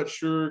 I'm not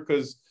sure,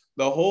 because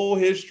the whole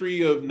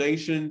history of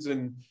nations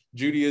and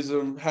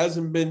Judaism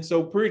hasn't been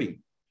so pretty.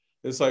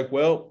 It's like,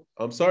 well,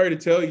 I'm sorry to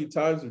tell you,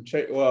 times have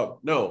changed. Well,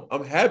 no,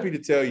 I'm happy to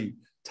tell you,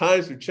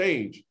 times have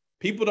changed.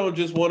 People don't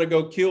just want to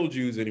go kill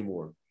Jews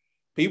anymore.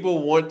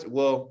 People want,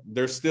 well,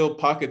 there's still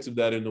pockets of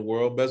that in the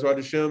world. Bezrat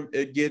Hashem,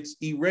 it gets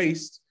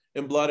erased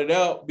and blotted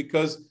out,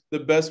 because the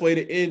best way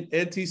to end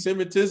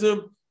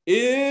anti-Semitism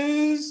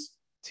is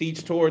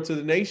teach Torah to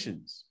the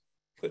nations.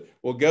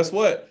 Well, guess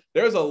what?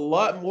 There's a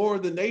lot more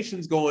of the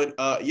nations going,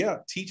 yeah,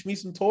 teach me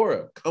some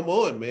Torah. Come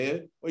on,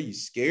 man. Are you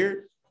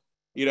scared?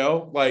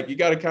 Like, you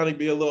got to kind of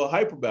be a little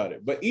hype about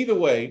it. But either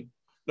way,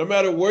 no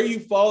matter where you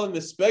fall in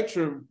the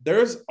spectrum,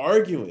 there's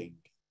arguing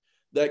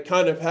that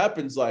kind of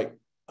happens. Like,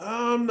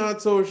 I'm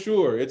not so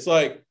sure. It's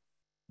like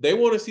they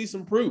want to see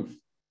some proof.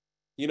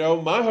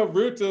 My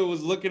Havruta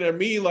was looking at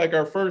me like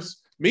our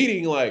first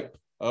meeting, like,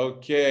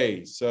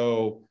 okay,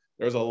 so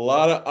there's a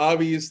lot of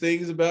obvious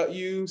things about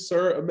you,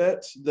 Sir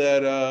Amet,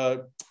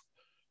 that,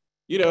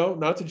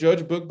 not to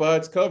judge a book by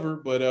its cover,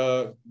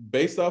 but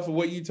based off of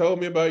what you told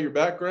me about your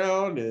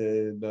background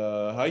and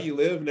how you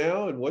live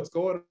now and what's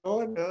going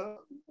on,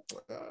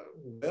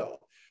 well,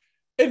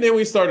 and then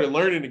we started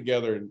learning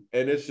together,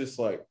 and it's just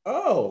like,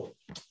 oh,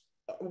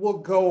 well,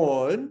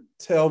 go on,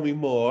 tell me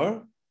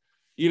more,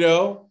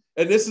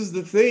 and this is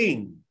the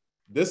thing.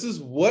 This is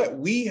what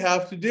we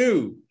have to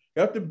do.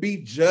 You have to be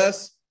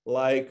just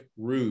like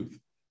Ruth,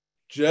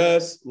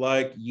 just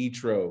like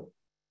Yitro.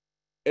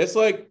 It's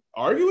like,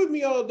 argue with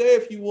me all day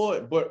if you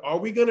want, but are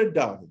we going to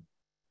daven?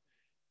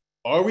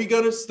 Are we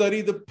going to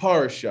study the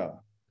parsha?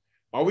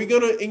 Are we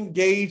going to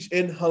engage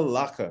in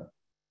halakha?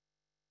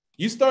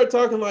 You start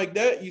talking like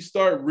that, you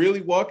start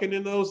really walking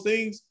in those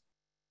things,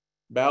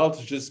 mouths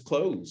just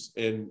close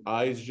and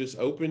eyes just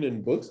open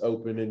and books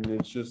open. And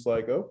it's just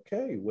like,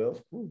 okay, well,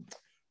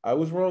 I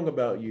was wrong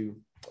about you.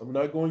 I'm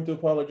not going to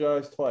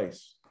apologize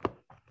twice.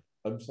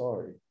 I'm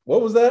sorry.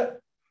 What was that?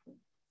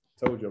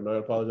 Told you I'm not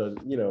apologizing.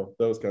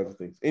 Those kinds of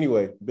things.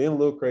 Anyway, being a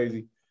little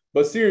crazy.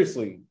 But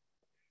seriously,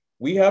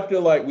 we have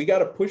to we got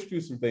to push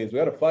through some things. We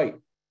got to fight.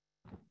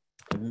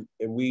 And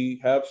we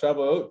have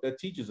Shavuot that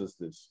teaches us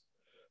this.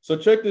 So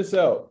check this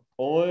out.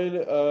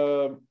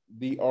 On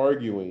the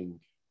arguing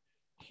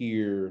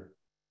here.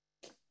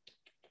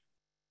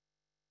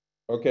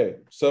 Okay,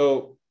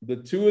 so the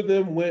two of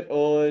them went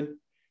on,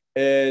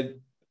 and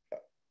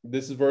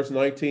this is verse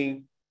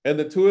 19. And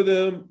the two of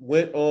them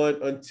went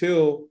on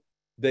until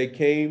they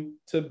came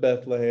to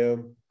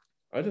Bethlehem.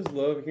 I just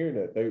love hearing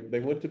that.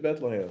 They went to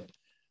Bethlehem.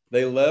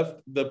 They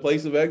left the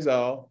place of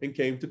exile and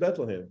came to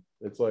Bethlehem.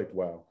 It's like,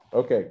 wow.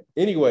 Okay,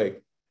 anyway,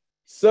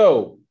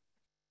 so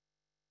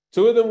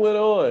two of them went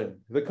on.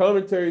 The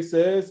commentary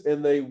says,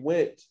 and they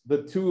went,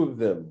 the two of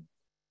them.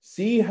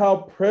 See how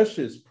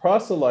precious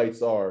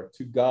proselytes are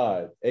to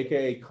God,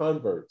 aka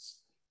converts.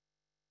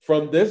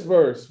 From this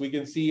verse, we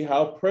can see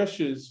how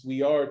precious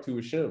we are to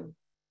Hashem.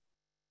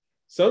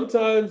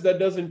 Sometimes that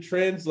doesn't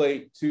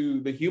translate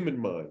to the human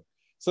mind.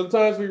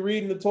 Sometimes we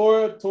read in the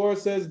Torah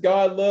says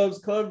God loves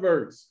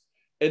converts.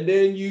 And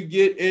then you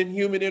get in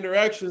human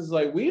interactions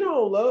like, we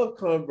don't love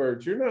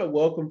converts. You're not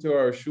welcome to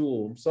our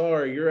shul. I'm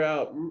sorry, you're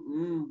out.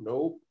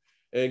 Nope.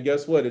 And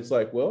guess what? It's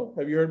like, well,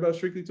 have you heard about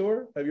Strictly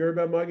Torah? Have you heard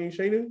about Magen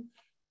Yisheinu?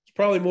 It's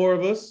probably more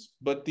of us,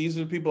 but these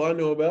are the people I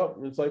know about.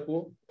 And it's like,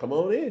 well, come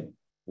on in.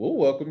 We'll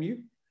welcome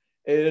you.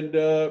 And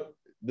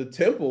the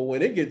temple,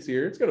 when it gets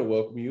here, it's going to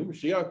welcome you.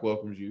 Mashiach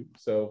welcomes you.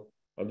 So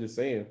I'm just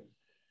saying,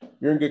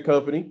 you're in good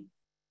company.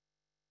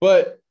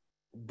 But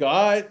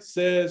God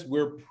says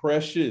we're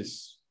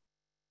precious.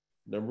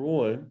 Number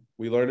one,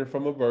 we learned it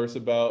from a verse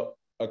about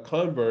a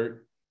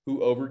convert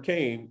who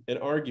overcame an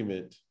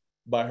argument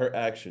by her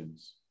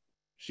actions.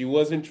 She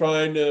wasn't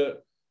trying to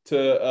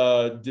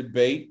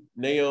debate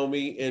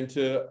Naomi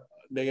into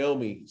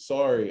Naomi.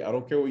 Sorry, I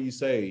don't care what you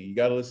say. You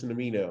got to listen to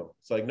me now.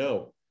 It's like,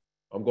 no,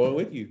 I'm going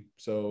with you.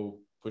 So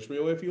push me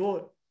away if you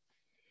want.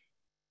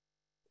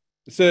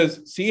 It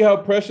says, see how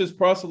precious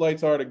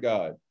proselytes are to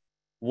God.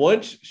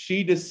 Once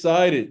she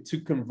decided to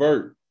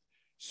convert,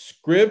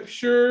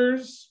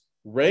 scriptures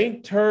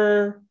ranked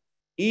her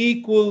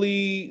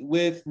equally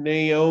with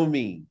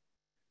Naomi.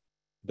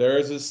 There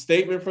is a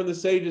statement from the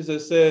sages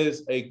that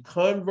says a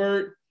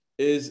convert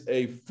is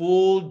a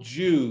full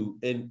Jew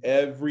in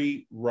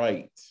every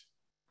right.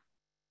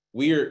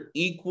 We are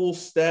equal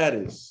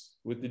status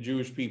with the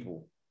Jewish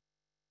people.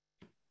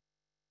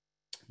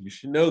 You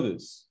should know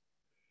this.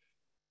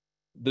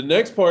 The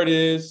next part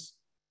is,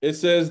 it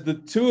says the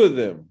two of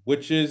them,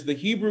 which is the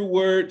Hebrew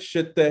word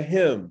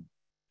shetahim.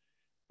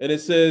 And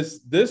it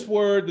says this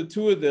word, the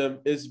two of them,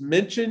 is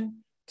mentioned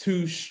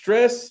to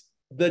stress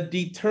the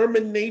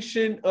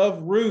determination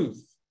of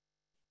Ruth.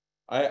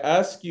 I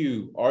ask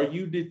you, are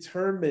you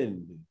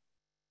determined?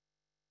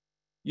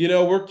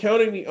 We're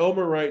counting the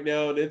Omer right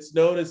now, and it's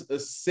known as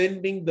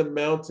ascending the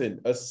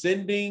mountain,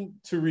 ascending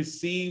to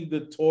receive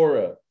the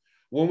Torah.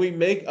 When we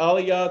make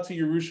Aliyah to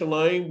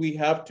Yerushalayim, we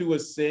have to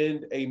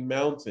ascend a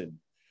mountain.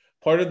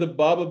 Part of the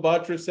Baba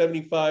Batra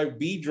 75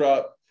 B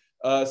drop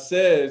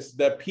says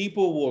that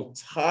people will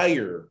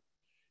tire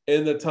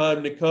in the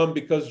time to come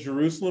because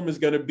Jerusalem is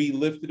going to be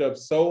lifted up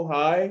so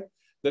high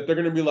that they're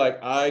going to be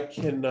like, I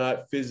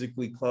cannot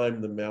physically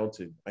climb the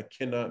mountain. I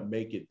cannot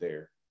make it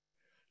there.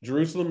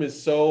 Jerusalem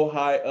is so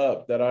high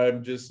up that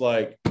I'm just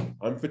like,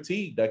 I'm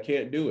fatigued. I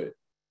can't do it.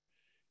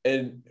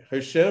 And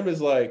Hashem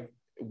is like,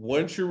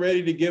 once you're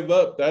ready to give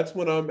up, that's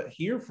when I'm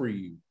here for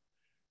you.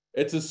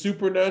 It's a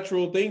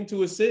supernatural thing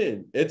to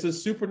ascend. It's a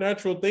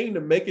supernatural thing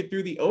to make it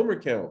through the Omer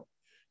count.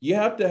 You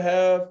have to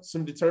have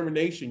some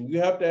determination.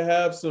 You have to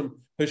have some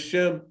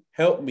Hashem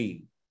help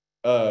me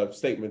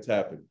statements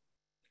happen.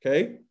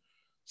 Okay?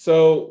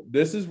 So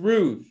this is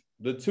Ruth,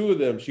 the two of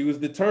them. She was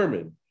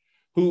determined,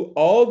 who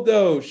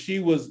although she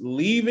was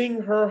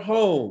leaving her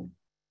home,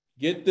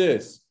 get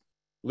this,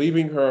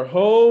 leaving her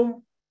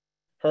home,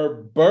 her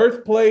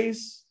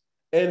birthplace,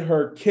 and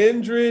her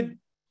kindred.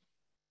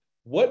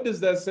 What does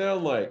that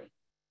sound like?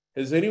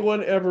 Has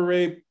anyone ever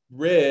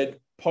read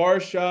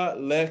Parsha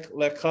Lech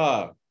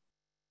Lecha,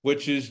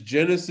 which is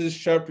Genesis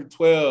chapter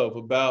 12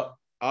 about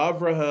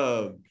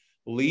Abraham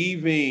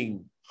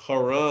leaving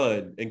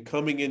Haran and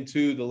coming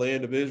into the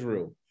land of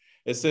Israel.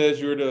 It says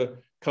you're to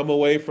come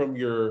away from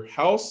your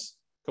house,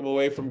 come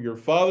away from your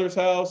father's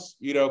house,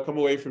 come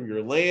away from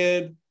your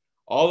land,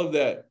 all of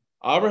that.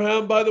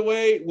 Abraham, by the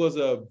way, was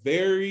a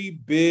very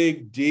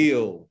big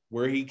deal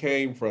where he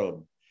came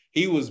from.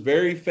 He was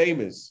very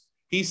famous.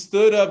 He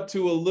stood up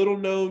to a little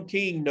known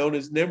king known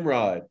as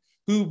Nimrod,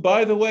 who,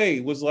 by the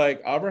way, was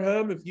like,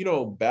 Abraham, if you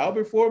don't bow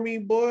before me,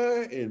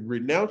 boy, and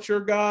renounce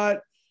your God,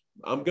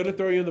 I'm going to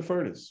throw you in the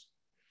furnace.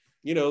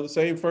 The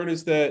same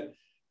furnace that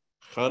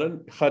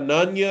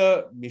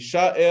Hananiah,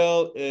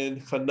 Mishael,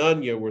 and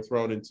Hananiah were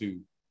thrown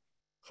into.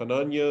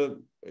 Hananiah,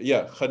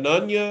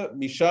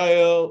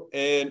 Mishael,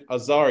 and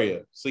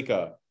Azariah,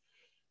 Sika,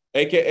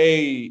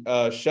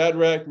 aka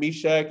Shadrach,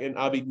 Meshach, and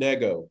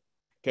Abednego.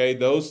 Okay,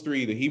 those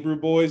three, the Hebrew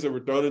boys that were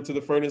thrown into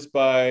the furnace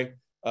by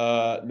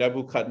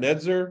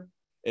Nebuchadnezzar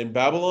in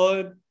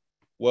Babylon.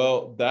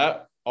 Well,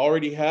 that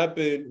already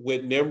happened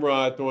with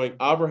Nimrod throwing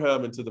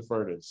Abraham into the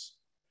furnace.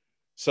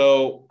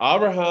 So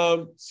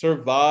Abraham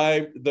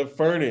survived the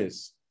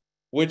furnace,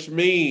 which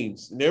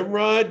means,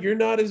 Nimrod, you're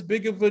not as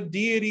big of a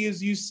deity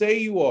as you say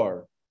you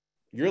are.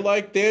 You're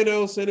like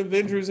Thanos in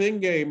Avengers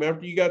Endgame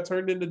after you got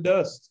turned into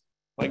dust.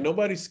 Like,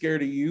 nobody's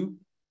scared of you.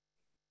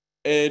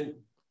 And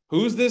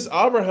who's this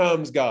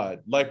Abraham's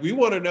God? Like, we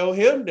want to know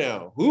him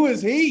now. Who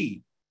is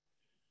he?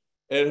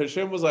 And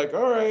Hashem was like,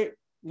 all right,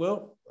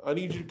 well, I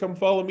need you to come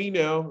follow me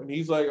now. And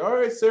he's like, all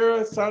right,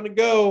 Sarah, it's time to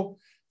go.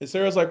 And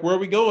Sarah's like, where are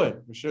we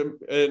going? Hashem,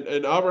 and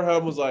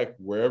Abraham was like,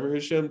 wherever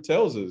Hashem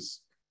tells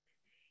us.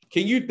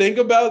 Can you think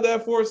about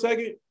that for a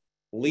second?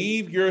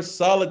 Leave your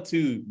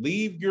solitude,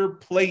 leave your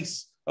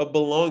place of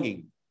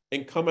belonging,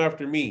 and come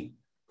after me.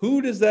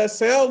 Who does that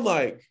sound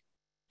like?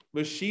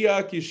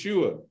 Mashiach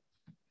Yeshua.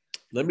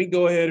 Let me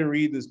go ahead and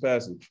read this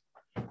passage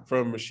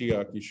from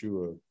Mashiach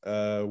Yeshua.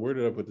 Where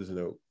did I put this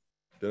note?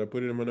 Did I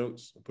put it in my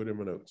notes? I put it in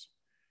my notes.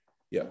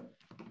 Yeah.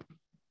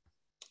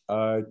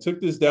 I took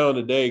this down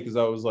today because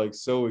I was like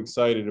so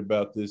excited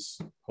about this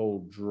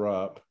whole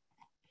drop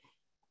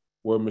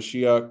where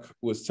Mashiach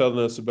was telling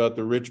us about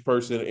the rich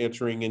person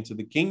entering into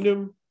the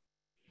kingdom.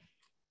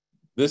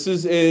 This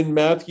is in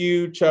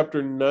Matthew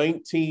chapter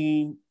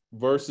 19,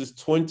 verses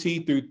 20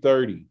 through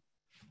 30.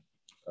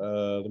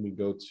 Let me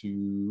go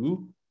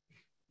to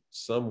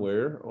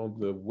somewhere on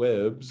the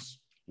webs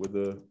with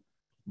a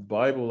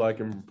Bible I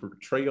can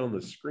portray on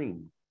the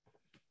screen.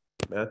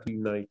 Matthew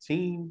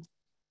 19,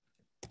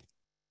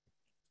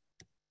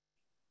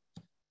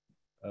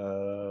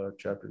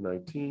 chapter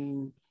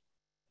 19.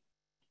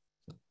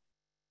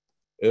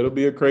 It'll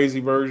be a crazy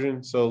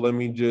version, so let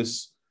me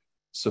just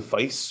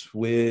suffice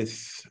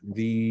with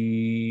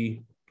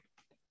the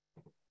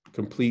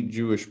complete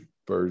Jewish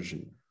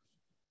version.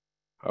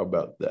 How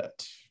about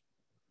that?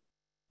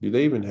 Do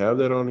they even have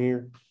that on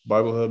here?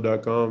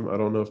 BibleHub.com. I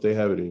don't know if they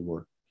have it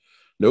anymore.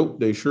 Nope,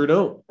 they sure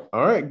don't.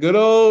 All right, good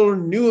old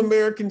New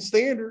American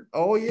Standard.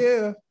 Oh,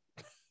 yeah.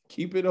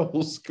 Keep it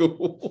old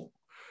school.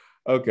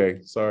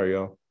 Okay, sorry,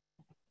 y'all.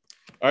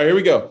 All right, here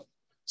we go.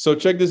 So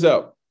check this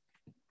out.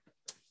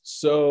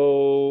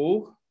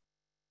 So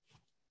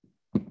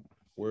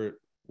where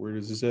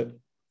is this at?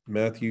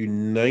 Matthew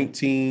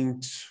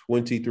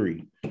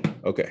 19:23.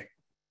 Okay.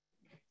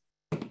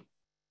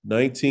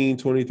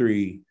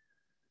 19:23.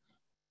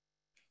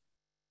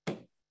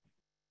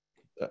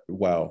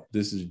 Wow,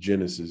 this is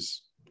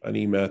Genesis. I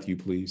need Matthew,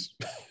 please.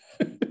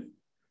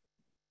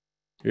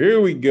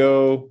 Here we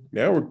go.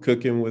 Now we're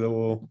cooking with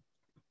oil.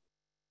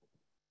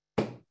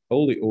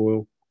 Holy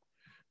oil.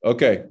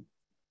 Okay.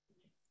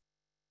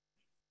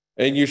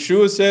 And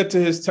Yeshua said to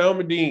his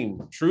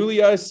Talmudim,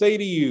 truly I say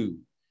to you,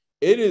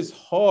 it is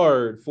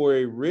hard for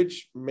a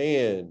rich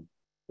man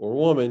or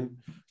woman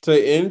to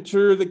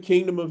enter the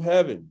kingdom of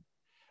heaven.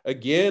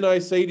 Again, I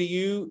say to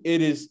you,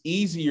 it is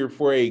easier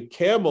for a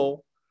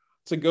camel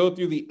to go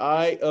through the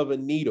eye of a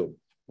needle,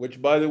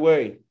 which, by the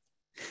way,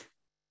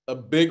 a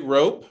big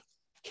rope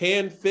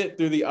can fit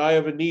through the eye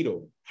of a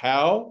needle.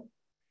 How?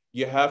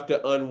 You have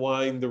to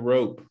unwind the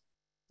rope.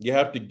 You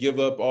have to give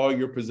up all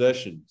your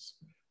possessions,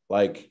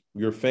 like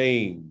your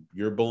fame,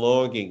 your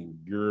belonging,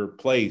 your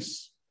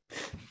place.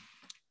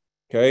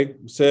 Okay,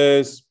 it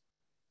says,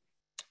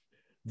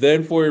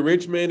 then for a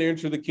rich man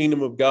enter the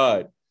kingdom of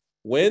God.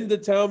 When the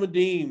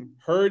Talmudim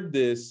heard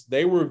this,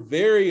 they were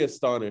very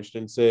astonished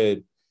and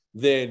said,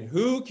 then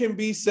who can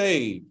be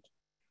saved?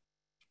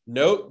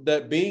 Note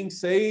that being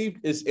saved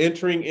is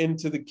entering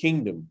into the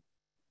kingdom.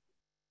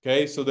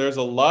 Okay, so there's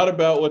a lot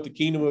about what the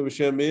kingdom of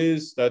Hashem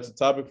is. That's a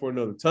topic for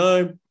another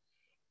time.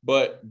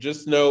 But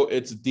just know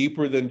it's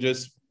deeper than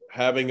just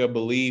having a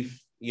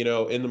belief, in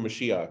the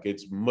Mashiach.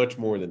 It's much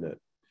more than that.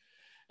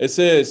 It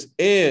says,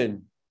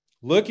 and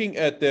looking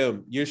at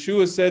them,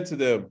 Yeshua said to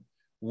them,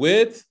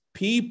 with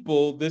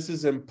people, this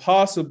is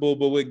impossible,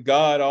 but with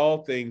God,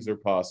 all things are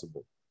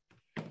possible.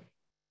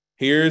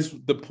 Here's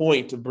the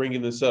point of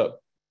bringing this up.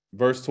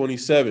 Verse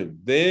 27,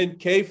 then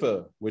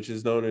Kepha, which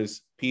is known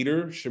as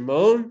Peter,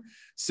 Shimon,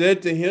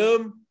 said to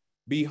him,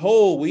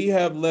 behold, we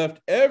have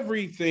left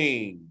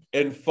everything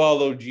and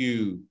followed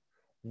you.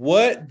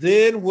 What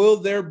then will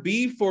there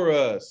be for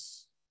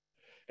us?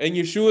 And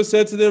Yeshua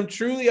said to them,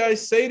 truly I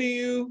say to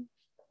you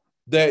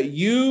that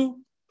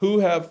you who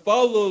have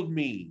followed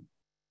me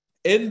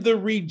in the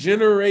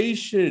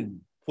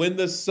regeneration, when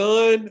the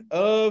Son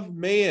of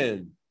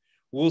Man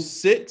will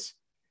sit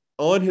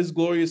on his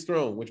glorious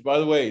throne, which, by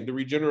the way, the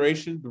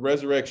regeneration, the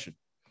resurrection,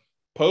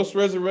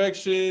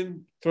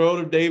 post-resurrection, throne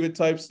of David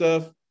type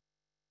stuff,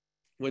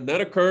 when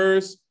that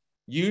occurs,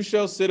 you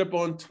shall sit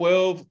upon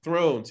 12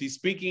 thrones. He's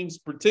speaking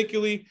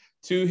particularly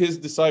to his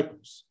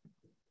disciples.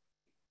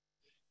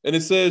 And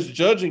it says,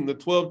 judging the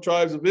 12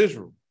 tribes of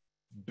Israel.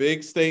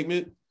 Big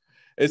statement.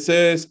 It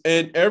says,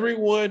 and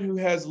everyone who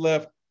has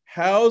left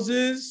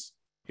houses,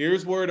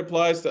 here's where it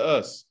applies to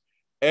us.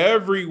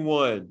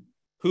 Everyone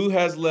who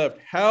has left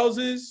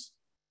houses,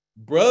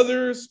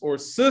 brothers or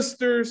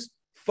sisters,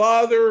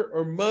 father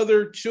or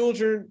mother,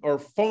 children or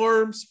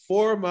farms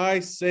for my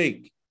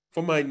sake,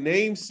 for my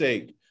name's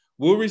sake,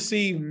 will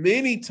receive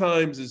many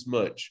times as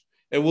much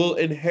and will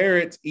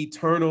inherit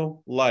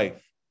eternal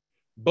life.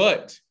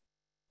 But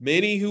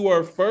many who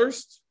are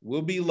first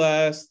will be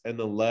last, and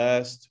the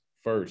last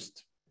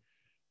first.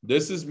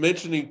 This is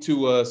mentioning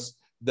to us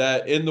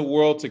that in the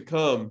world to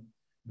come,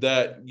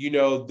 that, you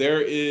know,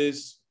 there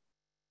is,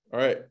 all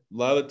right,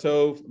 Lila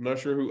Tov, I'm not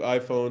sure who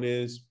iPhone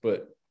is,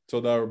 but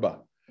Toda Rabbah.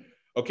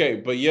 Okay,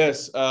 but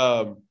yes,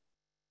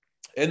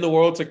 in the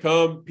world to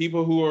come,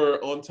 people who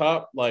are on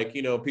top, like,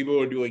 you know, people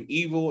who are doing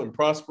evil and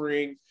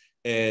prospering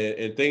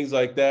and things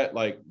like that,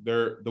 like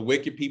they're the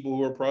wicked people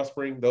who are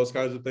prospering, those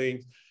kinds of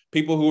things,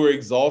 people who are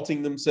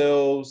exalting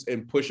themselves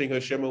and pushing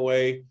Hashem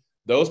away,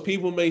 those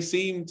people may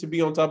seem to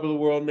be on top of the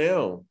world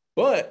now,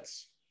 but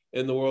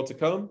in the world to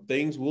come,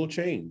 things will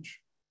change.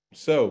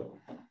 So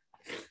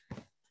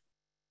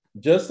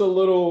just a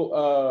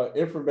little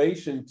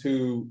information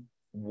to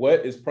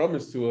what is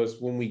promised to us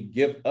when we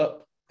give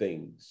up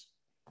things.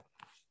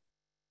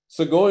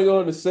 So going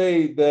on to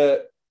say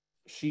that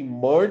she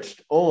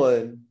marched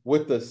on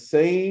with the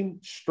same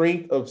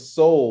strength of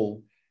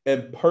soul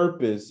and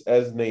purpose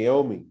as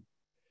Naomi.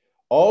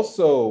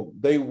 Also,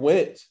 they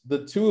went,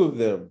 the two of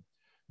them,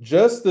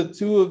 just the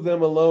two of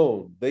them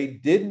alone. They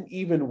didn't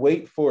even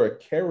wait for a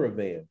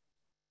caravan.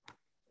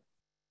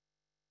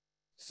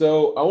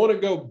 So I want to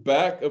go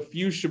back a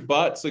few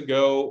Shabbats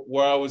ago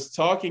where I was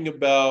talking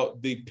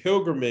about the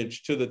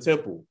pilgrimage to the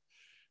temple.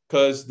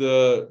 Because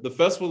the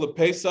festival of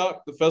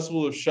Pesach, the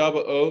festival of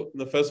Shavuot,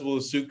 and the festival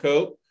of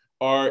Sukkot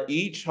are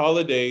each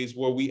holidays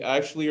where we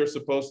actually are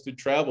supposed to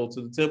travel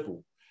to the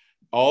temple.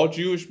 All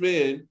Jewish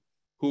men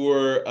who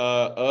are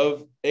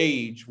of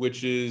age,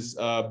 which is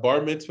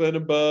bar mitzvah and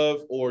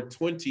above, or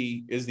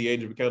 20 is the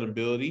age of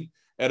accountability,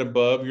 and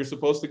above, you're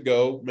supposed to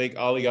go make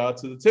aliyah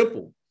to the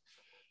temple.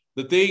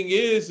 The thing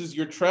is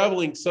you're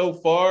traveling so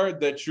far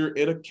that you're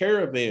in a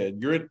caravan.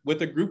 You're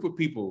with a group of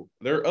people.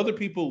 There are other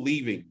people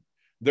leaving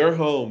their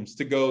homes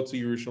to go to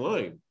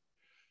Jerusalem.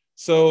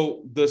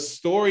 So the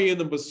story in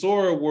the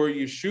Besorah where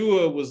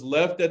Yeshua was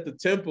left at the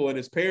temple and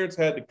his parents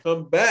had to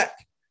come back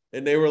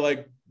and they were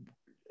like,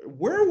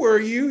 where were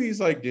you? He's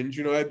like, didn't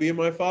you know I'd be in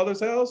my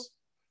father's house?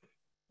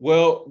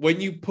 Well, when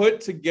you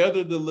put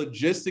together the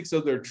logistics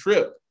of their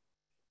trip,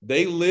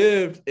 they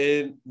lived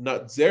in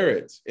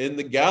Nazareth in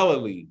the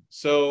Galilee.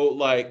 So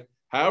like,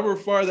 however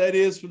far that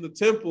is from the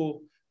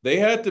temple, they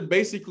had to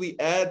basically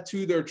add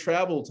to their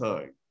travel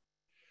time.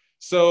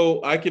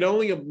 So I can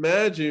only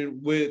imagine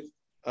with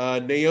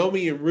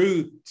Naomi and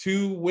Ruth,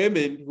 two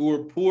women who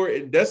were poor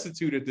and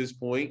destitute at this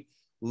point,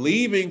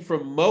 leaving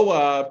from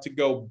Moab to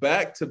go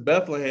back to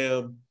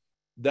Bethlehem.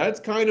 That's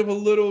kind of a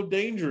little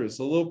dangerous,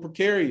 a little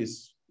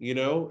precarious, you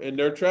know, and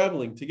they're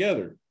traveling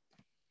together.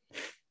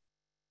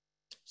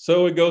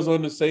 So it goes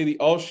on to say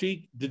the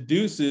Al-Sheikh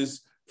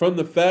deduces from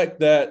the fact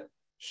that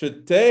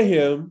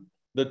Shetehim,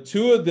 the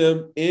two of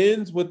them,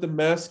 ends with the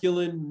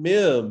masculine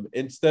mem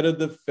instead of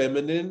the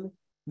feminine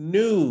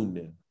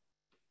noon.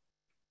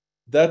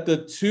 That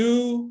the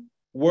two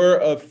were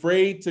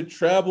afraid to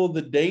travel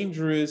the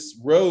dangerous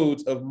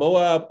roads of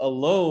Moab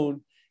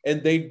alone,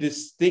 and they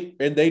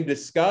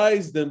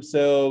disguised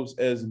themselves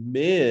as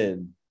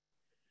men.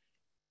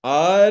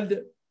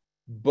 Ad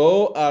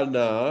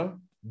Bo'ana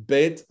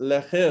Beit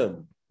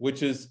Lechem,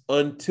 which is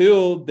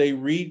until they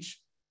reach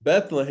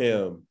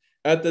Bethlehem,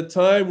 at the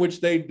time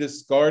which they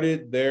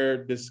discarded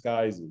their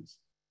disguises.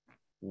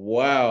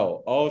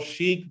 Wow.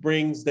 Al-Sheikh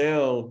brings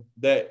down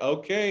that,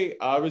 okay,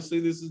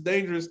 obviously this is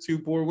dangerous. Two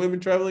poor women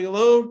traveling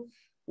alone.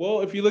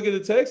 Well, if you look at the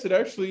text, it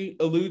actually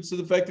alludes to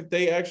the fact that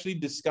they actually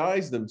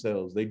disguised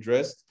themselves. They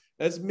dressed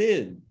as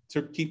men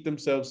to keep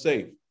themselves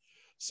safe.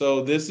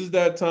 So this is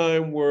that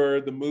time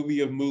where the movie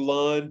of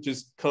Mulan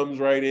just comes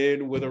right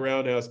in with a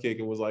roundhouse kick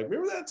and was like,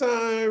 remember that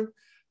time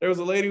there was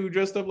a lady who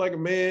dressed up like a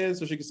man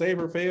so she could save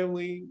her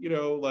family? You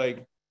know,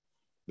 like,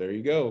 there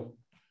you go.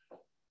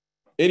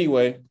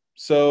 Anyway,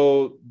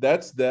 so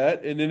that's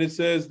that. And then it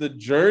says the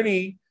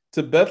journey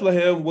to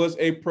Bethlehem was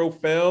a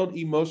profound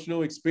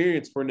emotional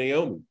experience for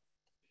Naomi.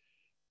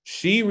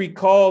 She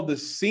recalled the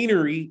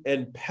scenery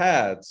and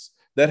paths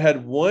that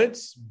had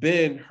once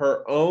been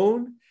her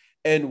own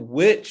and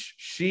which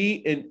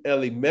she and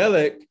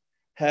Elimelech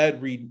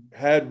had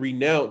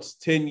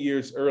renounced 10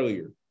 years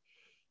earlier.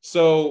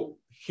 So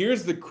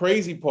here's the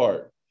crazy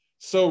part.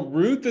 So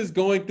Ruth is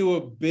going through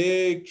a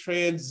big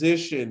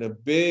transition, a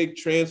big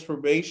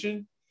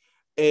transformation,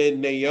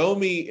 and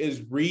Naomi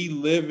is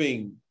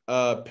reliving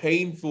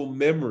painful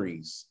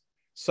memories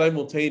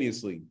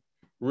simultaneously.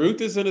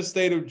 Ruth is in a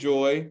state of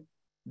joy.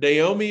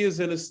 Naomi is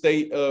in a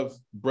state of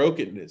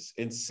brokenness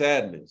and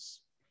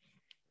sadness.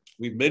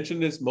 We've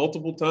mentioned this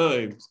multiple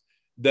times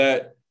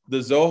that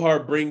the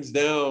Zohar brings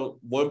down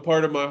one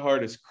part of my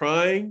heart is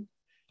crying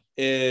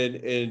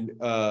and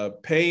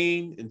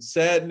pain and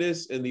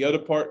sadness, and the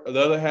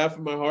other half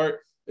of my heart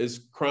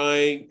is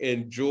crying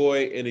and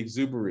joy and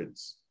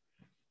exuberance.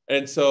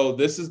 And so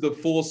this is the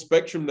full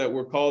spectrum that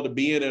we're called to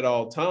be in at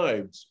all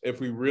times. If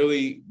we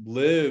really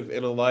live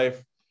in a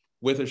life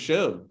with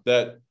Hashem,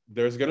 that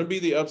there's going to be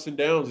the ups and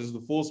downs. It's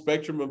the full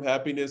spectrum of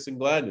happiness and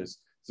gladness.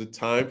 It's a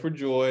time for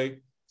joy.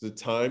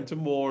 It's a time to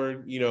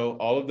mourn,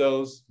 all of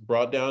those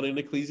brought down in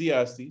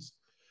Ecclesiastes.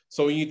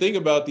 So when you think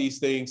about these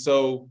things,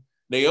 so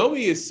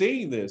Naomi is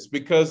seeing this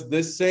because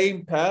this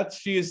same path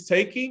she is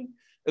taking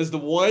is the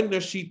one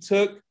that she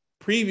took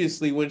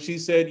previously when she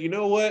said, you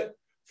know what,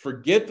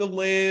 forget the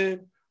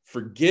land,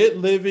 forget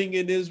living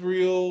in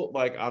Israel.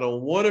 Like, I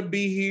don't want to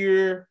be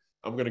here.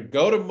 I'm going to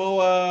go to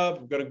Moab.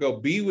 I'm going to go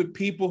be with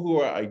people who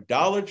are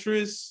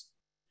idolatrous.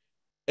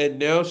 And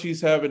now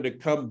she's having to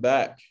come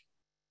back.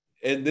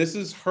 And this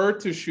is her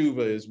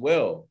teshuvah as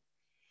well.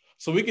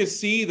 So we can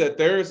see that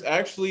there's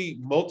actually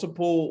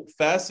multiple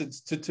facets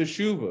to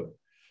teshuvah.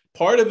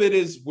 Part of it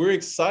is we're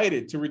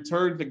excited to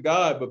return to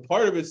God, but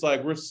part of it's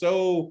like we're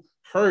so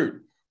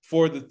hurt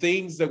for the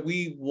things that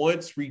we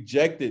once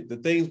rejected, the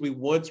things we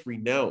once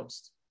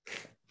renounced.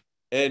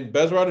 And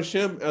Bezrat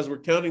Hashem, as we're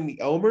counting the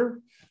Omer,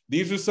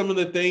 these are some of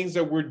the things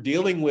that we're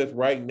dealing with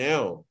right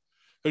now.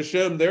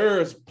 Hashem,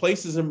 there are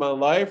places in my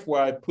life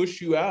where I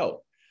push you out.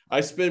 I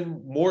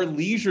spend more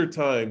leisure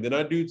time than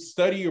I do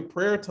study or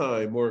prayer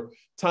time or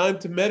time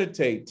to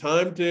meditate,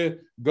 time to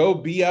go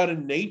be out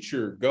in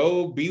nature,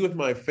 go be with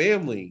my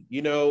family,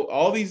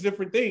 all these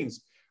different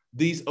things.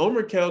 These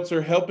Omer counts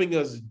are helping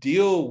us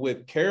deal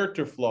with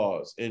character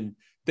flaws and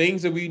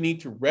things that we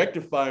need to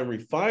rectify and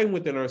refine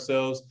within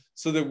ourselves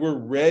so that we're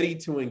ready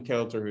to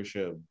encounter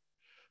Hashem.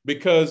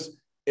 Because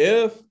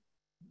if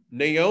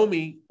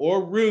Naomi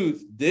or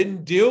Ruth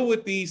didn't deal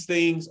with these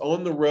things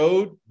on the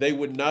road, they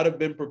would not have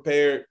been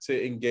prepared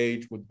to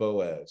engage with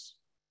Boaz.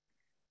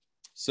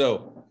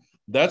 So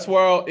that's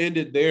where I'll end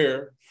it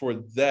there for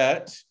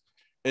that.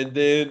 And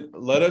then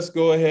let us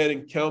go ahead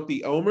and count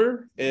the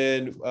Omer,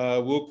 and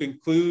we'll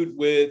conclude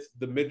with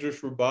the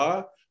Midrash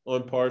Rabbah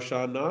on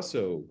Parsha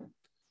Naso.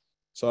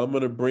 So I'm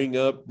going to bring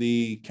up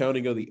the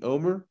counting of the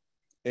Omer.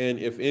 And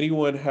if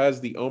anyone has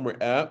the Omer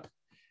app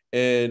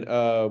and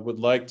would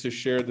like to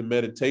share the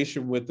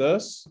meditation with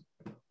us,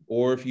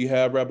 or if you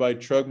have Rabbi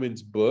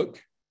Trugman's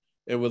book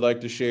and would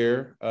like to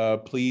share,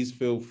 please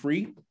feel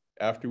free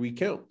after we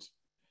count.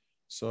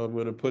 So I'm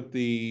going to put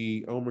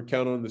the Omer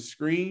count on the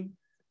screen,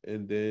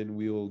 and then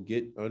we will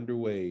get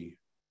underway.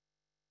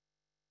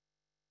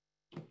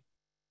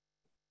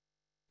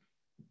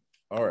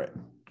 All right.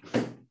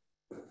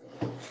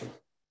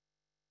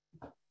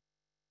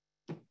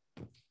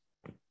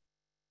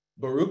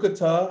 Baruch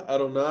atah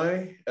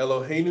Adonai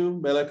Eloheinu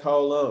melech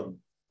haolam,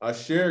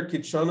 asher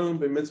kitshanu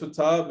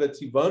b'mitzvotav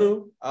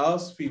v'tivanu al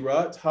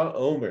sfirat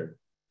ha'omer.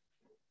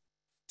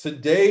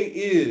 Today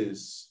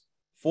is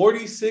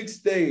 46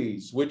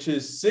 days, which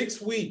is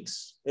 6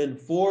 weeks and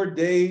 4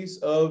 days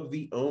of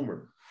the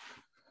Omer.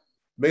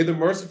 May the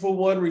merciful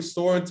one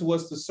restore unto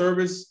us the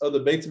service of the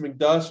Beit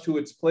Midrash to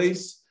its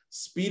place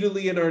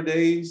speedily in our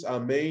days.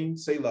 Amen.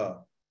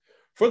 Selah.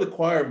 For the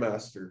choir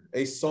master,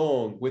 a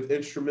song with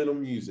instrumental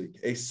music,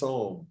 a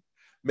psalm.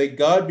 May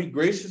God be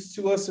gracious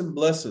to us and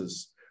bless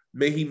us.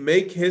 May he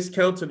make his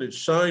countenance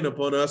shine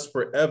upon us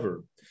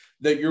forever,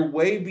 that your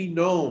way be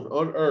known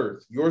on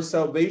earth, your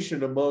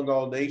salvation among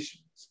all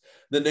nations.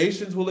 The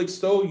nations will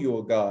extol you,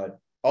 O God.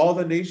 All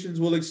the nations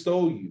will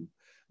extol you.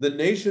 The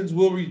nations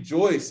will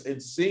rejoice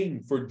and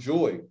sing for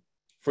joy.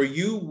 For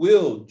you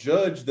will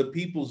judge the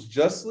peoples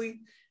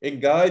justly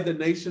and guide the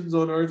nations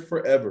on earth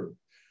forever.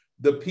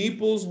 The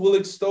peoples will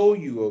extol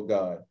you, O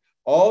God.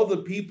 All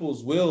the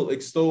peoples will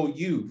extol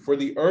you, for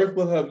the earth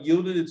will have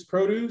yielded its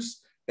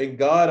produce, and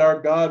God,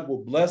 our God,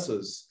 will bless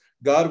us.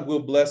 God will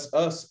bless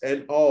us,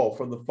 and all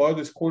from the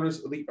farthest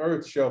corners of the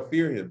earth shall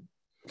fear him.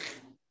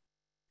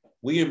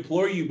 We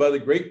implore you by the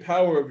great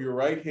power of your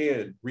right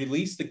hand,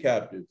 release the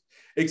captive,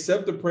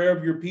 accept the prayer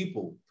of your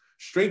people,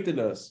 strengthen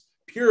us,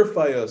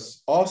 purify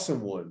us,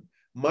 awesome one,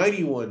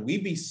 mighty one, we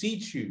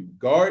beseech you,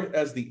 guard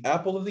as the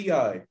apple of the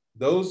eye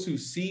those who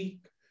seek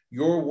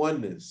your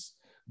oneness.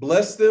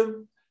 Bless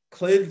them,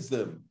 cleanse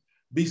them,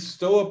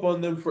 bestow upon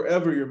them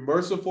forever your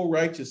merciful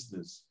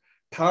righteousness.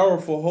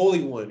 Powerful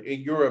Holy One,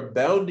 in your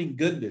abounding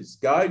goodness,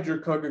 guide your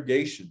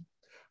congregation.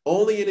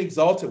 Only an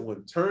exalted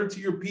one, turn to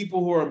your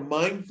people who are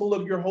mindful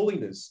of your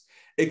holiness.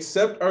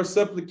 Accept our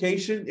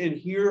supplication and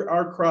hear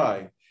our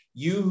cry.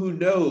 you who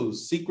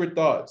knows secret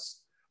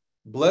thoughts.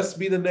 Blessed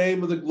be the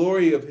name of the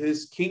glory of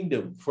his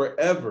kingdom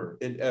forever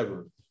and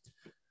ever.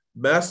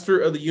 Master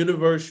of the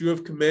universe, you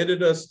have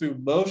commanded us through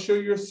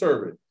Moshe, your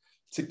servant,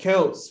 to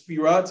count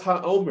Sfirat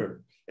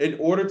HaOmer in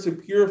order to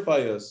purify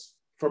us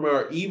from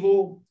our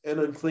evil and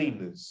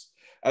uncleanness.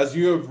 As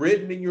you have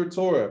written in your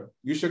Torah,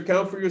 you shall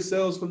count for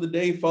yourselves from the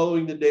day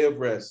following the day of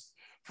rest,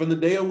 from the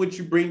day on which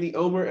you bring the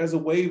Omer as a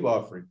wave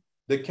offering.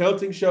 The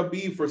counting shall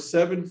be for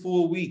 7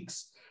 full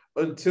weeks,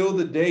 until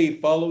the day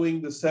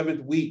following the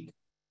 7th week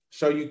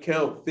shall you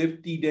count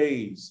 50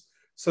 days,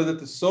 so that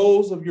the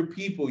souls of your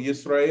people,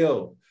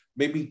 Yisrael,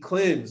 may be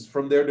cleansed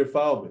from their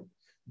defilement.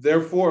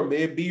 Therefore,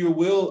 may it be your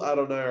will,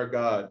 Adonai our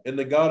God, and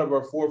the God of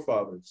our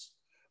forefathers,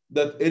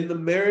 that in the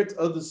merit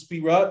of the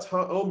Spirat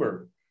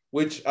HaOmer,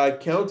 which I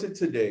counted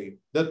today,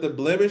 that the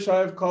blemish I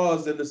have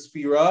caused in the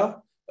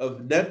Spirah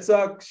of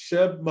Netzach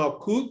Sheb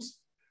Malkut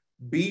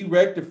be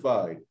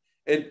rectified,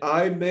 and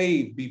I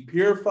may be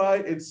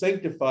purified and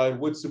sanctified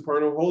with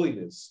supernal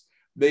holiness.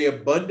 May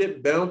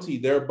abundant bounty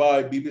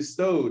thereby be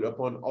bestowed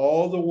upon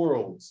all the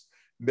worlds.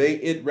 May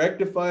it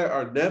rectify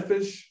our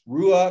nefesh,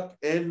 ruach,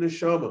 and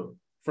neshama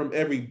from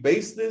every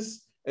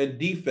baseness and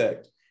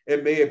defect,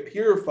 and may it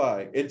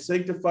purify and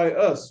sanctify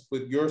us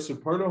with your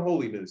supernal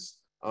holiness.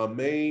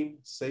 Amen.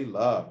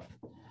 Selah.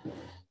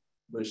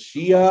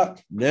 Mashiach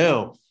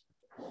now.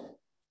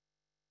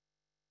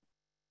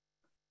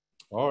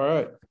 All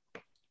right.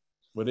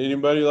 Would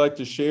anybody like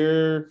to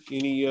share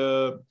any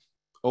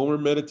Omer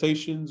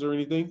meditations or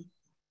anything?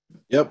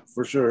 Yep,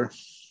 for sure.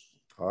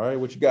 All right,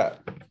 what you got?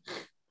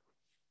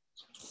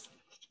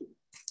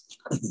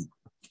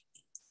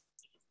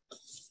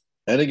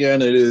 And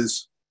again, it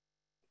is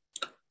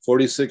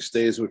 46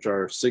 days, which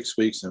are 6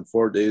 weeks and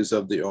 4 days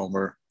of the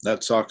Omer,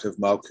 Netzach of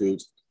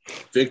Malkut,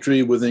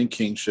 victory within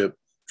kingship,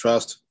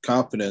 trust,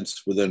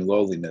 confidence within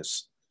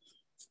lowliness.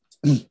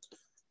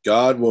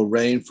 God will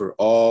reign for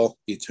all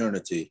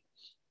eternity.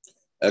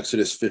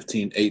 Exodus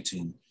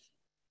 15:18.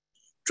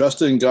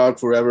 Trust in God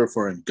forever,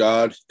 for in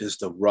God is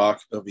the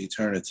rock of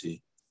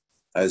eternity.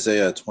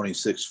 Isaiah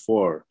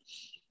 26:4.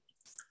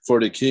 For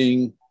the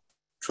king,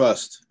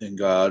 trust in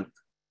God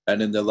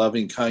and in the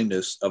loving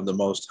kindness of the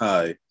Most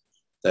High,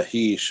 that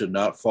he should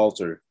not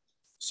falter.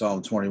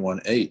 Psalm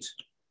 21:8.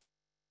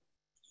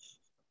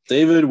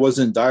 David was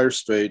in dire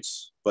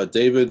straits, but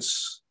David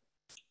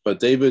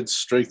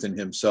strengthened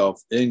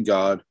himself in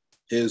God,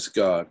 his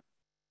God.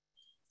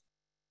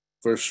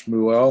 1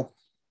 Shmuel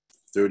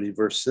 30,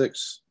 verse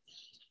 6.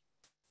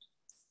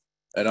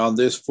 And on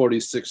this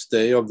 46th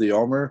day of the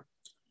Omer,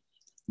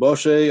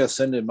 Moshe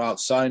ascended Mount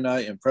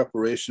Sinai in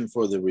preparation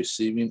for the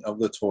receiving of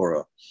the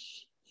Torah.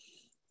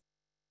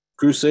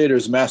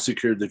 Crusaders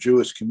massacred the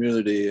Jewish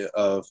community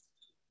of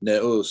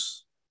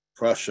Neus,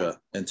 Prussia,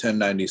 in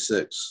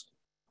 1096.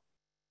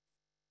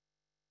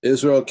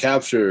 Israel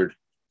captured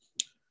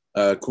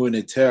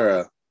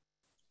Quinitra,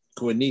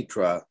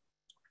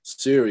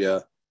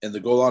 Syria, in the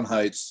Golan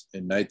Heights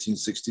in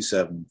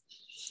 1967.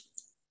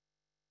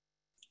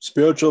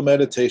 Spiritual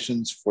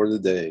meditations for the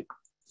day.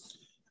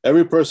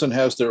 Every person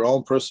has their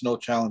own personal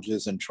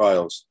challenges and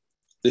trials.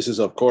 This is,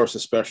 of course,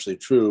 especially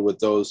true with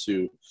those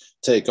who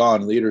take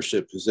on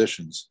leadership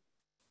positions.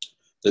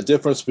 The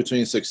difference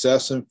between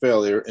success and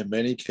failure in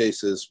many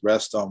cases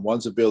rests on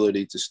one's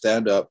ability to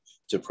stand up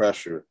to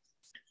pressure.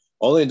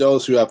 Only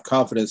those who have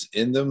confidence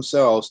in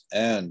themselves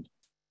and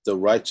the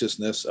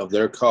righteousness of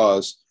their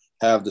cause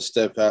have the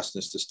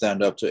steadfastness to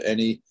stand up to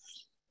any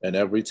and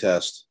every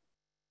test.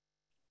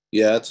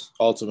 Yet,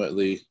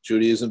 ultimately,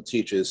 Judaism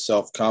teaches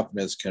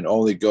self-confidence can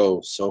only go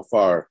so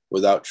far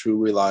without true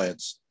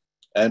reliance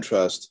and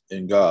trust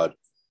in God.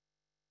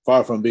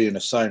 Far from being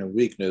a sign of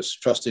weakness,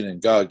 trusting in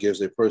God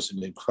gives a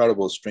person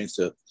incredible strength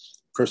to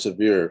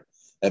persevere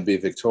and be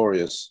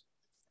victorious.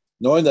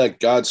 Knowing that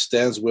God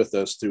stands with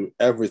us through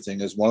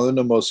everything is one of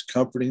the most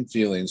comforting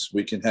feelings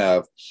we can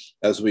have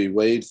as we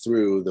wade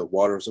through the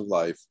waters of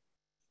life.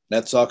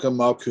 Netzach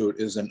Malkut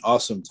is an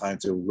awesome time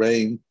to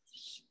reign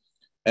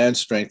and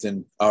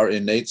strengthen our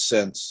innate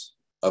sense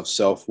of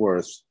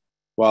self-worth,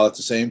 while at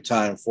the same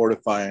time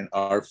fortifying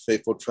our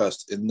faithful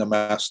trust in the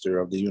Master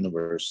of the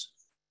universe.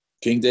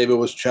 King David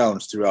was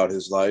challenged throughout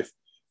his life,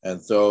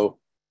 and though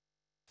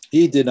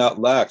he did not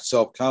lack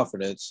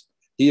self-confidence,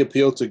 he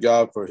appealed to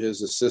God for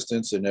his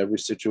assistance in every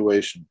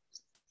situation.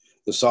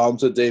 The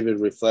Psalms of David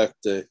reflect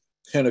the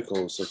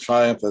pinnacles of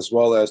triumph as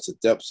well as the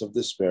depths of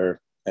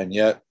despair, and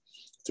yet,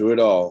 through it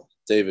all,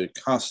 David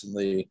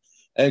constantly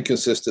and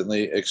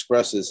consistently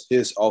expresses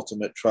his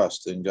ultimate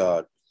trust in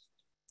God.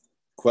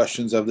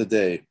 Questions of the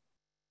day.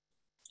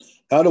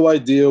 How do I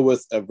deal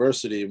with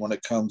adversity when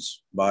it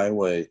comes my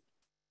way?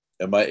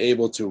 Am I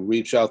able to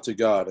reach out to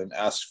God and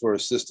ask for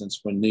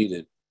assistance when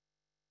needed?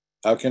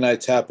 How can I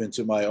tap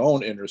into my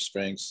own inner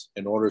strengths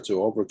in order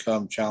to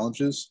overcome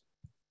challenges?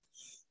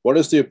 What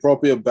is the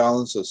appropriate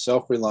balance of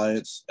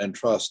self-reliance and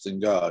trust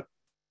in God?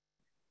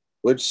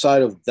 Which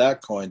side of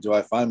that coin do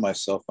I find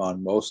myself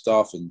on most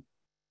often?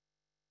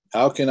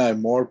 How can I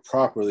more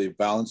properly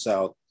balance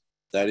out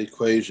that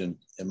equation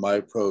in my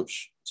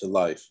approach to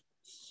life?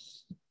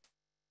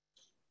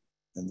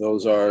 And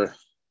those are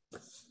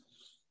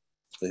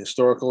the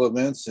historical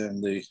events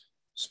and the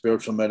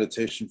spiritual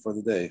meditation for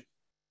the day.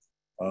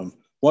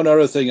 One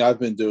other thing I've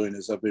been doing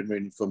is I've been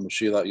reading from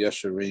Mashiach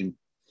Yesharim.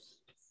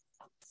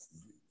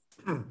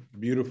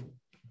 Beautiful.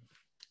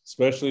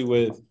 Especially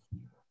with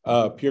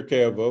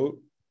Pirkei Avot.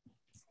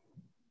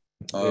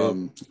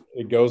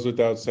 It goes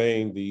without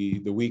saying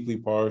the weekly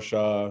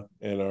parsha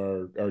and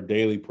our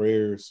daily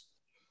prayers.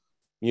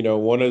 You know,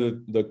 one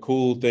of the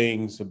cool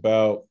things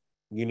about,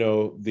 you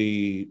know,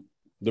 the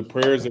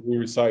prayers that we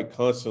recite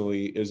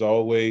constantly is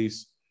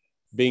always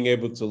being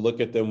able to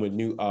look at them with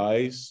new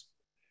eyes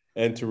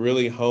and to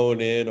really hone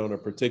in on a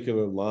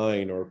particular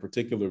line or a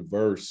particular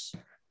verse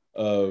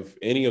of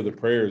any of the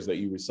prayers that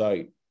you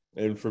recite.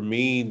 And for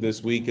me,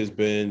 this week has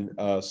been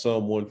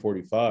Psalm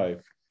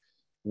 145,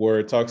 where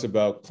it talks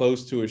about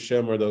close to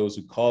Hashem are those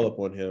who call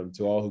upon him,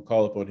 to all who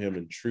call upon him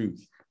in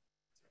truth.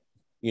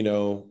 You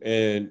know,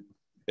 and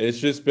it's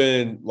just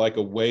been like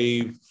a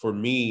wave for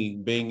me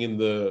being in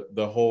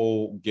the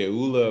whole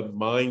Geula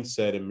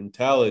mindset and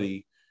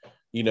mentality,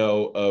 you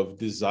know, of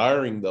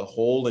desiring the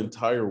whole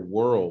entire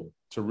world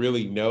to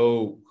really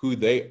know who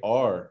they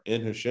are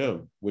in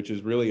Hashem, which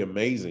is really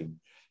amazing.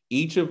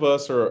 Each of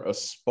us are a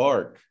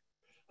spark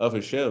of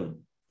Hashem.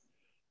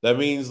 That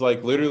means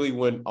like literally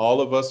when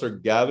all of us are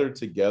gathered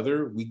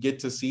together, we get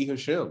to see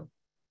Hashem,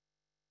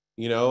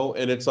 you know,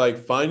 and it's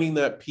like finding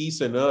that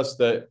peace in us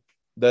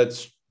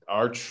that's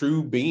our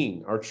true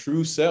being, our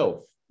true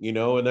self, you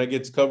know, and that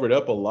gets covered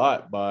up a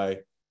lot by,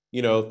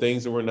 you know,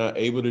 things that we're not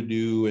able to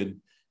do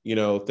and, you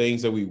know,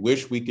 things that we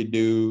wish we could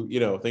do, you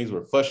know, things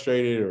we're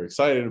frustrated or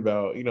excited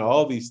about, you know,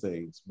 all these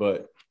things.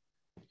 But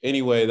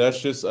anyway, that's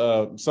just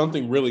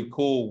something really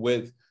cool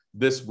with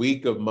this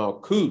week of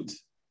Malkut,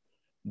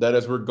 that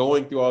as we're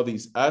going through all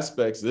these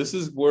aspects, this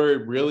is where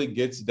it really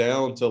gets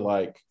down to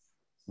like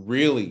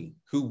really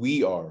who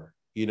we are,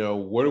 you know,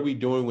 what are we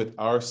doing with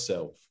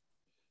ourselves,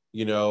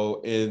 you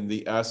know, in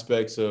the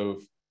aspects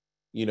of,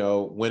 you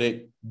know, when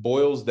it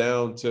boils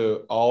down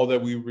to all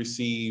that we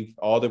receive,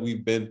 all that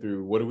we've been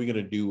through, what are we going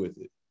to do with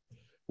it?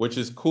 Which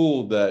is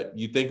cool that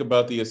you think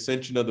about the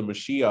ascension of the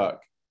Mashiach.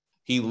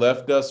 He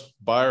left us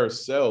by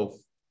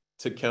ourselves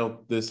to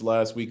count this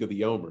last week of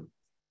the Yomer.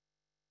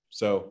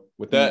 So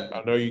with that,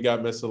 I know you got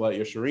Mesalat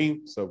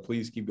Yesharim, so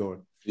please keep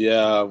going.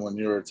 Yeah, when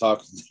you were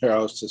talking there, I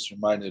was just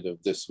reminded of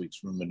this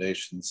week's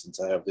rumination since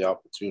I have the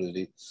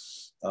opportunity.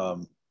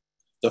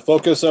 The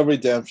focus of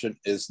redemption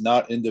is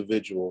not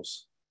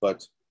individuals,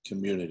 but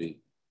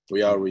community.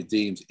 We are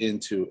redeemed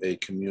into a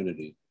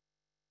community.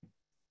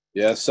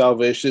 Yes,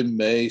 salvation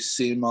may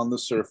seem on the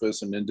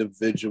surface an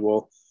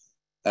individual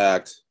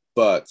act,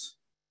 but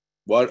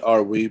what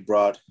are we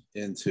brought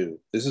into?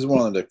 This is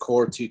one of the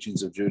core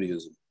teachings of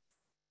Judaism.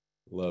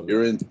 Love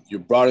it. You're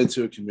brought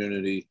into a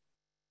community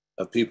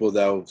of people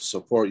that will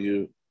support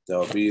you, that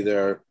will be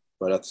there,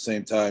 but at the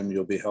same time,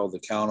 you'll be held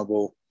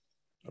accountable.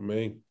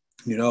 Amen.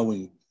 You know,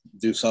 when you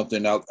do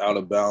something out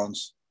of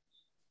bounds,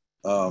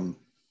 you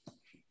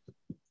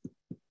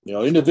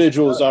know,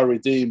 individuals are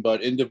redeemed,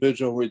 but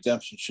individual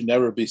redemption should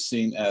never be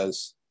seen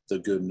as the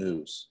good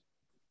news.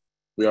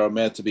 We are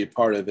meant to be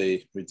part of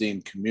a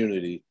redeemed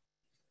community.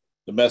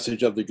 The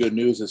message of the good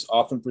news is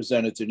often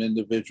presented to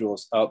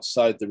individuals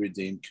outside the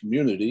redeemed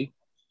community.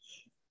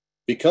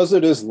 Because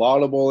it is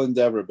laudable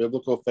endeavor,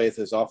 biblical faith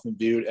is often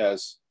viewed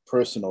as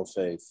personal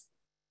faith,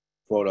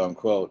 quote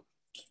unquote.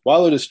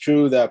 While it is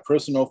true that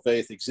personal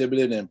faith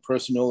exhibited in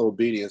personal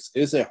obedience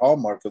is a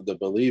hallmark of the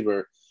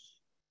believer,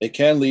 it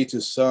can lead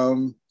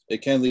some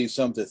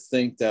to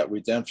think that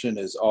redemption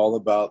is all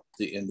about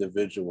the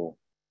individual.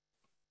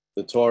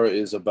 The Torah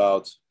is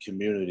about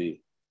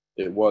community.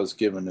 It was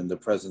given in the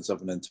presence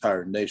of an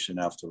entire nation,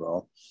 after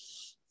all.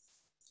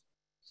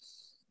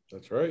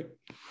 That's right.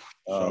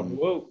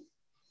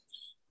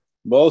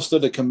 Most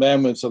of the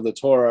commandments of the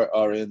Torah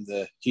are in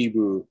the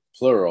Hebrew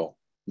plural,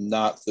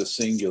 not the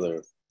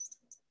singular.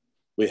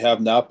 We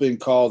have not been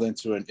called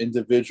into an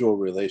individual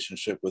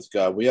relationship with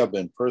God. We have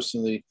been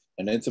personally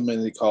and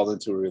intimately called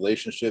into a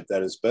relationship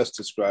that is best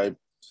described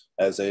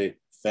as a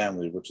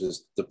family, which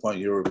is the point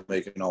you were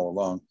making all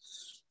along.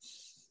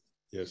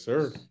 Yes,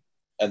 sir.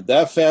 And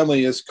that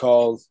family is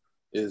called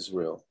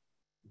Israel.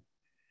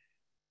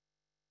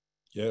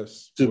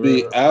 Yes. To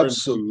be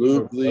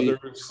absolutely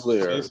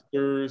clear.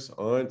 Sisters,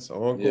 aunts,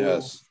 uncles.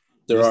 Yes.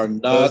 There are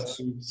not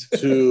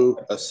two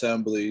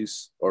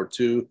assemblies or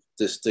two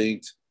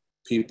distinct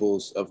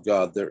peoples of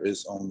God. There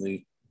is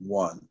only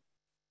one.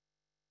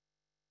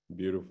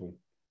 Beautiful.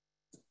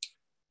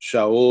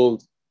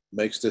 Shaul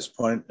makes this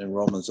point in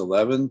Romans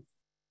 11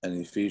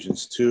 and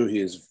Ephesians 2.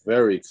 He is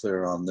very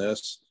clear on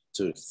this.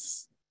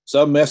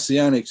 Some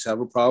Messianics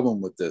have a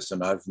problem with this,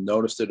 and I've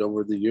noticed it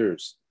over the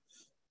years.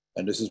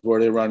 And this is where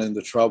they run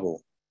into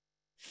trouble,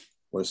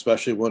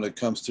 especially when it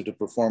comes to the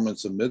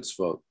performance of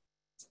mitzvot,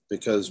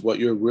 because what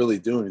you're really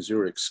doing is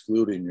you're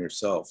excluding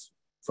yourself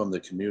from the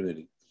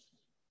community.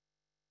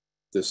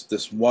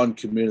 This one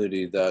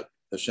community that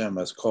Hashem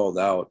has called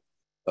out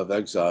of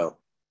exile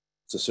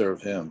to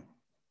serve him.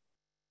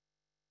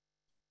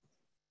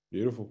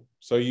 Beautiful.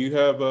 So you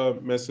have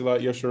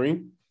Mesilat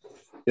Yesharim?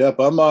 Yep,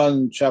 I'm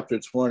on chapter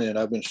 20, and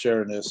I've been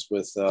sharing this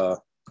with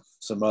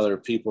some other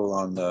people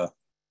on the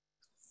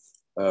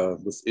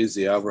with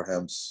Izzy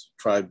Abraham's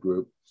tribe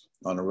group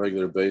on a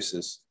regular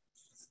basis.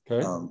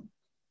 Okay.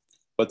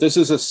 But this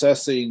is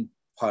assessing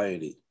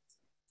piety,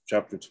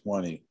 chapter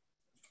 20.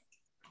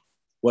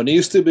 What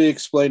needs to be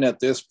explained at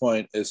this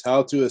point is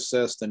how to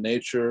assess the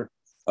nature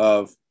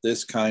of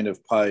this kind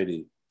of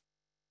piety.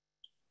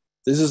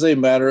 This is a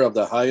matter of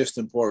the highest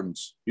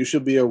importance. You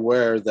should be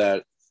aware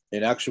that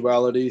in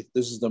actuality,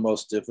 this is the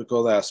most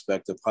difficult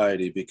aspect of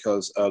piety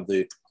because of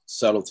the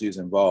subtleties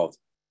involved.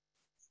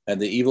 And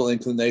the evil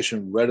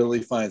inclination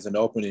readily finds an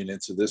opening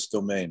into this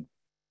domain.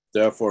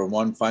 Therefore,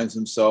 one finds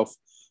himself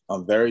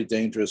on very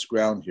dangerous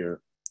ground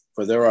here,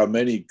 for there are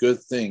many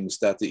good things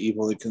that the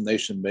evil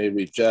inclination may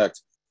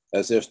reject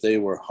as if they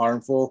were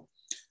harmful,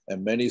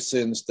 and many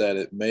sins that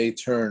it may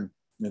turn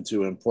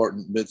into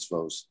important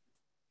mitzvos.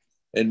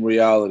 In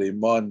reality,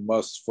 one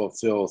must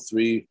fulfill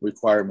 3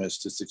 requirements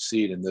to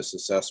succeed in this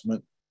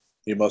assessment.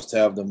 You must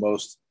have the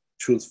most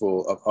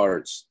truthful of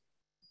hearts.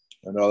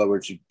 In other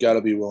words, you got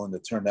to be willing to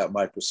turn that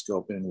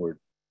microscope inward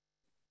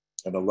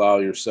and allow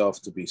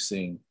yourself to be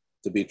seen,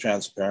 to be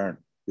transparent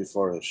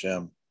before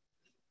Hashem,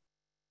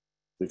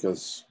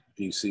 because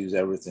he sees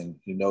everything.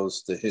 He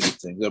knows the hidden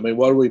things. I mean,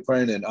 what are we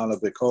praying in Ana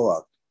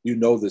B'Kolach? You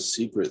know the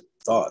secret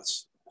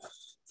thoughts.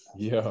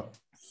 Yeah.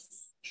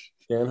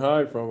 Can't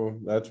hide from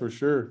them, that's for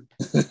sure.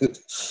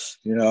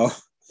 You know,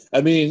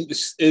 I mean,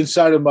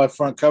 inside of my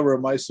front cover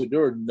of my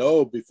Siddur,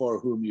 know before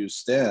whom you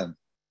stand.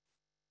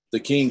 The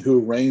King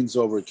who reigns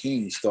over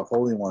kings, the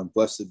Holy One,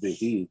 blessed be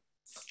he.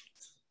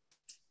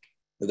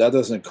 If that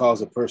doesn't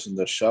cause a person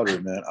to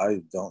shudder, man,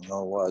 I don't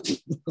know what.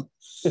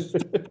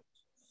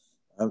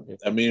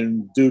 I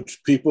mean, do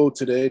people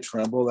today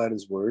tremble at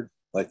his word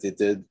like they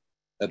did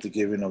at the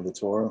giving of the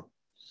Torah?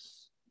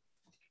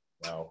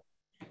 Wow.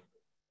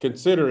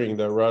 Considering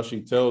that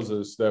Rashi tells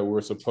us that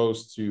we're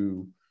supposed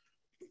to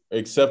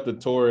accept the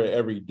Torah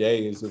every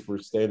day as if we're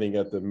standing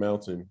at the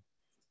mountain,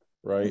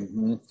 right?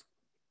 Mm-hmm.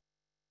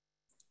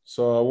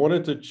 So I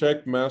wanted to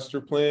check master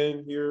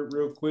plan here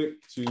real quick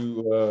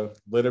to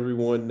let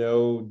everyone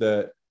know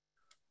that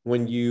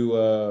when you,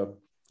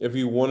 if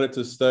you wanted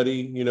to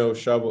study,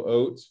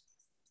 Shavuot,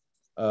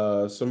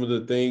 some of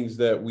the things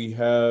that we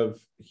have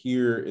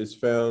here is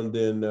found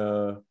in,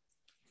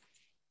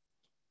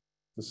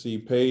 let's see,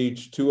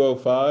 page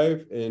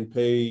 205 and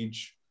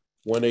page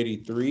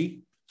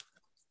 183,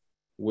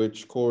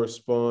 which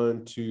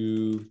correspond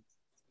to,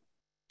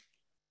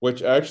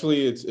 which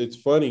actually it's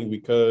funny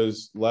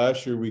because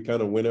last year we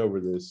kind of went over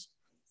this.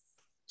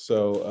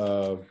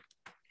 So,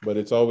 but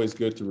it's always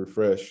good to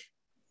refresh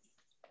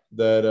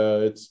that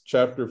it's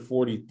chapter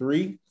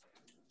 43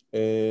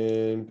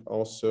 and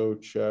also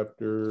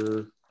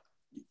chapter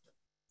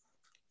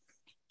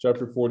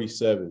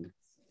 47.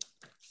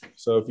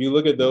 So if you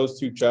look at those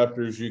 2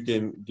 chapters, you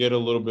can get a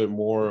little bit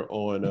more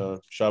on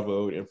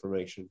Shavuot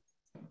information.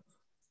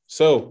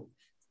 So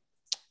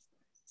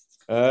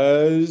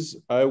as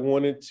I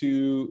wanted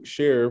to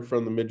share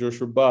from the Midrash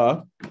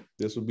Rabbah,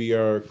 this will be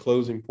our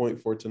closing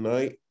point for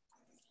tonight.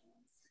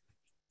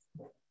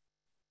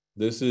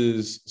 This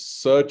is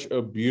such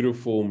a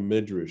beautiful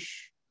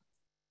Midrash.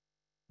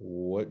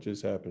 What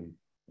just happened?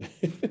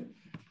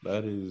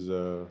 That is,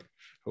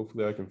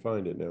 hopefully I can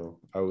find it now.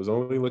 I was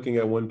only looking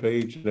at 1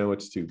 page, now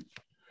it's 2.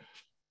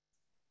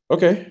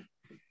 Okay,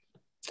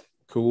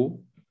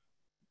 cool.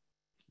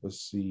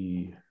 Let's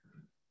see.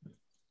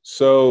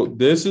 So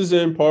this is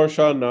in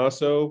Parsha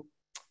Naso,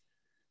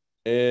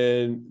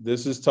 and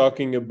this is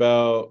talking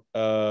about,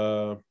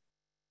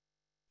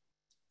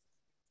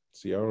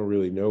 see, I don't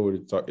really know what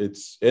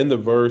it's in the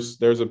verse.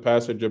 There's a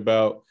passage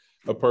about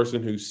a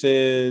person who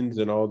sins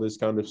and all this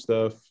kind of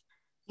stuff.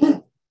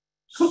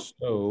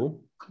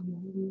 So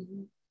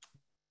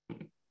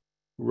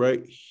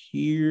right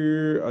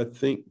here, I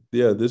think,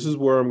 yeah, this is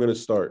where I'm going to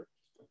start.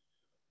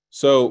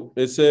 So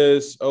it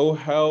says, O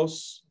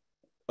house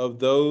of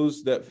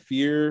those that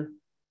fear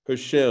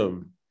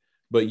Hashem,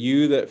 but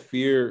you that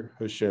fear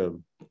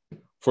Hashem,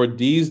 for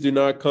these do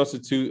not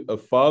constitute a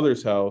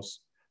father's house,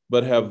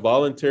 but have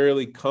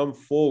voluntarily come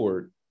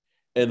forward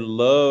and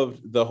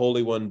loved the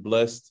Holy One,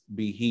 blessed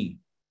be he.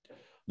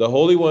 The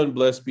Holy One,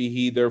 blessed be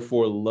he,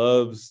 therefore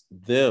loves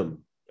them.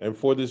 And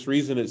for this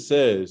reason it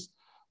says,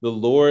 the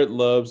Lord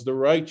loves the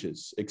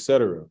righteous,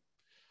 etc.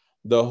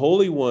 The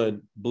Holy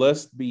One,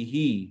 blessed be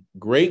he,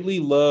 greatly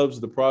loves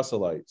the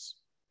proselytes.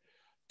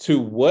 To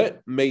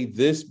what may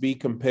this be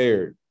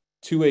compared?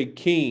 To a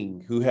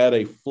king who had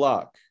a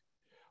flock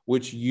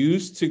which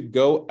used to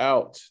go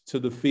out to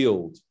the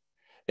field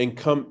and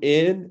come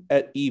in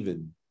at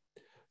even.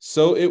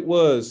 So it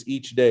was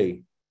each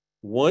day.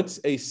 Once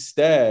a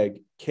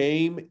stag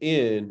came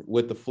in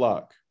with the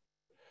flock.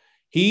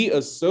 He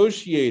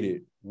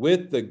associated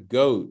with the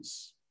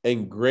goats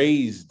and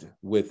grazed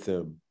with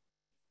them.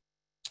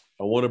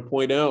 I want to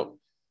point out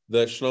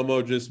that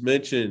Shlomo just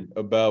mentioned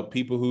about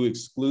people who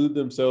exclude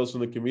themselves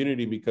from the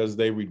community because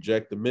they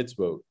reject the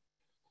mitzvot.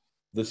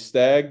 The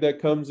stag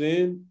that comes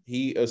in,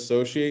 he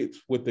associates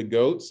with the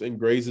goats and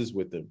grazes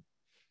with them.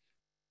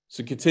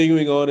 So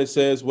continuing on, it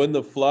says, when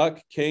the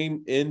flock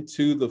came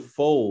into the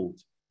fold,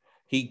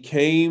 he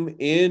came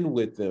in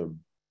with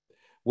them.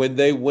 When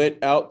they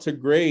went out to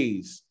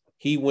graze,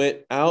 he went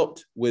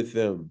out with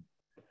them.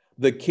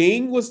 The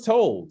king was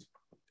told,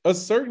 a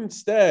certain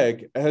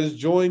stag has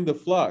joined the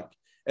flock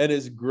and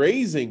is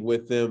grazing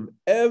with them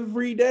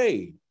every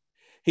day.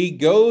 He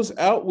goes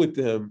out with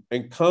them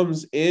and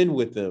comes in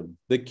with them.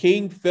 The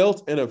king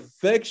felt an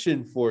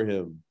affection for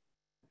him.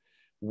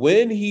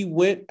 When he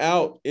went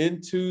out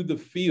into the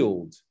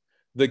field,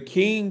 the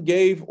king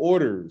gave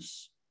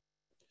orders.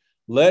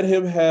 Let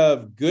him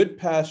have good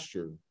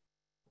pasture,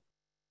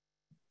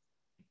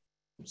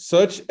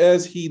 such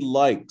as he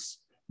likes.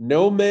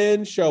 No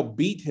man shall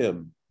beat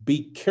him.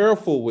 Be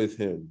careful with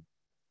him.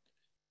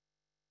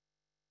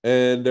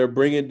 And they're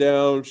bringing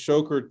down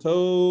Shoker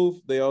Tov.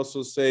 They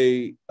also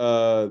say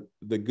the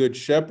good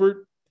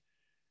shepherd.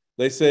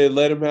 They say,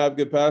 let him have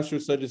good pasture,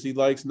 such as he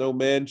likes. No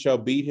man shall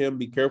beat him.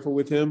 Be careful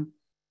with him.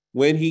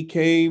 When he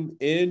came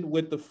in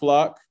with the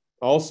flock,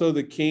 also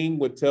the king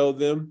would tell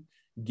them,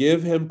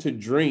 give him to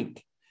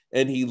drink.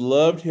 And he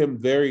loved him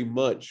very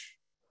much.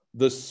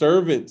 The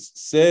servants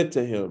said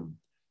to him,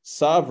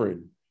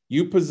 sovereign,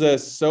 you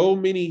possess so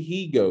many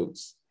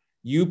he-goats.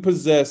 You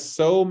possess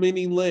so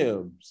many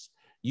lambs.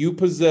 You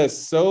possess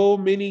so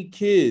many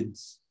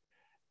kids.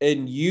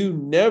 And you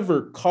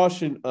never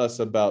caution us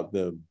about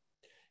them.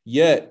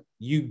 Yet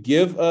you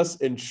give us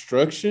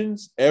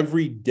instructions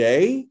every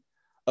day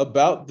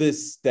about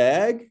this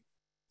stag?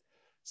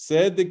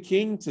 Said the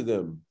king to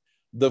them,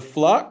 the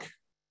flock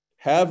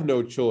have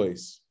no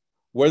choice,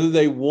 whether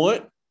they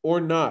want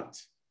or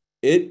not.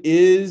 It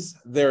is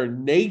their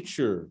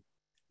nature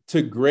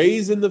to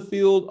graze in the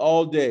field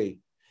all day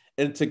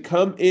and to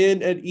come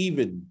in at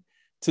even,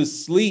 to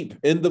sleep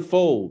in the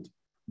fold.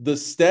 The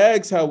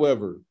stags,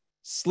 however,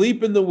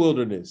 sleep in the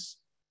wilderness.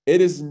 It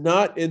is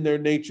not in their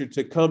nature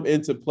to come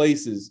into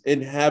places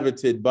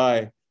inhabited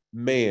by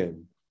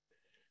man.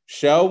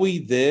 Shall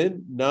we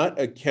then not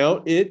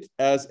account it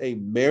as a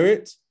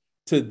merit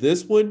to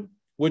this one,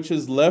 which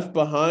has left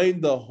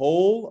behind the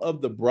whole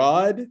of the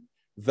broad,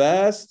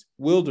 vast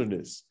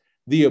wilderness,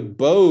 the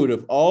abode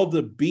of all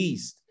the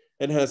beasts,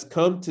 and has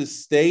come to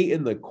stay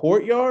in the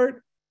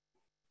courtyard?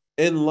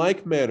 In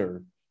like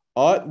manner,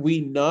 ought we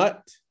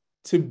not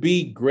to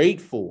be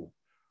grateful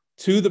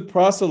to the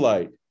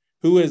proselyte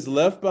who has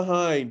left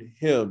behind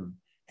him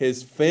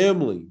his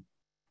family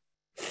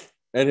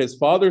and his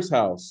father's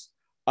house,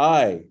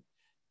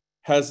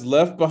 has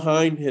left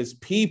behind his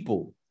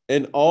people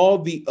and all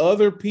the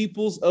other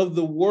peoples of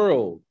the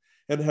world,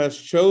 and has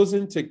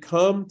chosen to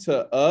come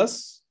to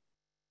us?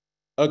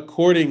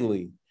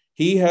 Accordingly,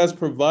 he has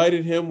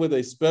provided him with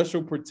a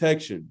special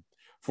protection,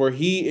 for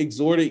he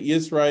exhorted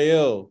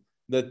Israel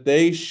that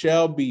they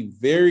shall be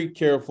very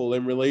careful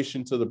in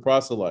relation to the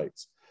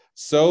proselytes,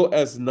 so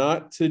as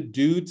not to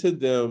do to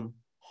them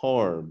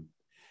harm.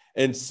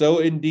 And so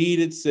indeed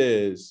it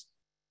says,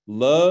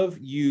 love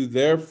you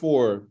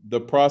therefore the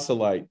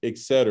proselyte,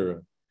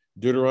 etc.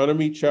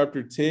 Deuteronomy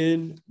chapter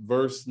 10,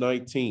 verse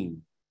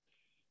 19.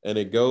 And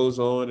it goes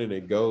on and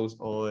it goes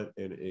on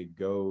and it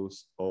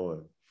goes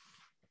on.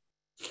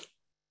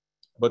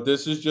 But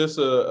this is just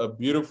a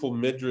beautiful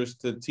midrash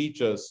to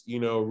teach us,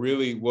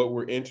 really what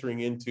we're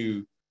entering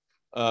into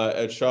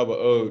at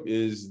Shavuot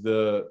is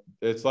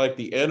it's like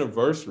the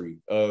anniversary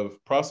of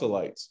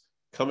proselytes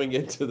coming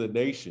into the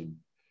nation.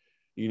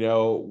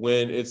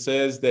 When it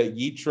says that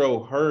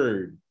Yitro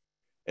heard,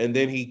 and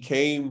then he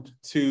came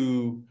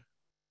to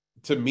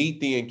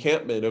meet the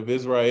encampment of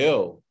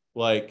Israel.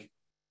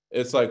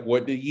 It's like,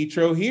 what did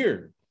Yitro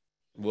hear?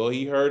 Well,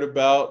 he heard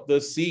about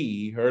the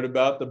sea. He heard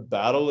about the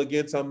battle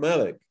against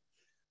Elimelech.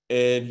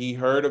 And he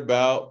heard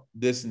about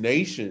this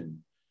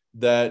nation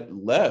that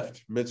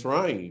left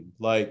Mitzrayim,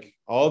 like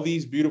all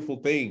these beautiful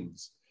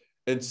things.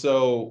 And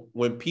so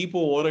when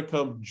people want to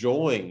come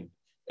join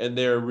and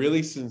they're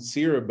really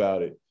sincere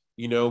about it,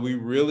 we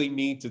really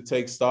need to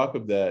take stock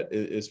of that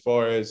as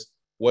far as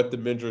what the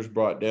Midrash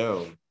brought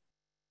down.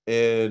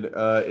 And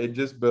it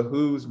just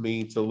behooves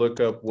me to look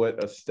up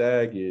what a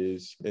stag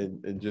is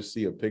and just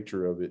see a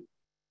picture of it.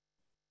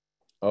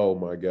 Oh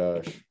my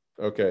gosh.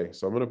 Okay,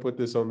 so I'm going to put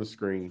this on the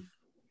screen.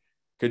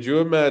 Could you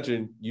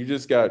imagine you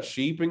just got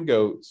sheep and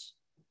goats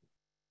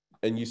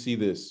and you see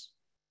this?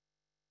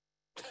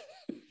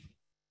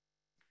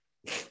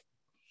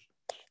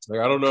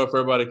 I don't know if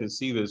everybody can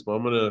see this, but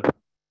I'm going to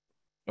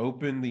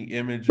open the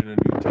image in a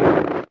new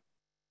tab.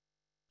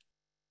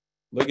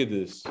 Look at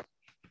this.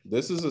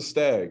 This is a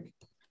stag.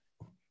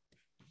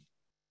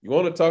 You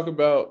want to talk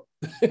about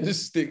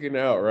sticking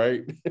out,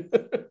 right?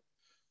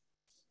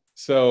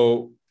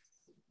 So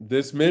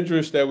this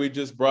midrash that we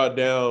just brought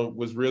down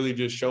was really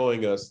just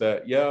showing us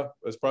that,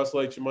 as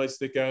proselytes, you might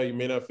stick out. You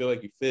may not feel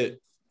like you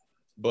fit,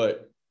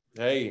 but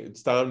hey,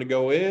 it's time to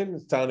go in.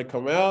 It's time to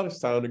come out. It's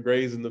time to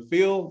graze in the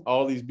field.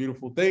 All these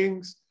beautiful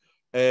things.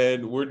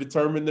 and we're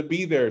determined to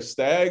be there.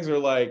 Stags are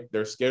like,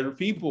 they're scared of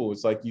people.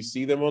 It's like you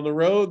see them on the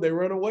road, they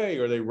run away,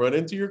 or they run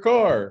into your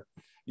car,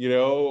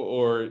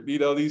 or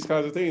these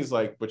kinds of things.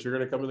 Like, but you're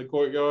gonna come in the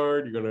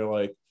courtyard, you're gonna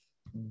like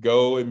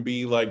go and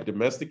be like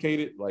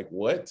domesticated. Like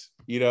what?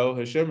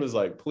 Hashem is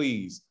like,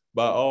 please,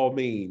 by all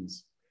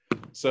means.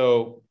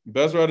 So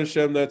Bezrat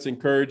Hashem, that's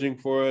encouraging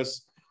for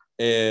us.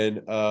 And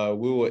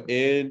we will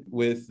end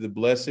with the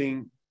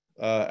blessing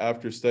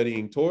after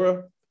studying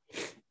Torah.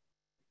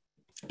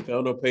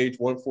 Found on page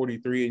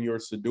 143 in your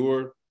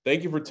Siddur.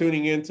 Thank you for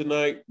tuning in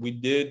tonight. We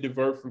did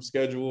divert from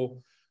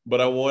schedule, but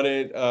I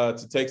wanted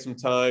to take some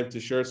time to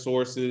share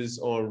sources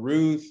on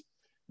Ruth,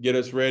 get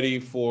us ready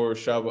for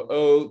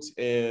Shavuot,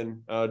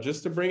 and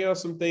just to bring out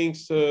some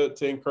things to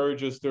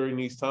encourage us during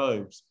these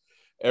times.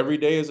 Every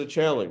day is a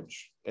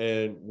challenge.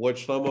 And what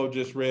Shlomo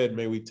just read,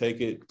 may we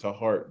take it to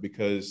heart,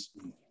 because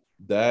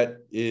that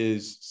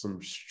is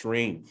some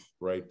strength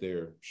right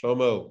there.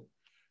 Shlomo,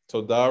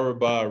 Todah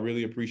Rabbah, I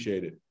really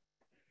appreciate it.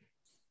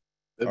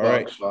 All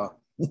right.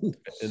 And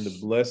the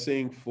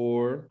blessing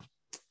for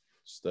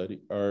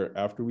study, or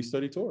after we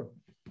study Torah.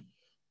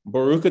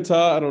 Baruch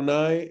atah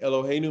Adonai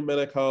Eloheinu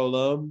melech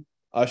haolam,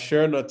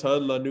 asher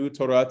natan lanu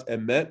torat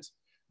emet,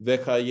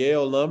 v'chaye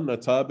olam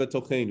nata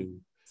betochenu.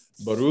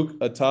 Baruch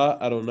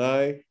atah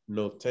Adonai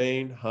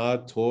noten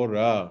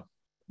ha-Torah.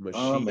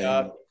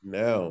 Mashiach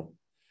now.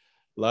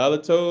 Laila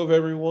Tov,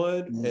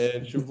 everyone,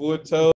 and Shavuot Tov.